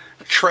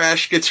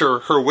Trash gets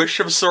her wish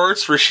of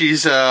sorts where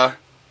she's have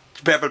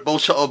a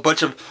bunch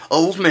of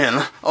old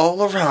men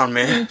all around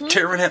me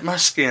tearing at my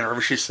skin, or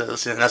whatever she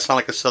says. Yeah, that's not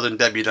like a Southern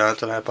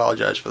debutante, and I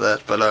apologize for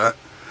that. But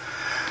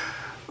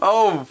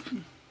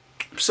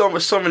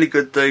so many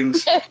good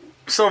things.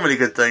 So many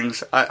good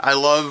things. I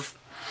love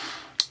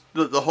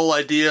the whole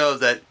idea of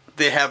that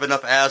they have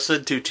enough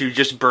acid to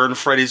just burn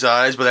Freddy's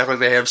eyes, but act like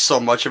they have so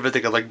much of it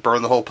they could like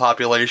burn the whole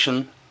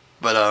population.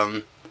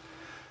 But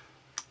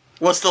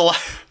what's the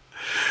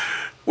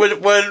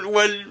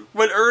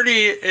when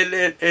Ernie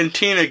and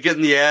Tina get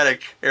in the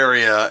attic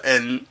area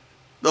and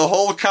the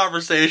whole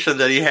conversation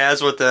that he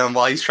has with them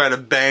while he's trying to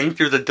bang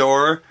through the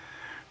door,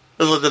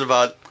 there's something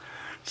about,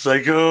 it's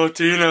like, oh,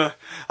 Tina,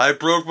 I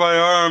broke my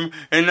arm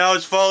and now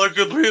it's falling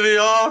completely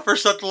off, or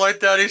something like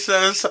that, he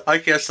says. I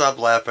can't stop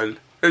laughing.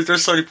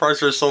 There's so many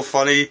parts that are so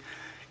funny,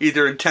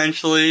 either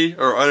intentionally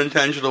or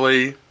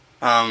unintentionally.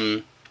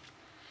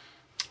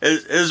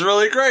 It's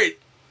really great.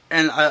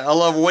 And I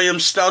love William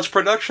Stout's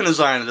production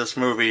design of this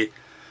movie.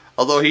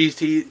 Although he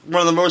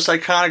one of the most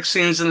iconic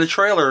scenes in the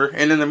trailer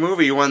and in the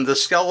movie, when the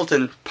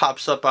skeleton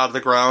pops up out of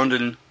the ground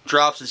and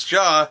drops its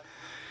jaw,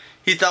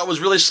 he thought was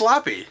really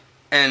sloppy.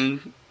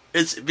 And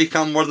it's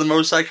become one of the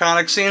most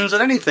iconic scenes in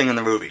anything in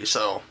the movie.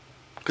 So,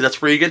 because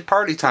that's where you get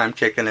Party Time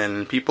kicking in,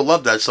 and people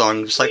love that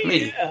song, just like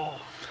me.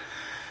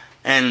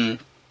 And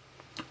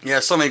yeah,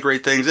 so many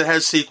great things. It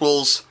has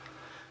sequels.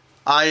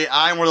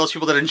 I'm one of those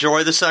people that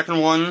enjoy the second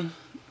one.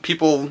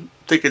 People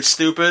think it's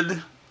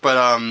stupid, but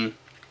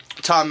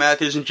Tom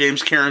Matthews and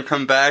James Karen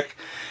come back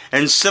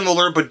in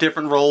similar but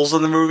different roles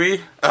in the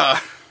movie.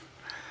 And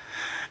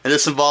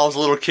this involves a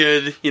little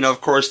kid,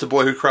 of course, the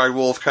boy who cried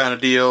wolf kind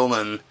of deal,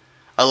 and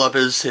I love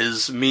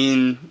his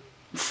mean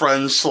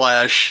friend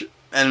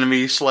 /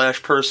 enemy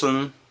 /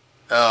 person,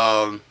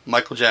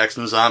 Michael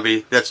Jackson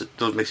zombie. That's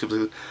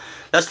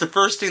the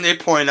first thing they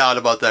point out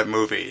about that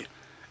movie,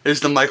 is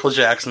the Michael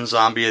Jackson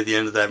zombie at the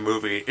end of that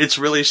movie. It's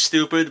really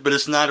stupid, but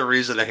it's not a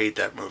reason to hate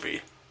that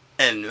movie.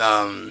 And,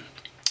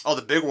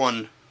 the big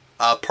one,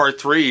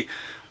 part 3,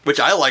 which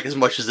I like as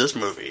much as this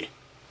movie,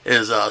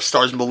 is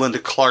stars Melinda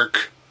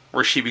Clarke,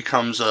 where she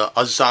becomes a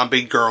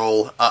zombie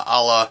girl,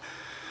 a la,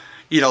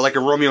 like a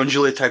Romeo and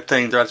Juliet type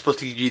thing. They're not supposed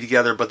to be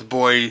together, but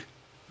the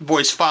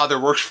boy's father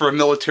works for a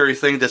military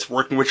thing that's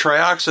working with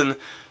trioxin,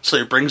 so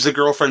he brings the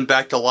girlfriend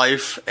back to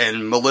life,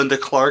 and Melinda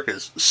Clarke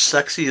is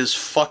sexy as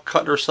fuck,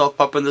 cutting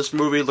herself up in this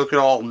movie, looking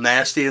all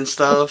nasty and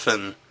stuff,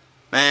 and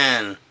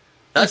man,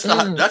 that's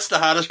the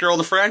hottest girl in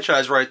the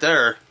franchise right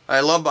there.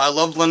 I love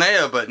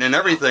Linnea, but in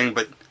everything,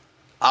 but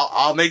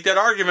I'll make that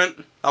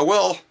argument. I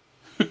will.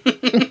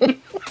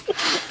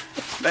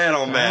 Man,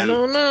 oh man. I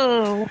don't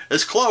know.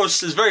 It's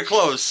close. It's very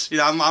close.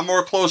 I'm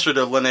more closer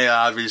to Linnea,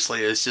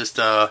 obviously. It's just,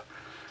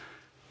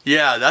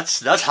 yeah,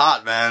 that's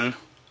hot, man.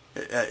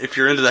 If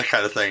you're into that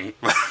kind of thing.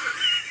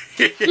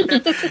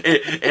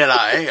 And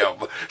I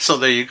am. So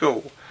there you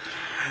go.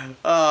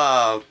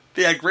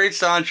 Yeah, great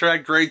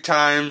soundtrack, great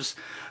times.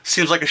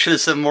 Seems like I should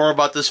have said more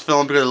about this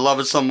film because I love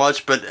it so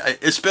much, but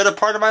it's been a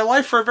part of my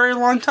life for a very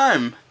long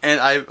time. And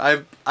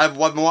I've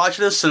been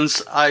watching this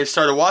since I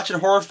started watching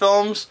horror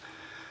films.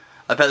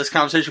 I've had this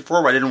conversation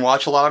before where I didn't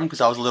watch a lot of them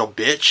because I was a little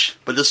bitch,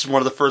 but this is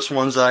one of the first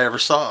ones that I ever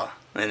saw.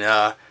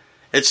 And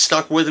it's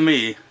stuck with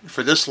me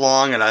for this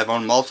long, and I've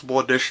owned multiple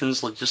editions,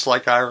 just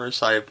like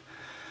Iris. I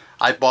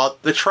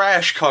bought the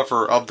trash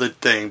cover of the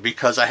thing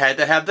because I had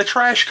to have the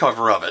trash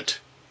cover of it.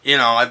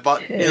 I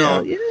bought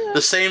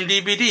the same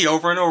DVD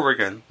over and over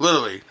again,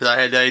 literally, because I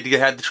had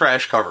the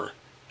trash cover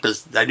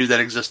because I knew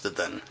that existed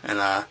then.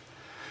 And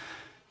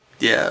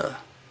yeah,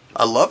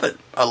 I love it.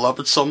 I love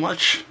it so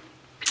much.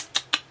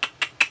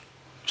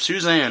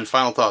 Suzanne,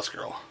 final thoughts,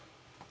 girl.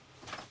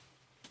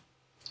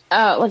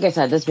 Like I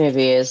said, this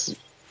movie is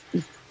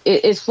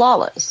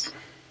flawless.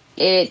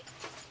 And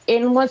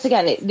once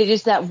again, it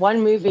is that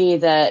one movie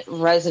that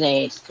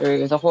resonates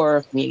through the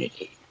horror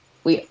community.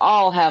 We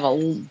all have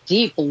a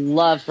deep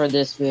love for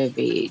this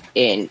movie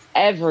in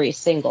every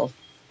single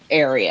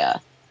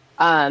area.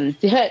 And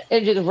just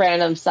a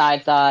random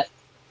side thought,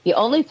 the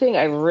only thing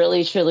I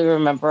really truly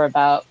remember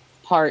about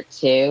part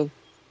 2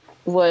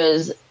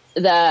 was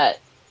that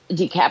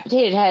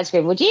decapitated head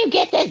scream, "Would you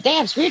get this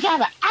damn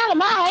screwdriver out of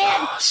my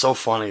head?" Oh, so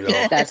funny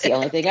though. That's the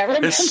only thing I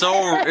remember. It's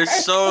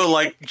so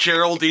like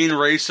Geraldine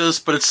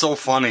racist, but it's so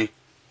funny.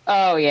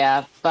 Oh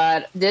yeah,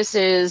 but this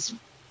is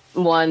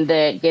one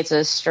that gets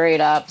a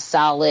straight up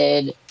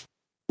solid,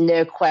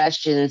 no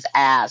questions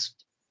asked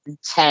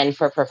 10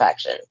 for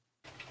perfection.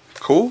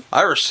 Cool.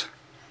 Iris.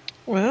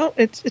 Well,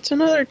 it's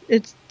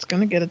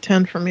gonna get a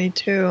 10 for me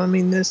too. I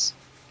mean, this,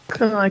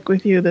 kind of like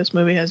with you, this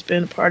movie has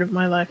been a part of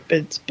my life, but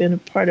it's been a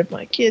part of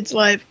my kid's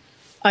life.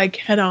 I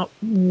cannot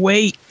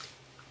wait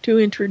to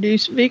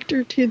introduce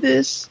Victor to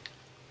this,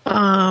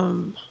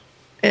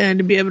 and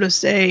to be able to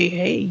say,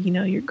 "Hey,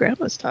 your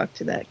grandma's talked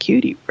to that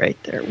cutie right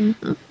there,"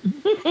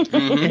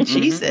 and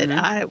she said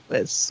I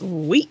was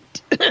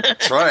sweet.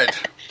 That's right.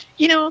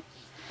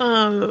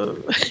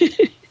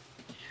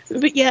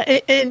 But yeah,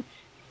 and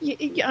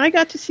I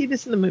got to see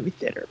this in the movie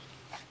theater.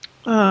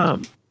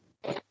 And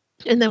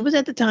that was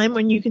at the time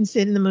when you can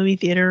sit in the movie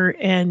theater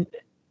and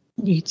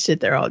you'd sit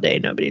there all day.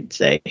 Nobody'd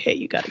say, "Hey,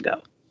 you got to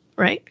go."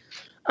 Right?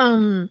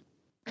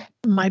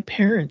 My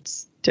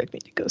parents took me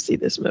to go see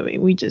this movie.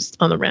 We just,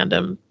 on the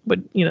random,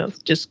 would,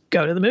 just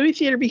go to the movie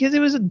theater because it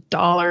was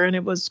 $1 and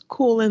it was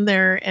cool in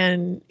there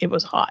and it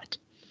was hot.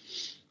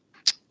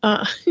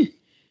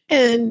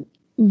 And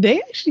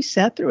they actually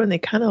sat through and they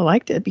kind of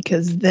liked it,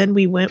 because then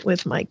we went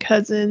with my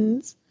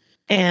cousins,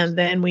 and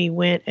then we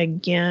went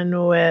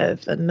again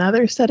with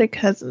another set of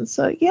cousins.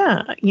 So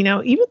yeah,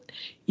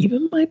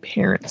 even my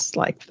parents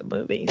liked the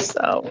movie.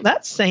 So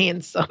that's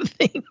saying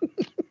something.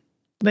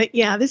 But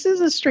yeah, this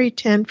is a straight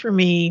 10 for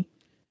me,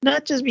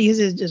 not just because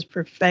it's just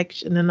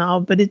perfection and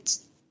all, but it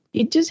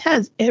just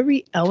has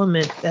every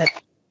element that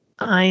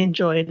I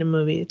enjoy in a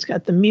movie. It's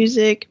got the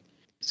music,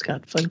 it's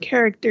got fun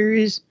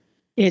characters,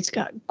 it's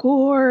got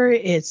gore,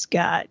 it's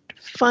got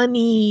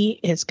funny,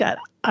 it's got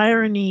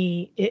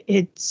irony.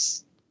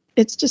 It's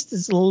just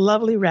this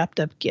lovely wrapped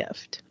up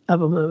gift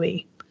of a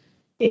movie.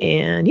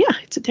 And yeah,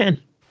 it's a 10.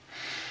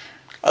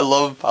 I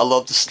love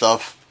the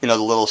stuff, the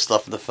little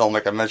stuff in the film,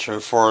 like I mentioned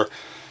before.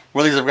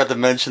 One of the things I forgot to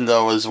mention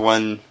though is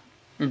when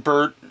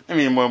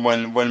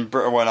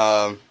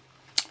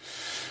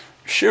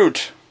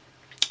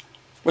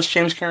what's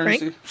James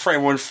Cameron's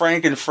Frank? When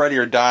Frank and Freddy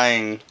are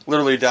dying,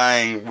 literally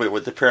dying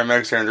with the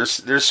paramedics there, and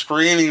they're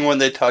screaming when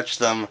they touch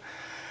them.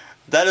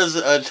 That is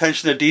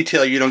attention to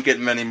detail you don't get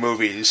in many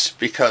movies,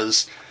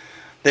 because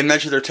they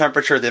mention their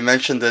temperature. They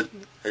mention that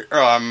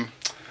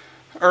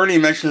Ernie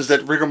mentions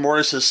that rigor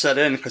mortis has set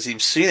in because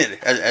he's seen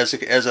it as a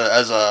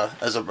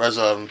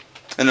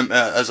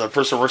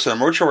person who works in a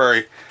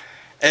mortuary,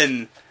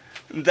 and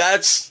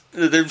that's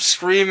them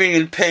screaming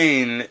in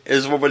pain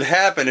is what would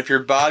happen if your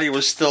body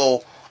was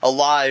still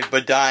alive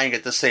but dying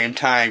at the same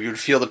time. You'd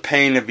feel the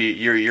pain of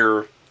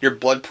your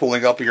blood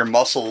pooling up, your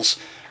muscles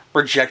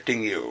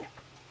rejecting you,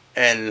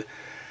 and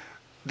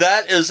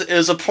that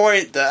is a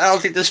point that I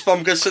don't think this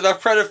film gets enough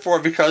credit for,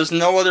 because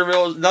no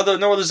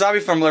other zombie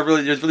film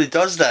really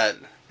does that.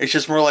 It's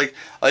just more like,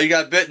 oh, you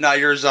got bit, now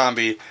you're a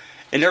zombie.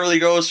 It never really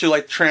goes through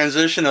like the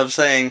transition of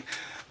saying,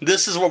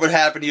 this is what would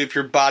happen to you if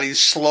your body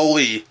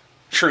slowly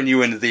turned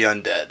you into the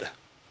undead.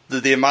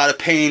 The amount of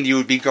pain you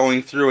would be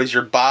going through as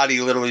your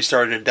body literally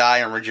started to die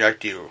and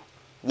reject you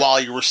while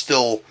you were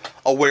still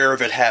aware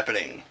of it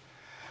happening.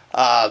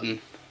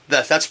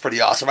 That's pretty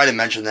awesome. I didn't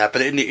mention that,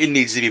 but it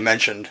needs to be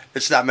mentioned.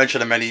 It's not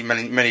mentioned in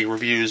many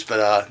reviews,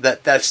 but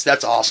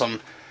that's awesome.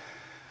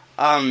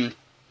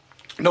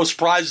 No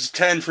surprise, it's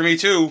 10 for me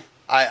too.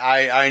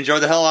 I enjoy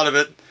the hell out of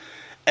it.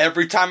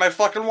 Every time I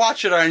fucking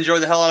watch it, I enjoy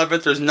the hell out of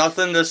it. There's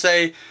nothing to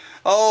say,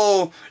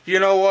 oh, you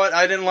know what,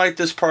 I didn't like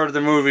this part of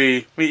the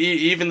movie.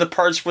 Even the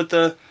parts with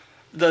the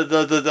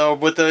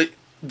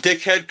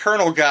dickhead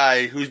colonel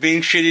guy who's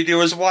being shitty to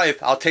his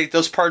wife, I'll take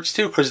those parts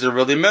too, because they're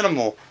really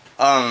minimal.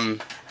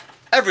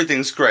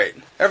 Everything's great.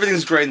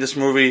 Everything's great in this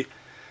movie.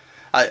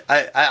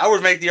 I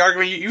would make the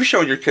argument, you've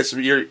shown your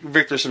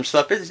Victor some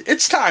stuff.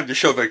 It's time to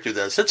show Victor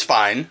this. It's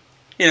fine.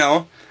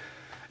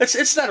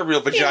 It's not a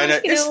real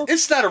vagina. Yeah,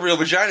 it's not a real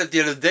vagina at the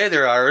end of the day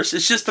there, Iris.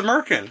 It's just the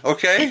merkin,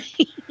 okay?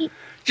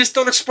 Just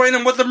don't explain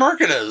them what the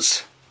merkin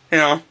is.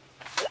 Well,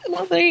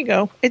 there you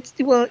go. It's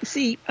a wig.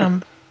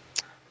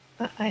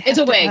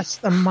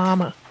 Ask the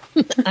mama.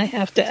 I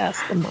have to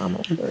ask the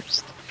mama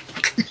first.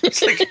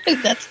 It's like,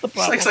 that's the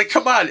problem. It's like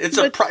come on,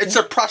 it's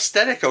a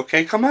prosthetic,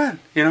 okay? Come on,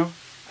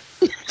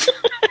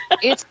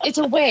 It's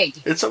a wig.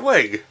 It's a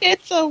wig.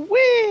 It's a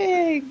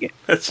wig.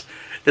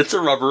 It's a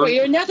rubber. For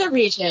your nether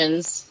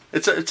regions.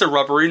 It's a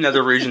rubbery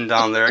nether region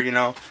down there,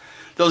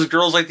 Those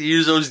girls like to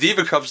use those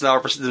Diva cups now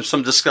for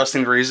some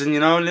disgusting reason,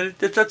 and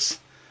that's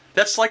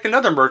like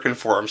another merkin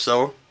for them.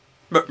 So,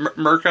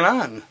 merkin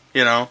on,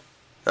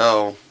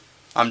 Oh,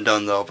 I'm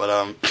done though.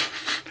 But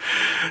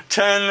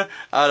 10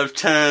 out of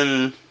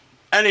 10.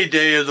 Any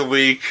day of the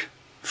week,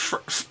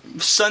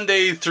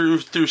 Sunday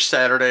through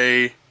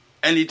Saturday,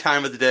 any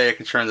time of the day, I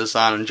can turn this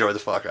on and enjoy the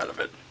fuck out of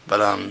it.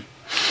 But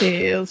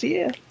hells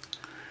yeah.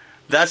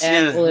 That's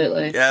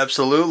absolutely. The end.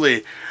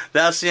 Absolutely.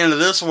 That's the end of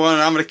this one,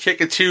 and I'm going to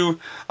kick it to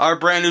our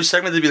brand new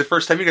segment. This will be the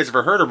first time you guys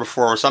ever heard her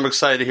before, so I'm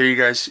excited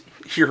to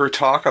hear her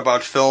talk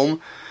about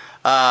film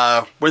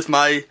with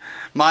my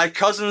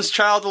cousin's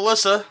child,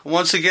 Alyssa,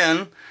 once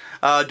again,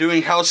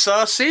 doing House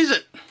Sees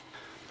It.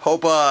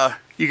 Hope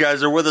you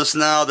guys are with us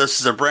now. This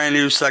is a brand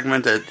new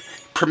segment that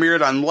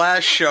premiered on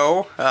last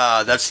show.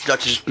 That's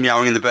Duchess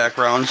meowing in the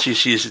background.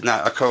 She's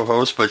not a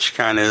co-host, but she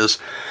kind of is.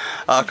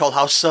 Called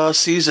House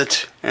Sees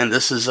It, and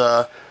this is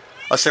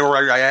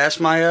where I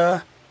asked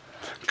my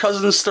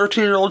cousin's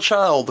 13-year-old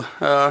child.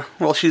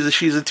 Well,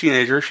 she's a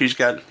teenager. She's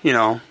got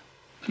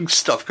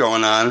stuff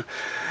going on,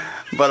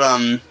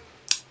 but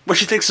what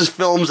she thinks is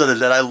films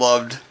that I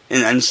loved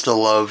and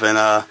still love,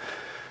 and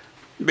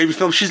maybe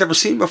films she's never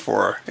seen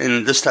before.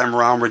 And this time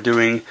around, we're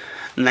doing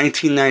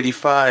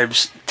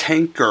 1995's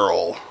Tank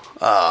Girl.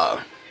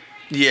 I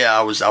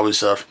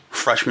was a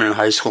freshman in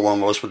high school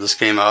almost when this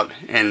came out,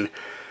 and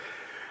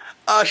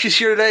she's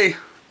here today.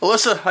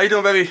 Alyssa, how you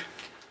doing, baby?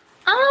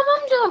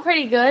 I'm doing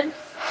pretty good.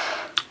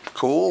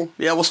 Cool.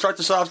 Yeah, we'll start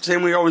this off the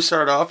same way we always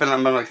start off, and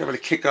I'm going to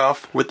kick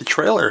off with the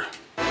trailer.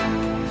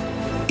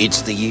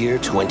 It's the year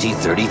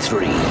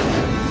 2033.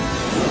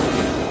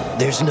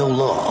 There's no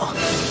law.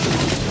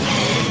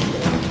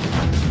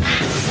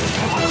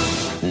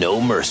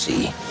 No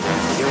mercy.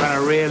 You're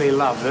gonna really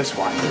love this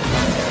one.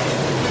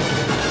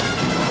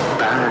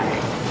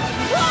 Bang.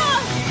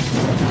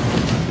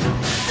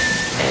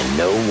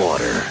 no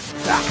water.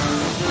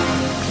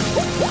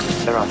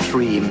 There are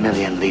 3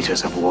 million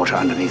liters of water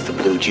underneath the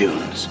blue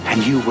dunes,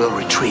 and you will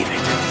retrieve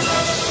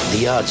it.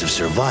 The odds of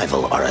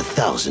survival are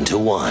 1,000 to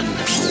 1.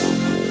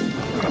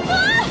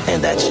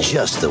 And that's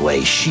just the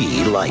way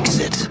she likes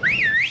it.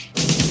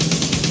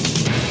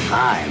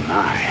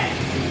 My.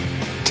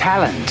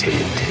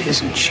 Talented,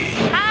 isn't she?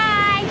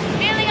 Hi,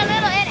 feeling a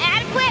little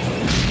inadequate?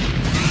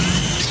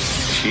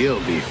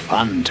 She'll be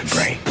fun to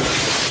break.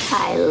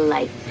 I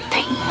like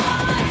pain.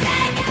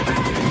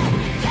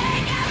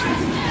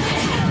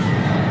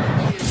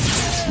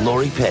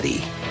 Lori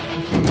Petty.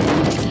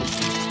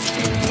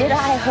 Did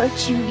I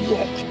hurt you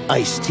yet?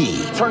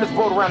 Ice-T. Turn this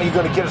boat around and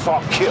you're gonna get us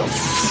all killed.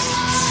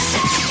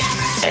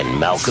 And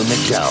Malcolm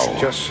McDowell.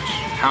 Just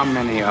how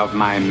many of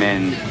my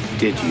men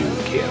did you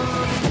kill?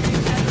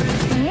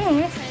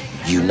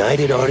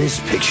 United Artists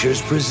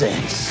Pictures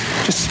presents.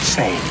 Just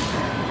say,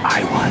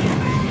 I won.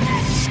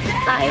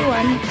 I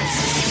won.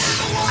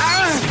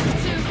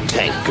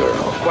 Tank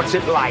Girl. What's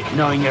it like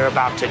knowing you're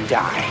about to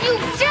die? You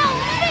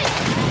don't!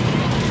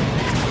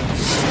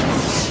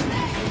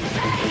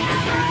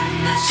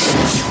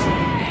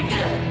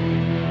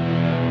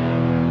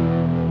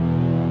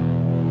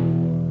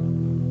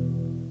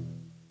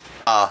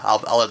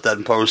 I'll let that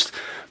in post.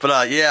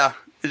 But yeah,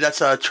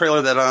 that's a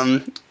trailer that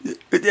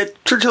it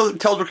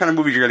tells what kind of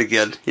movies you're gonna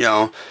get. You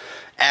know,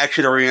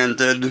 action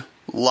oriented,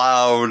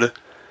 loud,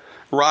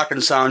 rockin'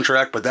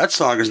 soundtrack. But that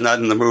song is not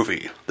in the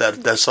movie.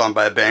 That song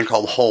by a band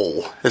called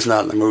Hole is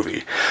not in the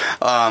movie.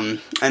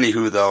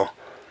 Anywho, though,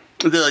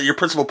 your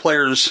principal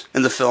players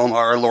in the film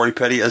are Lori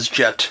Petty as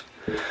Jet.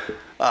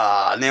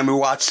 Naomi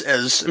Watts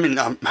as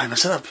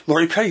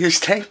Lori Petty as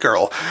Tank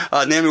Girl.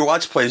 Naomi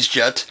Watts plays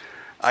Jet.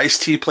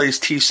 Ice-T plays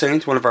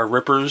T-Saint, one of our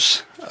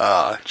rippers.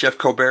 Jeff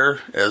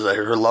Colbert as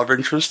her love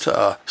interest,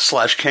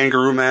 /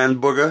 Kangaroo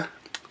Man Booga.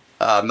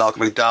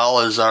 Malcolm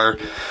McDowell is our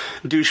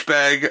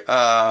douchebag,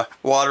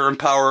 water and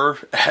power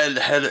head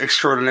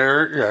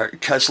extraordinaire,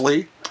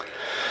 Kesley.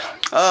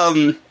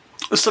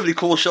 Somebody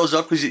cool shows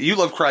up because you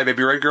love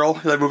Crybaby, right, girl?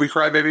 That movie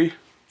Crybaby?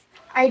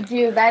 I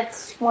do.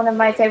 That's one of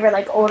my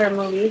favorite, older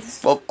movies.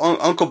 Well,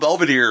 Uncle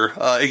Belvedere,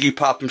 Iggy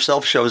Pop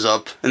himself, shows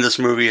up in this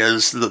movie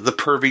as the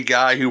pervy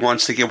guy who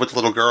wants to get with the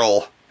little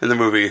girl in the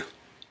movie.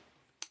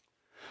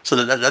 So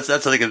that's I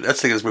think of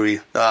this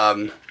movie.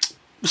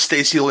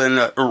 Stacey Lynn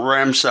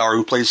Ramsauer,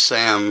 who plays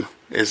Sam,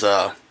 is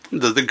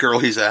the girl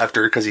he's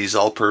after because he's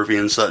all pervy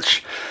and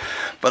such.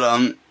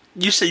 But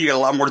you say you got a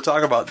lot more to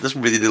talk about this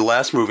movie than the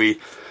last movie.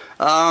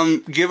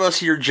 Give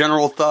us your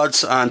general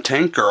thoughts on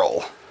Tank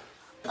Girl.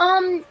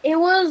 It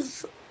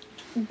was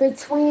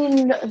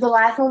between the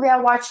last movie I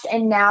watched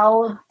and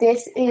now,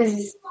 this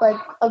is,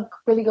 a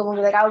really good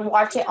movie. I would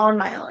watch it on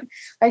my own.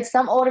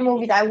 Some older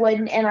movies I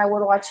wouldn't, and I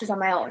would watch this on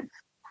my own.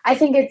 I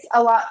think it's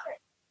a lot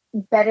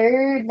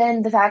better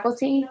than The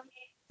Faculty,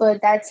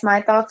 but that's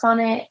my thoughts on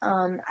it.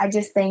 I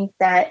just think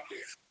that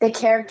the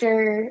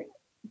character,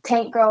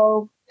 Tank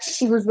Girl,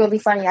 she was really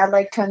funny. I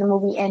liked her in the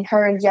movie, and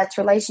her and Jet's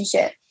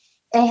relationship,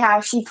 and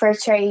how she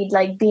portrayed,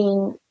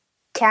 being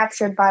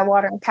captured by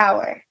water and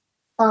power.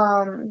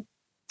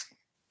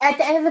 At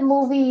the end of the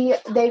movie,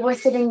 they were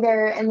sitting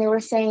there and they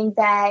were saying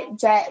that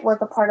Jet was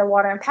a part of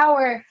water and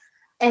power,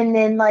 and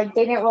then they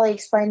didn't really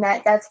explain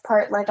that. That's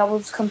part I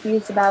was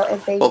confused about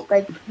if they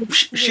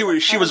she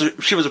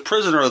was a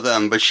prisoner of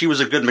them, but she was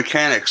a good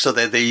mechanic, so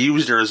they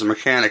used her as a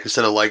mechanic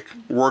instead of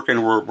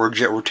working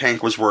where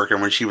Tank was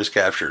working when she was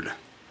captured.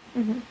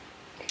 Mm-hmm.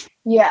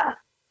 Yeah.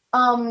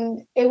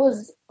 It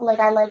was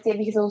I liked it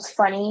because it was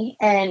funny,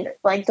 and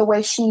the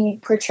way she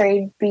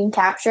portrayed being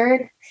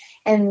captured,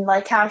 and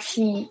how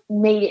she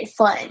made it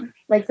fun,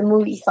 the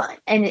movie fun,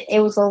 and it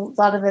was a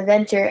lot of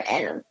adventure,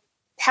 and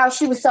how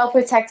she was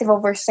self-protective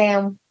over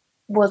Sam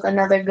was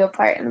another good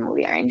part in the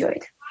movie I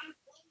enjoyed.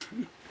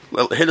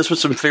 Well, hit us with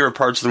some favorite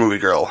parts of the movie,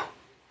 girl.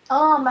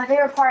 My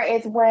favorite part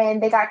is when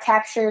they got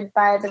captured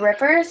by the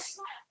Rippers,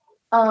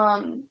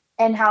 and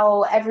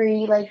how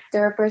the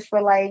Rippers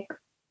were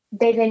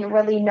they didn't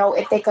really know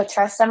if they could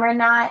trust them or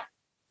not.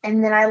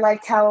 And then I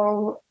liked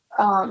how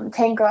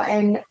Tank Girl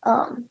and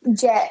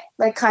Jet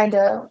kind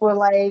of were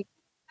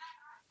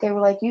they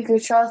were you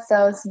could trust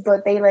us,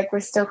 but they were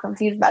still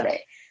confused about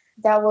it.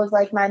 That was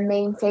my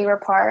main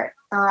favorite part.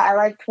 I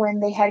liked when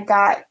they had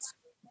got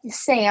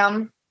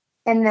Sam,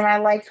 and then I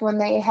liked when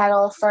they had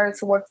all started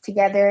to work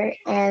together,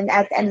 and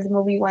at the end of the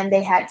movie when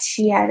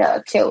she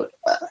had killed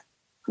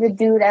the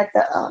dude at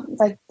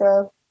the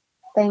the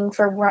thing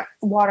for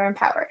water and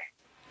power.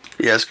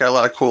 Yeah, it's got a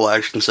lot of cool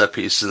action set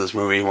pieces in this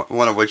movie.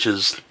 One of which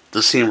is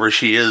the scene where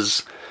she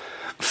is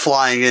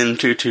flying in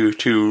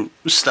to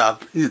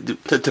stop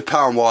to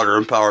power water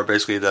and power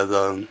basically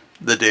the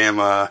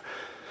damn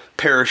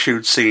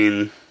parachute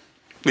scene.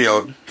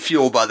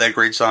 Fueled by that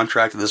great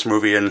soundtrack of this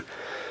movie, and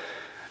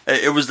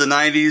it was the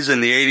 90s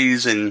and the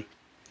 80s, and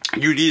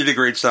you needed a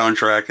great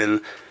soundtrack,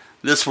 and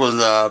this was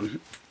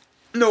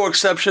no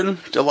exception.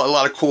 A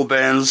lot of cool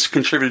bands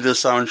contributed to the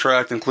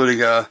soundtrack,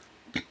 including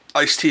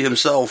Ice-T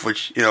himself,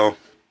 which,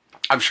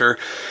 I'm sure.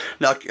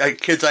 Now,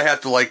 kids, I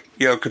have to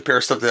compare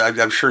stuff that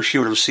I'm sure she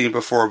would have seen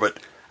before, but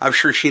I'm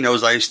sure she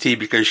knows Ice-T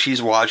because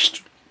she's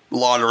watched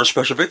Law and Order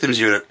Special Victims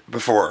Unit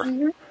before,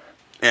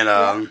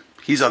 and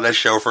he's on that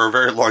show for a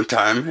very long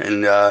time,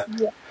 and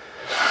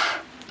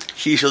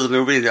he shows the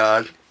movie.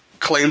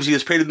 Claims he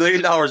was paid $1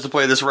 million to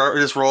play this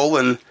role,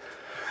 and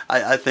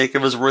I think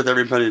it was worth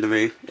every penny to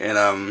me.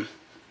 And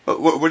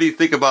what do you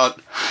think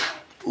about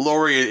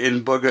Laurie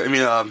and Booga? I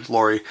mean,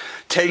 Laurie,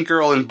 Tank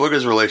Girl and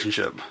Booga's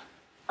relationship.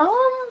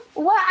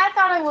 Well, I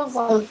thought it was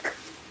like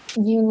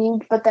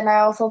unique, but then I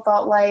also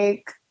thought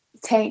like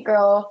Tank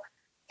Girl,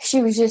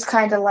 she was just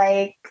kind of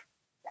like,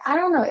 I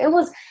don't know, it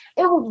was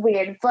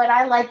weird, but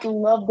I loved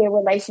their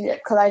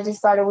relationship because I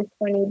just thought it was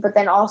funny, but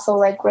then also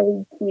like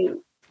really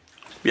cute.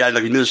 Yeah, I don't know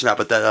if you knew this or not,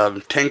 but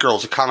that Tank Girl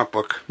is a comic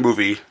book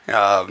movie.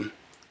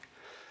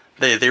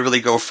 They really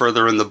go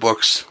further in the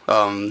books.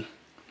 Her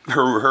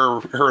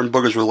and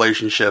Booga's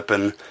relationship,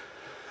 and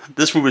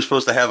this movie was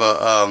supposed to have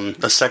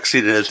a sex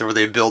scene in it where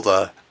they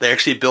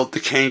actually built the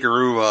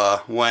kangaroo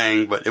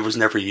Wang, but it was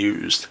never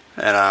used.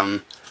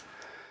 And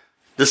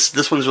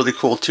this one's really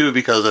cool too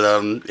because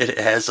it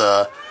has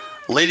a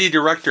lady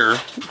director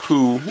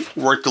who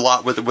worked a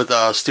lot with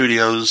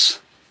studios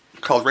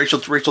called Rachel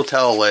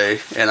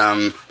Talalay,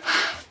 and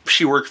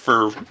she worked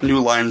for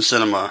New Line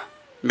Cinema,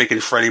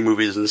 making Freddy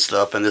movies and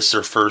stuff, and this is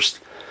her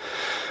first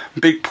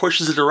big push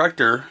as a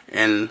director,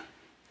 and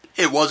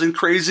it wasn't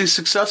crazy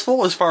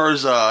successful as far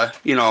as,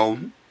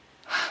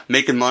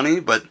 making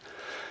money, but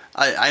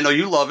I know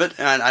you love it,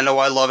 and I know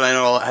I love it, I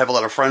know I have a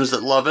lot of friends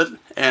that love it,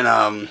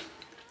 and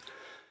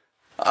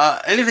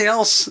anything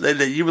else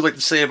that you would like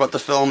to say about the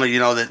film that,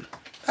 that,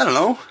 I don't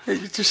know,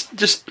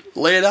 just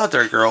lay it out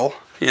there, girl,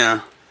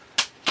 yeah.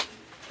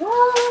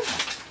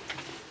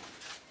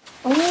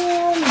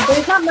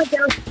 There's not much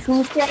else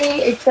to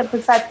say except the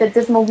fact that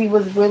this movie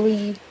was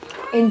really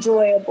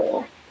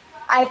enjoyable.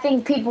 I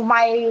think people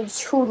my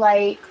age who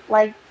like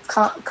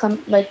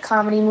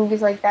comedy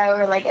movies like that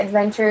or like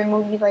adventure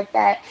movies like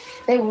that,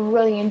 they would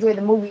really enjoy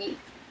the movie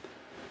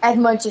as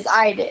much as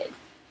I did.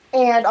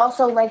 And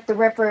also like the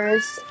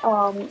Rippers,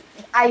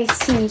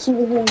 Ice-T, he was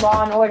in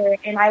Law and Order,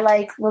 and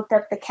I looked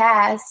up the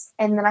cast,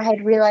 and then I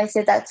had realized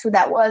that that's who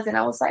that was, and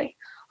I was like,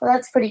 well,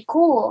 that's pretty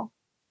cool.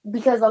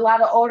 Because a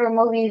lot of older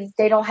movies,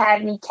 they don't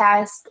have any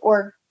cast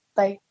or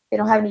they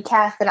don't have any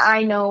cast that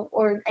I know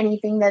or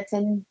anything that's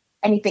in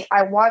anything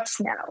I watch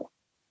now.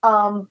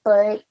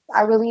 But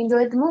I really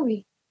enjoyed the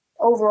movie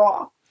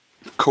overall.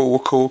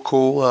 Cool.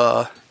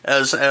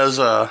 As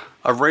a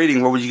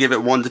rating, what would you give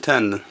it 1 to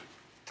 10?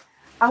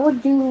 I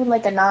would do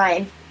like a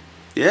 9.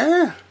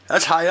 Yeah,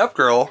 that's high up,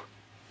 girl.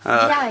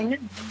 Yeah, I know.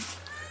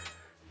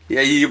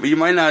 Yeah, you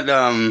might not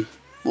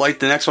like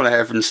the next one I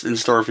have in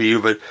store for you,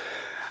 but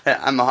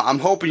I'm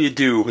hoping you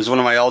do. It's one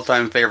of my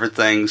all-time favorite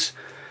things,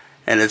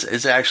 and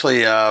it's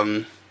actually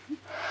a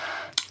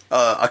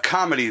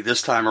comedy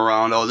this time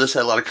around. Oh, this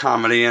had a lot of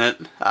comedy in it.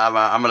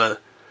 I'm gonna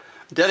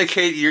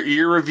dedicate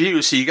your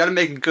review, so you got to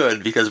make it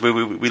good because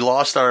we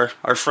lost our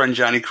friend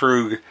Johnny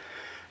Krug,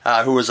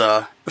 who was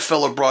a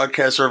fellow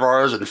broadcaster of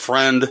ours and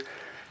friend,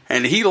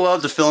 and he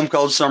loved a film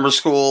called Summer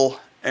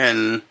School,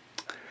 and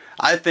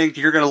I think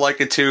you're gonna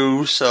like it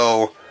too.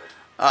 So.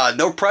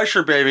 No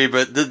pressure, baby,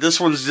 but this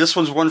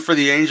one's one for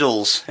the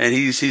angels, and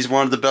he's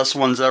one of the best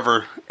ones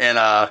ever. And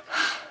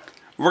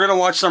we're gonna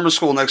watch Summer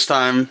School next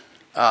time,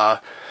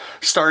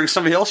 starring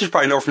somebody else you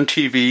probably know from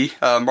TV,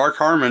 Mark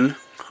Harmon,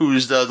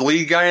 who's the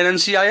lead guy in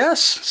NCIS.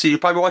 So you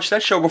probably watched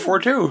that show before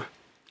too.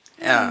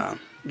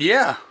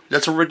 Yeah,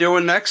 that's what we're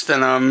doing next.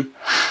 And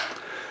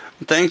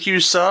thank you,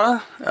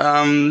 sir.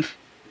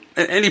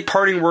 Any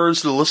parting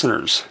words to the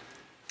listeners?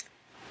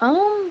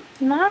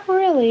 Not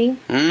really.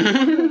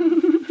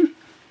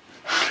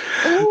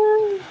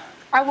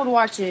 I would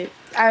watch it.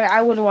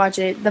 I would watch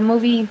it. The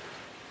movie,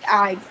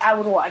 I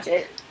would watch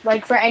it.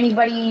 Like, for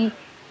anybody,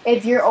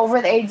 if you're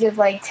over the age of,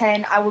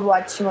 10, I would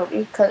watch the movie,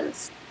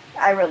 because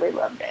I really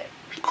loved it.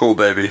 Cool,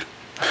 baby.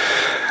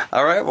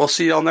 All right, we'll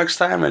see y'all next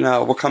time, and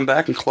we'll come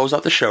back and close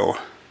out the show.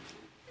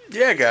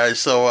 Yeah, guys,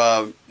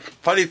 so,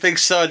 how do you think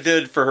Sud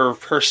did for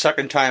her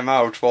second time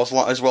out,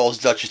 as well as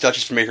Duchess?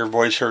 Duchess made her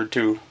voice heard,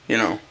 too,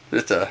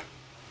 It's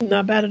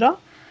not bad at all.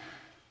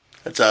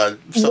 It's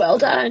well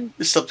done.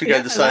 It's something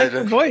I decided. I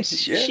like her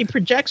voice. Yeah. She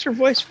projects her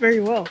voice very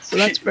well, so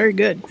that's very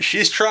good.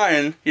 She's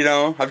trying.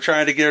 I'm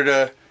trying to get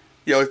her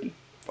to,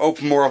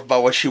 open more up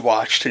about what she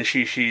watched, and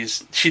she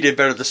did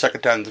better the second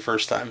time than the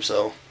first time.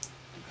 So,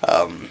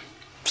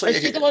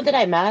 was she the one that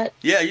I met?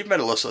 Yeah, you've met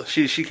Alyssa.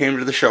 She came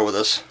to the show with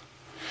us.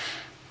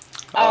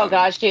 Oh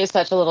gosh, she is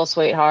such a little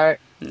sweetheart.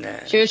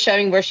 Nah. She was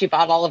showing where she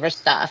bought all of her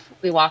stuff.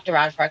 We walked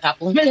around for a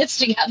couple of minutes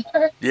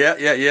together.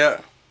 Yeah.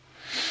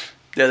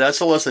 Yeah, that's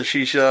Alyssa.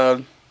 She's,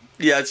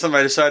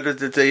 somebody decided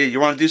that you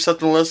want to do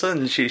something, Alyssa?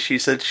 And she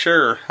said,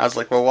 sure. I was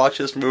like, well, watch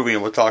this movie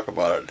and we'll talk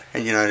about it.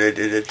 And,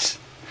 it's...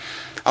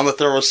 I'm going to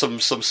throw her some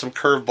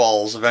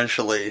curveballs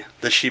eventually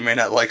that she may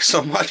not like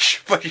so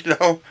much. But,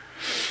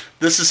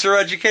 this is her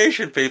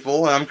education,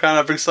 people. And I'm kind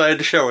of excited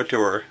to show it to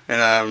her.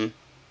 And,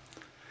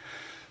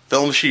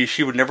 films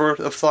she would never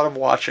have thought of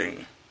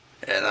watching.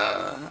 And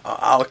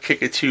I'll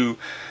kick it to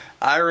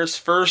Iris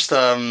first.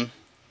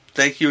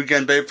 Thank you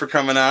again, babe, for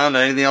coming on.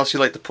 Anything else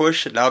you'd like to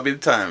push? Now would be the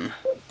time.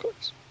 Of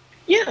course.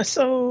 Yeah,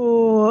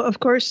 so,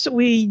 of course,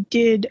 we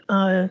did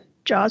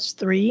Jaws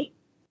 3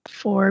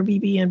 for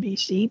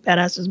BBNBC,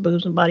 Badasses,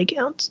 Boobs, and Body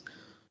Counts.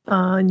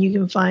 And you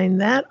can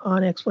find that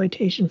on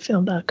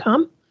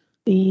exploitationfilm.com.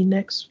 The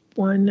next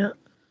one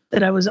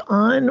that I was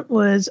on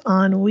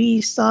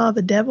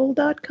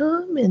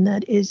WeSawTheDevil.com, and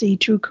that is a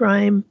true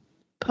crime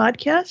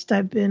podcast.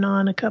 I've been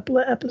on a couple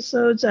of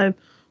episodes.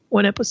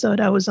 One episode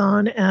I was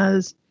on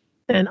as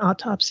an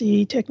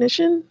autopsy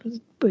technician,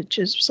 which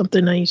is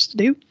something I used to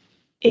do.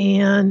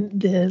 And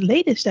the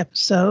latest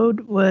episode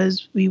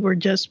was, we were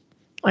just,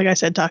 like I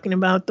said, talking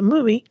about the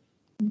movie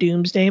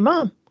Doomsday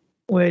Mom,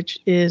 which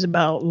is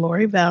about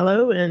Lori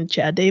Vallow and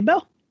Chad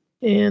Daybell.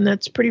 And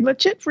that's pretty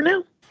much it for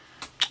now.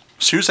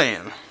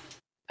 Suzanne.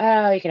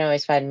 Oh, you can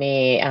always find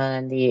me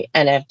on the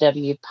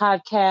NFW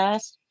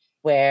podcast,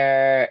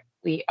 where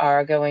we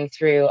are going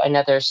through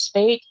another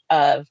spate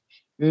of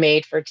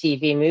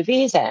made-for-TV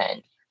movies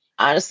and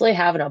honestly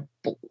having a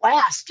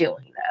blast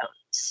doing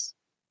those.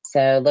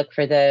 So look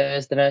for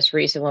those. The most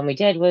recent one we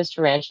did was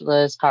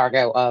Tarantula's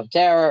Cargo of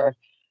Terror.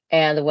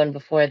 And the one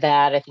before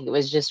that, I think it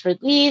was just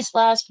released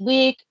last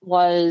week,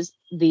 was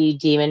the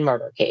Demon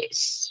Murder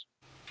Case.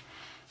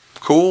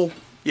 Cool.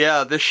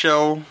 Yeah, this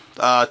show,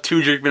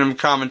 2 Jake Venom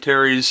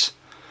commentaries,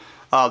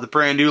 the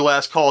brand new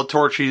Last Call of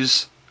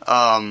Torchies,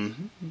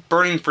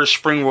 Burning for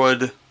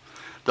Springwood.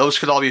 Those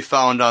could all be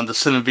found on the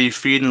Cinev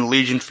feed and the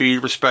Legion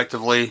feed,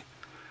 respectively.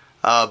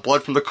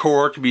 Blood from the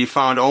Core can be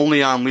found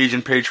only on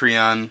Legion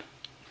Patreon.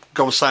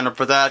 Go sign up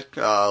for that.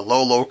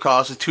 Low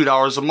cost of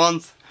 $2 a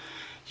month.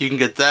 You can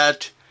get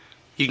that.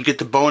 You can get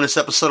the bonus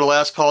episode of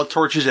Last Call of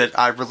Torches that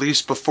I've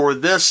released before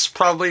this,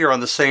 probably, or on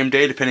the same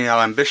day, depending on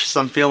how ambitious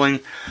I'm feeling.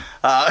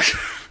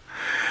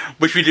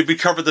 Which we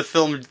covered the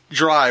film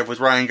Drive with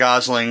Ryan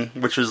Gosling,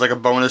 which was like a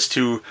bonus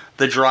to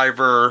The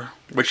Driver,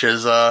 which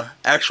is a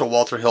actual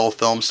Walter Hill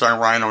film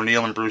starring Ryan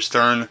O'Neal and Bruce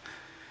Dern.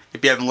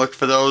 If you haven't looked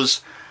for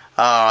those,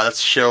 that's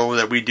a show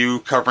that we do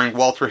covering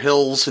Walter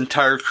Hill's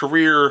entire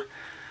career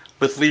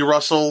with Lee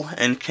Russell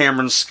and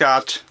Cameron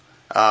Scott.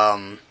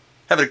 Having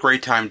a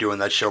great time doing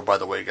that show, by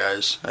the way,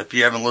 guys. If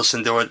you haven't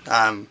listened to it,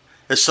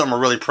 it's something we're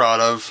really proud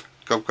of.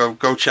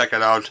 Go check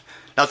it out.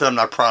 Not that I'm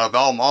not proud of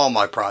all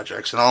my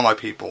projects and all my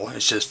people.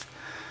 It's just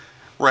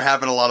we're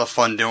having a lot of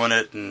fun doing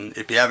it, and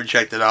if you haven't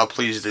checked it out,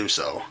 please do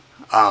so.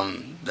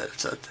 I'm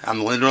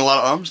doing a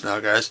lot of ums now,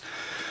 guys.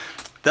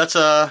 It's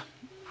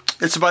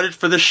about it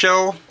for this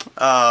show.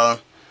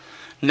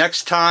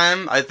 Next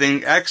time, I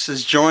think X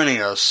is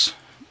joining us,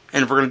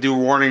 and we're gonna do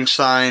Warning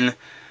Sign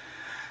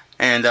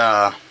and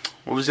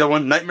what was the other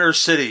one? Nightmare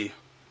City,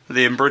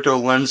 the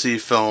Umberto Lenzi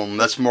film.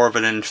 That's more of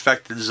an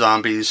infected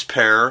zombies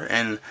pair,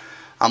 and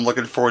I'm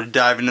looking forward to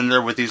diving in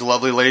there with these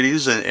lovely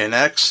ladies in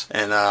X,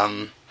 and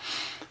I'm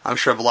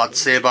sure I have a lot to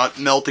say about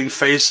melting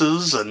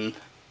faces and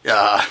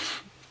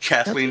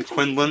Kathleen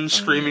Quinlan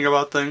screaming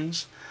about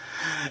things.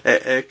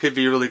 It could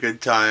be a really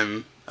good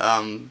time.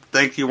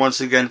 Thank you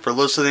once again for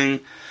listening.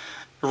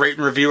 Rate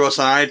and review us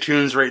on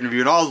iTunes. Rate and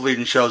review all the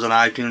Legion shows on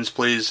iTunes,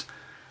 please.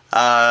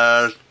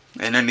 And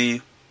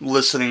any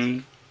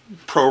listening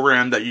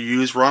program that you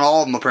use, we're on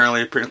all of them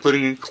apparently,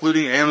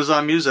 including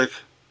Amazon Music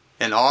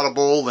and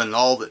Audible and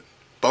all that.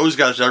 Bo's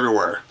got us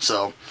everywhere.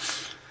 So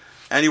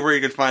anywhere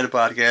you can find a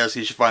podcast,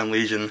 you should find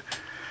Legion.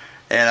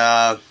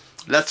 And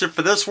that's it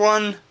for this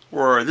one.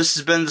 This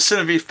has been the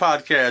Cinebeef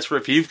Podcast, where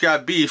if you've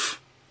got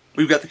beef,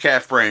 we've got the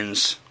calf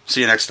brains.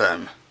 See you next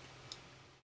time.